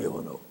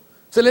የሚሆነው።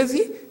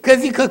 ስለዚህ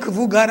ከዚህ ከክፉ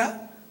ጋር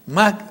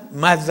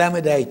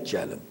ማዛመድ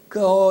አይቻልም።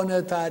 ከሆነ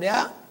ታዲያ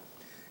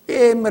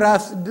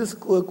ምዕራፍ 6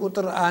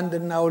 ቁጥር 1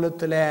 እና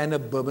 2 ላይ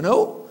ያነበብነው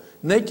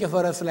ነጭ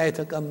ፈረስ ላይ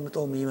ተቀምጦ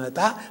የሚመጣ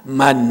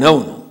ማን ነው?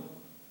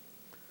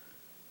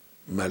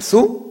 መልሱ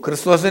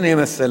ክርስቶስን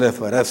የመሰለ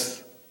ፈረስ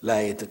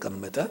ላይ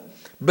የተቀመጠ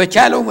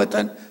በቻለው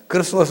መጠን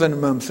ክርስቶስን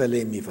መምሰል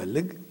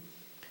የሚፈልግ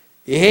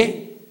ይሄ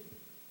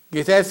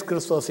ጌታ ኢየሱስ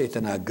ክርስቶስ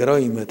የተናገረው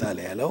ይመጣል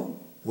ያለው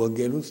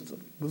ወንጌል ውስጥ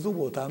ብዙ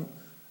ቦታም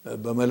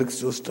በመልእክት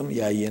ውስጥም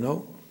ያየነው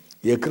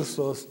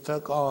የክርስቶስ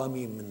ተቃዋሚ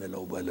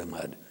የምንለው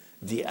በልማድ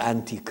the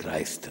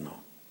antichrist ነው።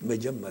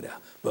 መጀመሪያ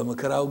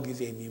በመከራው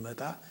ጊዜ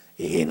የሚመጣ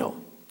ይሄ ነው።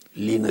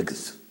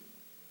 ሊነግስ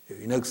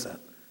ይነግሳል፣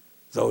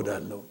 ዘውድ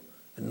አለው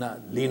እና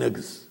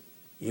ሊነግስ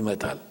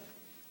ይመጣል።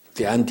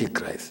 the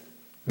antichrist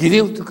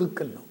ጊዜው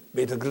ትክክል ነው።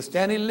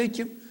 ቤተክርስቲያን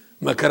የለችም፣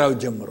 መከራው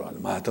ጀምሯል፣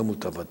 ማህተሙ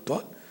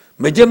ተፈቷል።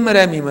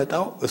 መጀመሪያ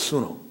የሚመጣው እሱ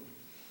ነው።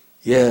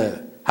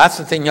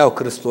 የሐሰተኛው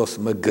ክርስቶስ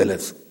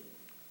መገለጽ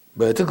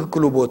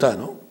በትክክሉ ቦታ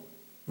ነው።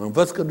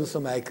 መንፈስ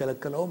ቅዱስም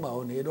አይከለከለውም።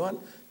 አሁን ሄዷል።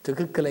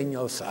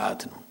 ትክክለኛው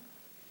ሰዓት ነው።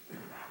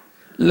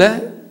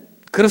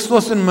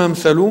 ለክርስቶስን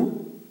መምሰሉ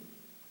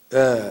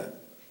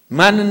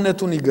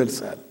ማንነቱን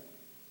ይገልጻል።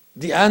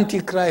 the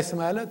antichrist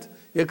ማለት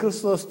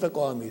የክርስቶስ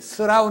ተቃዋሚ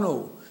ስራው ነው።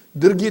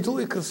 ድርጊቱ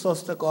የክርስቶስ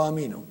ተቃዋሚ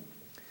ነው።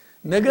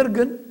 ነገር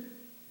ግን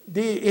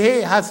ይሄ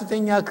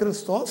ሐሰተኛ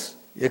ክርስቶስ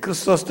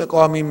የክርስቶስ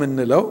ተቃዋሚ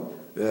የምንለው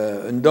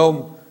እንደውም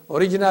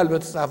ኦሪጂናል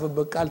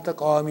በተጻፈበት ቃል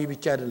ተቃዋሚ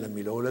ብቻ አይደለም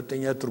የሚለው፣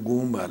 ሁለተኛ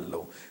ትርጉምም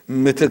አለው።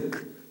 ምትክ፣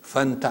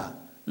 ፈንታ፣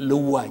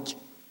 ልዋጭ፣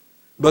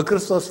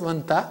 በክርስቶስ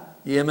ፈንታ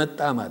የመጣ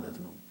ማለት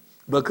ነው።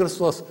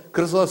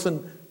 ክርስቶስን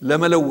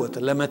ለመለወጥ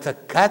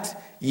ለመተካት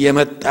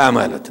የመጣ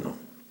ማለት ነው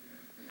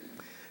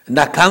እና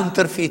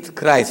ካውንተርፊት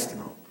ክራይስት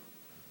ነው።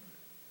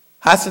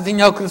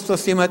 ሐሰተኛው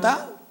ክርስቶስ ሲመጣ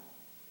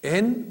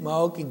ይህን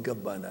ማወቅ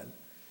ይገባናል።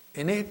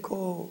 እኔ እኮ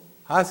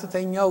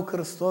ሐሰተኛው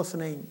ክርስቶስ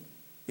ነኝ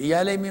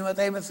እያለ የሚመጣ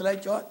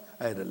ይመስላችኋል?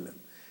 አይደለም።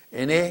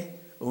 እኔ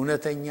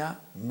እውነተኛ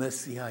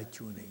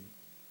መሲሐችሁ ነኝ።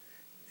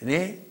 እኔ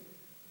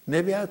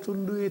ነቢያት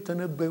ሁሉ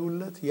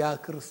የተነበዩለት ያ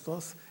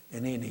ክርስቶስ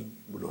እኔ ነኝ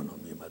ብሎ ነው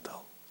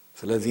የሚመጣው።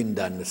 ስለዚህ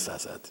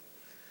እንዳንሳሳት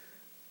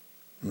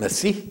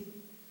መሲህ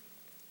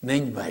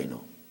ነኝ ባይ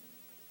ነው።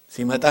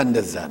 ሲመጣ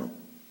እንደዛ ነው።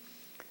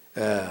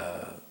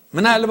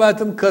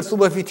 ምናልባትም ከእርሱ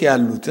በፊት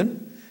ያሉትን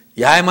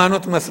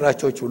የሃይማኖት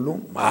መስራቾች ሁሉ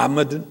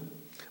መሐመድን፣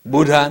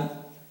 ቡድሃን፣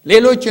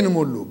 ሌሎችንም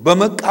ሁሉ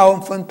በመቃወም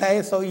ፈንታዬ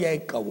ሰው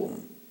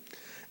አይቃወሙም።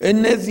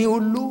 እነዚህ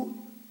ሁሉ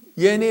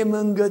የኔ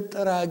መንገድ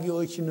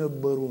ጠራጊዎች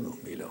ነበሩ ነው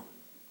የሚለው።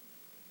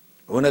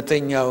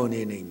 እውነተኛው እኔ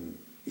ነኝ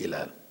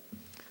ይላል።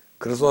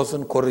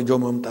 ክርስቶስን ኮርጆ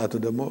መምጣቱ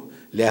ደግሞ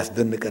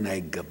ሊያስደንቀን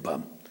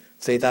አይገባም።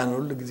 ሰይጣን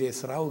ሁሉ ጊዜ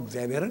ስራው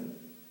እግዚአብሔርን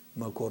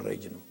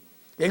መኮረጅ ነው።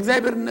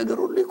 የእግዚአብሔርን ነገር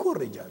ሁሉ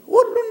ይኮርጃል።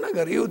 ሁሉን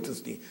ነገር ይሁት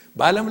እስቲ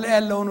በዓለም ላይ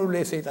ያለውን ሁሉ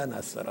የሰይጣን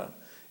አሰራር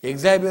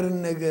የእግዚአብሔርን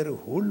ነገር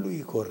ሁሉ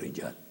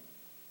ይኮርጃል።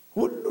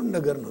 ሁሉን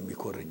ነገር ነው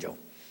የሚኮርጃው።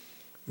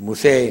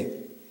 ሙሴ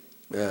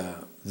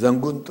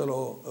ዘንጉን ጥሎ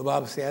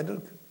እባብ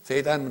ሲያደርግ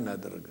ሰይጣን ምን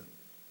አደረገ?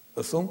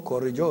 እሱም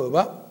ኮርጆ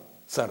እባብ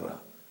ሰራ።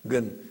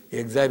 ግን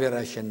የእግዚአብሔር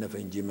አሸነፈ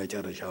እንጂ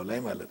መጨረሻው ላይ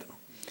ማለት ነው።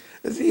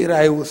 እዚህ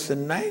ራእይ ውስጥ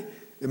ስናይ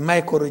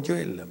የማይኮርጀው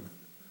የለም።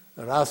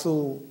 ራሱ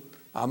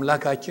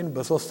አምላካችን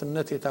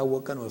በሶስትነት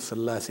የታወቀ ነው።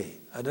 ሥላሴ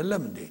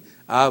አይደለም እንዴ?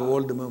 አብ፣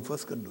 ወልድ፣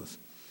 መንፈስ ቅዱስ።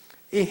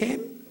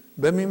 ይሄን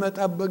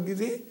በሚመጣበት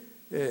ጊዜ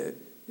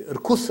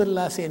እርኩስ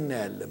ሥላሴ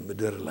እናያለን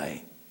ምድር ላይ።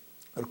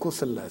 እርኩስ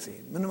ሥላሴ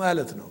ምን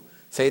ማለት ነው?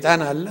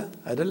 ሰይጣን አለ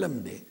አይደለም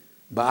እንዴ?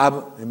 በአብ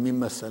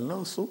የሚመሰል ነው።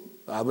 እሱ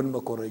አብን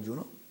መኮረጁ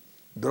ነው።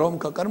 ድሮም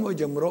ከቀድሞ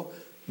ጀምሮ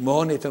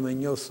መሆን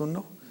የተመኘው እሱን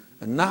ነው።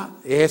 እና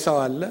ይሄ ሰው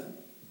አለ፣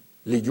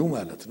 ልጁ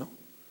ማለት ነው፣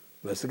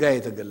 በስጋ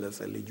የተገለጸ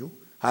ልጁ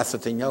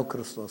ሐሰተኛው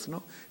ክርስቶስ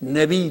ነው።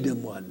 ነቢይ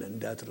ደግሞ አለ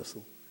እንዳትረሱ፣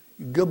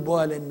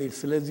 ይገባዋል የሚል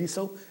ስለዚህ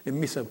ሰው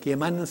የሚሰብክ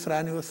የማንን ስራ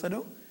ነው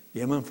የወሰደው?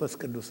 የመንፈስ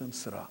ቅዱስን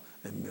ስራ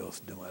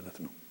የሚወስድ ማለት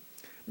ነው።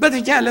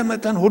 በተቻለ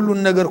መጠን ሁሉን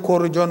ነገር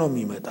ኮርጆ ነው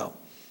የሚመጣው።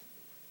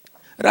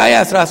 ራእይ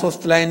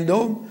 13 ላይ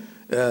እንደውም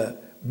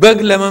በግ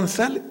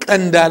ለመምሰል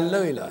ቀንድ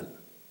አለው ይላል።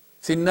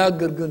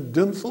 ሲናገር ግን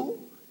ድምፁ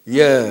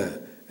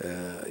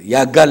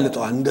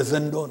ያጋልጠው እንደ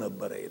ዘንዶ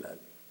ነበር ይላል።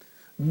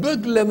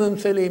 በግ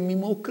ለመምሰል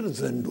የሚሞክር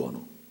ዘንዶ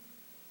ነው።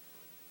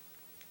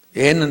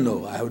 ይሄንን ነው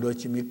አይሁዶች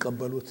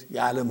የሚቀበሉት፣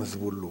 የዓለም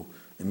ሕዝብ ሁሉ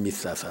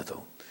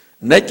የሚሳሳተው።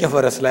 ነጭ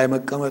ፈረስ ላይ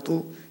መቀመጡ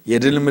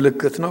የድል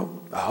ምልክት ነው።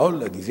 አሁን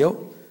ለጊዜው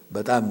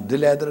በጣም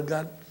ድል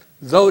ያደርጋል።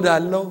 ዘውድ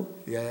አለው፣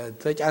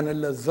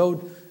 የተጫነለት ዘውድ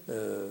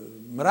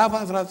ምዕራፍ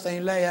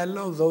 19 ላይ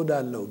ያለው ዘውድ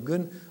አለው፣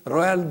 ግን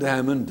ሮያል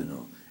ዳይመንድ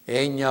ነው።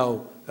 ይሄኛው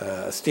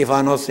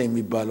ስቴፋኖስ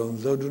የሚባለውን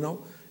ዘውድ ነው።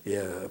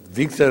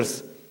 የቪክተርስ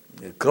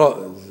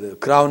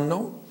ክራውን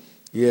ነው።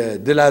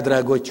 የድል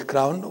አድራጎች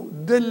ክራውን ነው።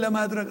 ድል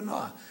ለማድረግ ነው።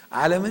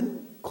 ዓለምን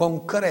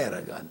ኮንከር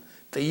ያደርጋል።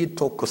 ጥይት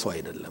ተኩሶ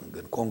አይደለም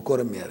ግን ኮንከር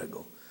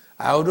የሚያደርገው።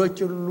 አይሁዶች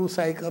ሁሉ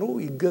ሳይቀሩ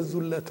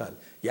ይገዙለታል።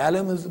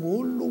 የዓለም ሕዝብ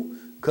ሁሉ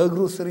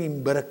ከእግሩ ስር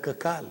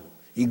ይንበረከካል፣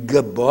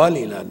 ይገባዋል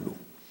ይላሉ።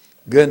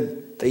 ግን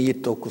ጥይት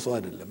ተኩሶ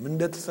አይደለም።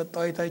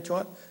 እንደተሰጠው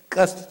አይታቸዋል።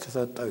 ቀስት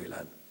ተሰጠው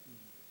ይላል።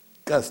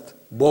 ቀስት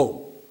ቦ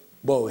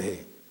ይሄ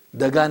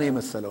ደጋን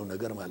የመሰለው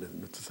ነገር ማለት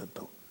ነው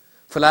ተሰጠው።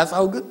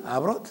 ፍላጻው ግን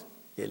አብሮት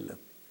የለም።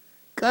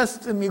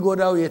 ቀስት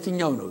የሚጎዳው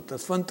የትኛው ነው?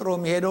 ተስፈንጥሮ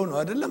የሚሄደው ነው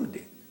አይደለም እንዴ?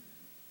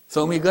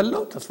 ሰው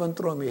የሚገለው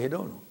ተስፈንጥሮ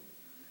የሚሄደው ነው።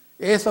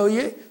 ይሄ ሰውዬ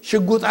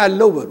ሽጉጥ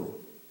አለው በሉ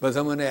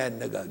በዘመናዊ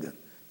አነጋገር።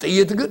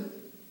 ጥይት ግን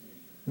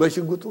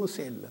በሽጉጡ ውስጥ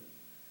የለም።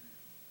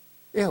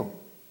 ይሄው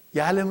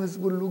የዓለም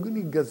ሕዝብ ሁሉ ግን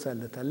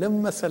ይገዛለታል። ለምን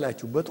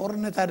መሰላችሁ?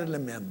 በጦርነት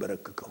አይደለም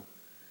የሚያንበረክከው፣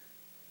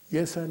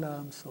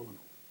 የሰላም ሰው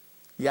ነው።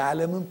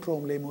 የዓለምን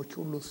ፕሮብሌሞች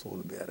ሁሉ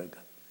ሶልቭ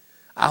ያደርጋል።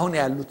 አሁን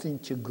ያሉትን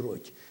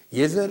ችግሮች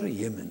የዘር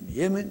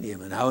የምን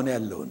አሁን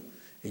ያለውን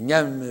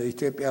እኛም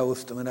ኢትዮጵያ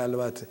ውስጥ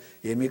ምናልባት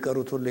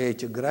የሚቀሩት ሁሉ ይሄ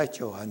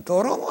ችግራቸው አንተ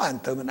ኦሮሞ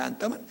አንተ ምን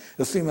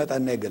እሱ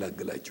ይመጣና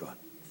ይገላግላቸዋል።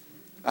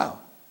 አዎ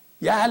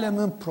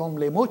የዓለምን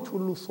ፕሮብሌሞች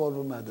ሁሉ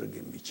ሶልቭ ማድረግ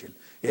የሚችል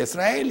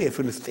የእስራኤል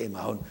የፍልስጤም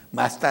አሁን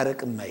ማስታረቅ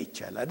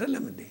የማይቻል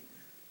አይደለም እንዴ?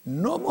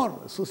 ኖ ሞር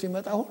እሱ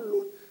ሲመጣ ሁሉ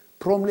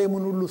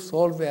ፕሮብሌሙን ሁሉ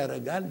ሶልቭ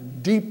ያደርጋል።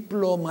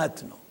 ዲፕሎማት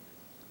ነው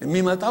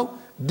የሚመጣው።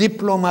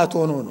 ዲፕሎማት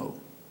ሆኖ ነው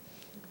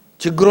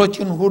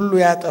ችግሮችን ሁሉ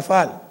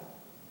ያጠፋል።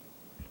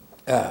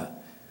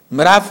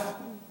 ምዕራፍ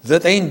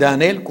 9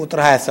 ዳንኤል ቁጥር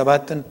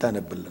 27ን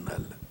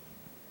ታነብልናል።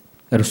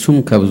 እርሱም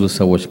ከብዙ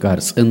ሰዎች ጋር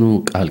ጽኑ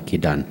ቃል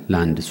ኪዳን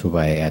ለአንድ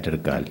ሱባኤ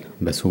ያደርጋል።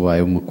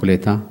 በሱባኤውም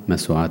እኩሌታ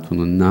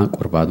መስዋዕቱንና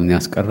ቁርባኑን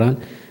ያስቀራል።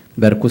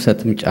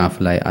 በርኩሰትም ጫፍ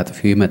ላይ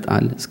አጥፊው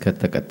ይመጣል። እስከ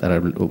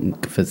ተቀጠረው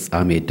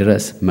ፍጻሜ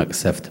ድረስ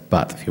መቅሰፍት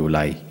በአጥፊው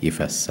ላይ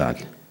ይፈሳል።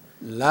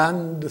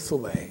 ለአንድ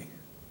ሱባኤ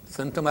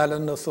ስንት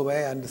ማለት ነው? ሱባኤ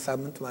አንድ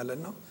ሳምንት ማለት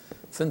ነው።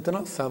 ስንት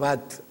ነው?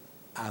 7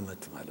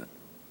 ዓመት ማለት ነው።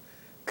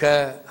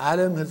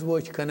 ከዓለም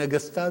ሕዝቦች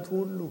ከነገስታት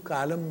ሁሉ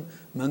ከዓለም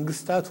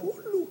መንግስታት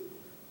ሁሉ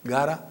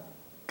ጋራ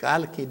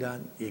ቃል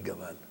ኪዳን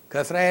ይገባል።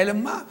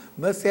 ከእስራኤልማ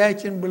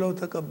መሲያችን ብለው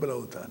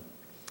ተቀብለውታል።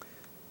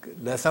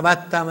 ለ7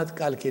 ዓመት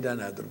ቃል ኪዳን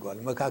አድርጓል።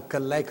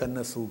 መካከል ላይ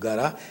ከነሱ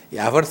ጋራ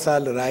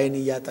ያፈርሳል። ራእይን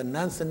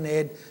እያጠናን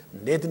ስንሄድ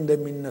እንዴት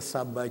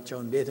እንደሚነሳባቸው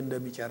እንዴት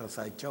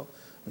እንደሚጨርሳቸው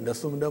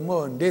እንደሱም ደግሞ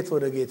እንዴት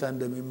ወደ ጌታ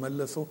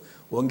እንደሚመለሱ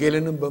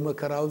ወንጌልንም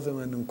በመከራው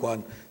ዘመን እንኳን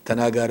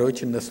ተናጋሪዎች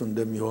እነሱ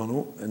እንደሚሆኑ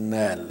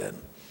እናያለን።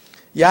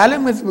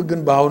 የዓለም ሕዝብ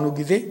ግን በአሁኑ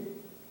ጊዜ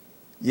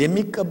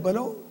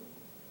የሚቀበለው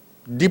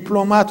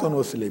ዲፕሎማት ሆኖ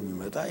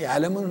ስለሚመጣ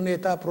የዓለምን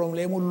ሁኔታ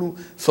ፕሮብሌም ሁሉ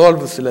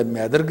ሶልቭ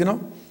ስለሚያደርግ ነው።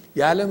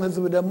 የዓለም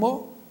ሕዝብ ደግሞ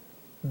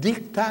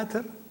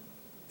ዲክታተር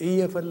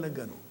እየፈለገ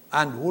ነው።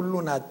 አንድ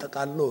ሁሉን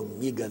አጠቃሎ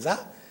የሚገዛ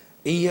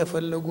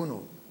እየፈለጉ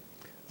ነው።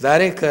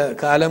 ዛሬ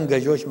ከዓለም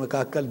ገዢዎች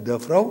መካከል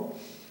ደፍረው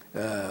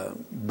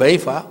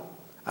በይፋ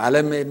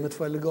ዓለም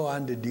የምትፈልገው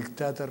አንድ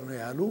ዲክታተር ነው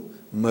ያሉ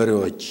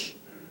መሪዎች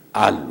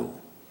አሉ።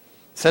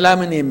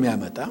 ሰላምን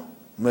የሚያመጣ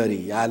መሪ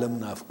የዓለም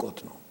ናፍቆት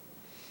ነው።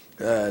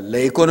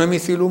 ለኢኮኖሚ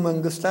ሲሉ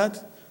መንግስታት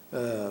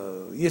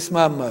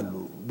ይስማማሉ፣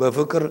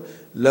 በፍቅር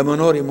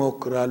ለመኖር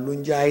ይሞክራሉ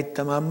እንጂ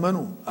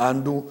አይተማመኑም።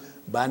 አንዱ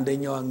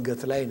በአንደኛው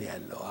አንገት ላይ ነው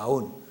ያለው።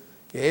 አሁን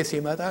ይሄ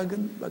ሲመጣ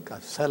ግን በቃ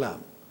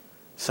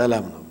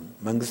ሰላም ነው።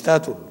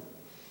 መንግስታት ሁሉ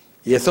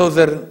የሰው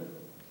ዘር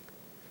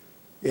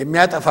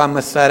የሚያጠፋ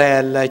መሳሪያ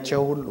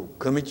ያላቸው ሁሉ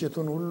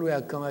ክምችቱን ሁሉ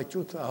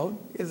ያከማቹት አሁን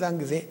የዛን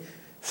ጊዜ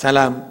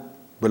ሰላም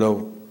ብለው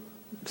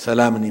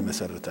ሰላምን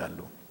ይመሰርታሉ።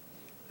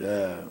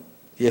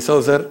 የሰው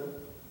ዘር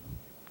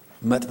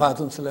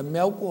መጥፋቱን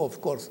ስለሚያውቁ ኦፍ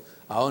ኮርስ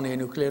አሁን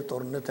የኒውክሌር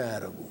ጦርነት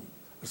አያደርጉም።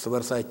 እርስ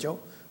በርሳቸው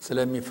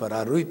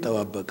ስለሚፈራሩ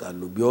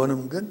ይተባበቃሉ።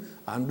 ቢሆንም ግን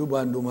አንዱ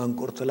በአንዱ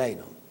ማንቁርት ላይ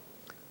ነው።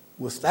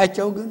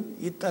 ውስጣቸው ግን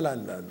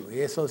ይጠላላሉ።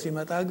 ይሄ ሰው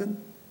ሲመጣ ግን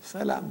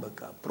ሰላም በቃ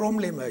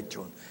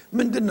ፕሮብሌማቸውን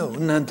ምንድነው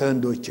እናንተ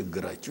ህንዶች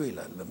ችግራችሁ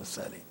ይላል።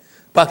 ለምሳሌ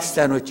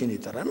ፓኪስታኖችን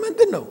ይጠራል።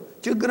 ምንድነው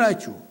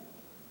ችግራችሁ?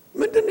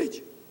 ምንድነች?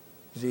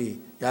 እዚህ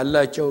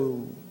ያላቸው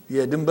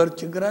የድንበር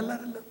ችግር አለ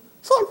አይደለም፣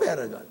 ሶልቭ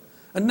ያደርጋል።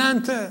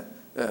 እናንተ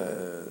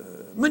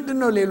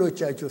ምንድነው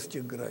ሌሎቻችሁስ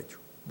ችግራችሁ?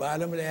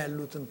 በዓለም ላይ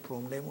ያሉትን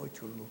ፕሮብሌሞች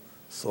ሁሉ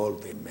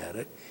ሶልቭ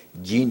የሚያደርግ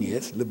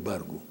ጂኒየስ ልብ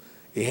አድርጉ።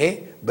 ይሄ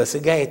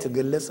በስጋ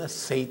የተገለጸ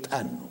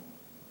ሰይጣን ነው።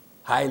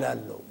 ኃይል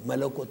አለው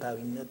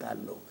መለኮታዊነት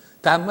አለው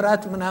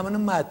ታምራት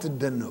ምናምንም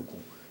አትደነቁ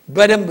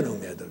በደንብ ነው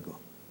የሚያደርገው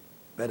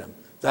በደንብ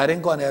ዛሬ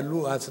እንኳን ያሉ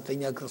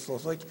ሐሰተኛ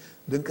ክርስቶሶች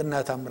ድንቅና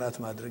ታምራት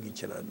ማድረግ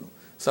ይችላሉ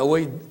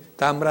ሰዎች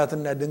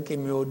ታምራትና ድንቅ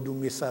የሚወዱ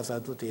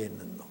የሚሳሳቱት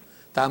ይሄንን ነው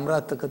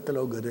ታምራት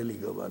ተከትለው ገደል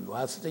ይገባሉ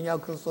ሐሰተኛው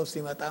ክርስቶስ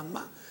ሲመጣማ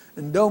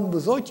እንደውም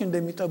ብዙዎች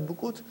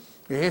እንደሚጠብቁት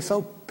ይሄ ሰው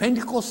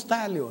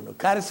ፔንቴኮስታል ሆኖ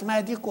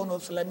ካሪስማቲክ ሆኖ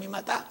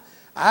ስለሚመጣ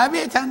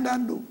አቤት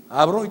አንዳንዱ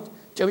አብሮ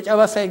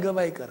ጨብጨባ ሳይገባ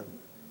አይቀርም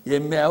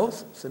የሚያውስ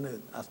ስነ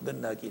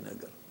አስደናቂ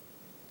ነገር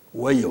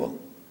ወዮ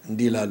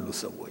እንዲላሉ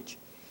ሰዎች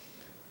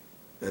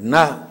እና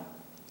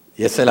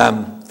የሰላም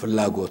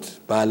ፍላጎት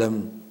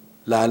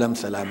ለዓለም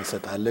ሰላም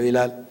ይሰጣል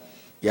ይላል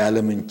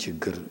የዓለምን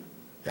ችግር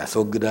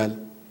ያስወግዳል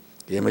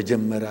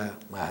የመጀመሪያ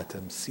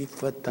ማህተም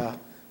ሲፈታ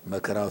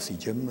መከራው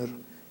ሲጀምር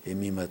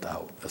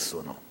የሚመጣው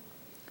እሱ ነው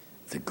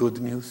the good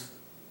news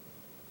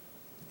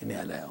እኔ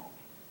ያለው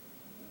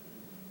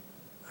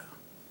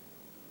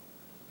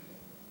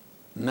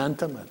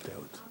እናንተ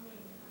ማታዩት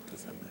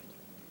ተሰማኝ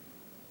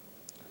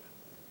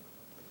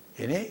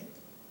እኔ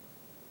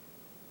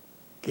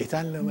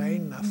ጌታን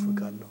ለማየት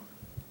ናፍቃለሁ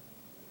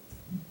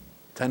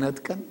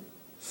ተነጥቀን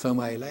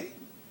ሰማይ ላይ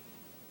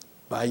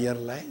በአየር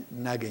ላይ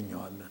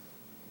እናገኘዋለን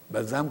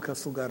በዛም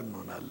ከሱ ጋር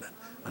እንሆናለን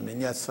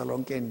አንደኛ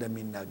ተሰሎንቄ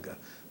እንደሚናገር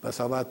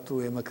በሰባቱ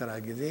የመከራ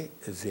ጊዜ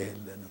እዚህ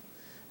የለንም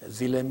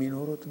እዚህ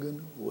ለሚኖሩት ግን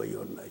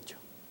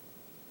ወዮላቸው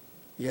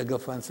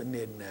የገፋን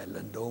ስንሄድ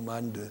እናያለን እንደውም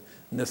አንድ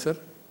ንስር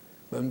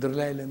በምድር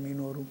ላይ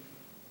ለሚኖሩ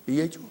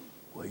እየጮሁ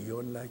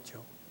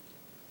ወዮላቸው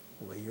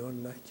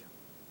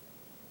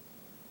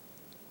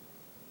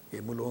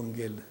የሙሉ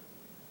ወንጌል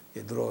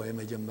የድሮ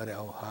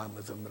የመጀመሪያው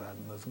መዘምራን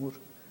መዝሙር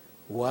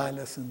ዋለ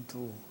ስንቱ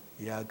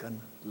ያቀን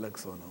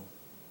ለቅሶ ነው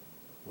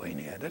ወይኔ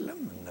አይደለም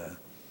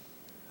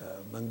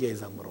መንጌ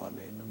ዘምሯል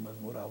ይሄንን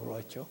መዝሙር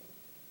አብሯቸው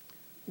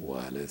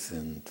ዋለ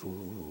ስንቱ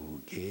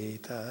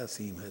ጌታ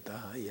ሲመጣ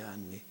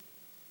ያኔ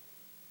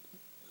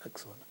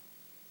ለቅሶ ነው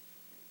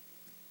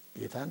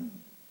ጌታን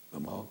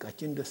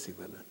በማወቃችን ደስ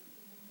ይበለን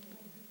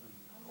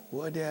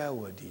ወዲያ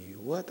ወዲህ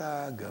ወጣ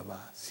ገባ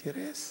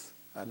ሲሪየስ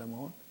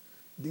አለመሆን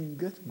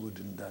ድንገት ጉድ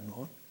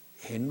እንዳንሆን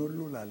ይሄን ሁሉ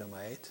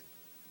ላለማየት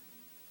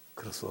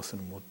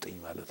ክርስቶስን ሞጥኝ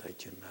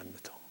ማለታችን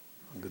አንተው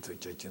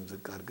እንግዶቻችን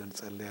ዝቅ አድርገን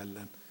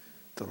ጸልያለን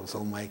ጥሩ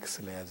ሰው ማይክ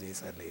ስለያዘ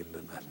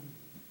ይጸልይልናል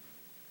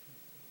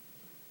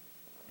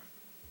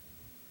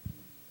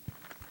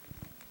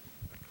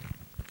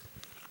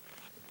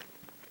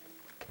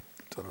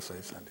ጥሩ ሰው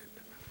ይጸልይልናል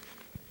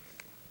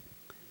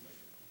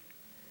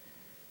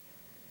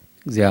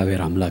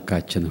እግዚአብሔር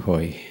አምላካችን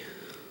ሆይ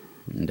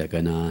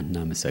እንደገና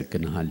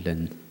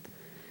እናመሰግንሃለን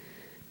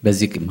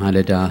በዚህ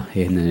ማለዳ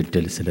ይህንን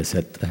እድል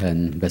ስለሰጠህን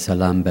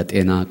በሰላም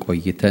በጤና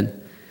ቆይተን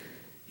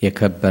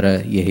የከበረ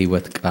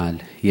የህይወት ቃል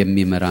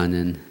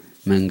የሚመራንን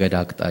መንገድ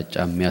አቅጣጫ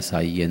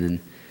የሚያሳየንን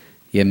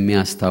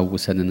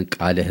የሚያስታውሰንን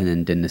ቃልህን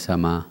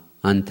እንድንሰማ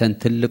አንተን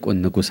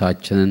ትልቁን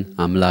ንጉሳችንን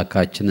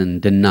አምላካችንን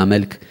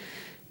እንድናመልክ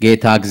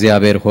ጌታ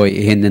እግዚአብሔር ሆይ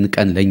ይህንን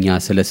ቀን ለኛ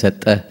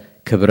ስለሰጠህ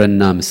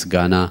ክብርና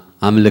ምስጋና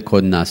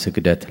አምልኮና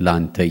ስግደት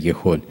ላንተ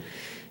ይሁን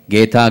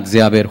ጌታ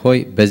እግዚአብሔር ሆይ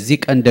በዚህ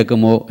ቀን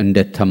ደግሞ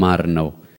እንደተማርነው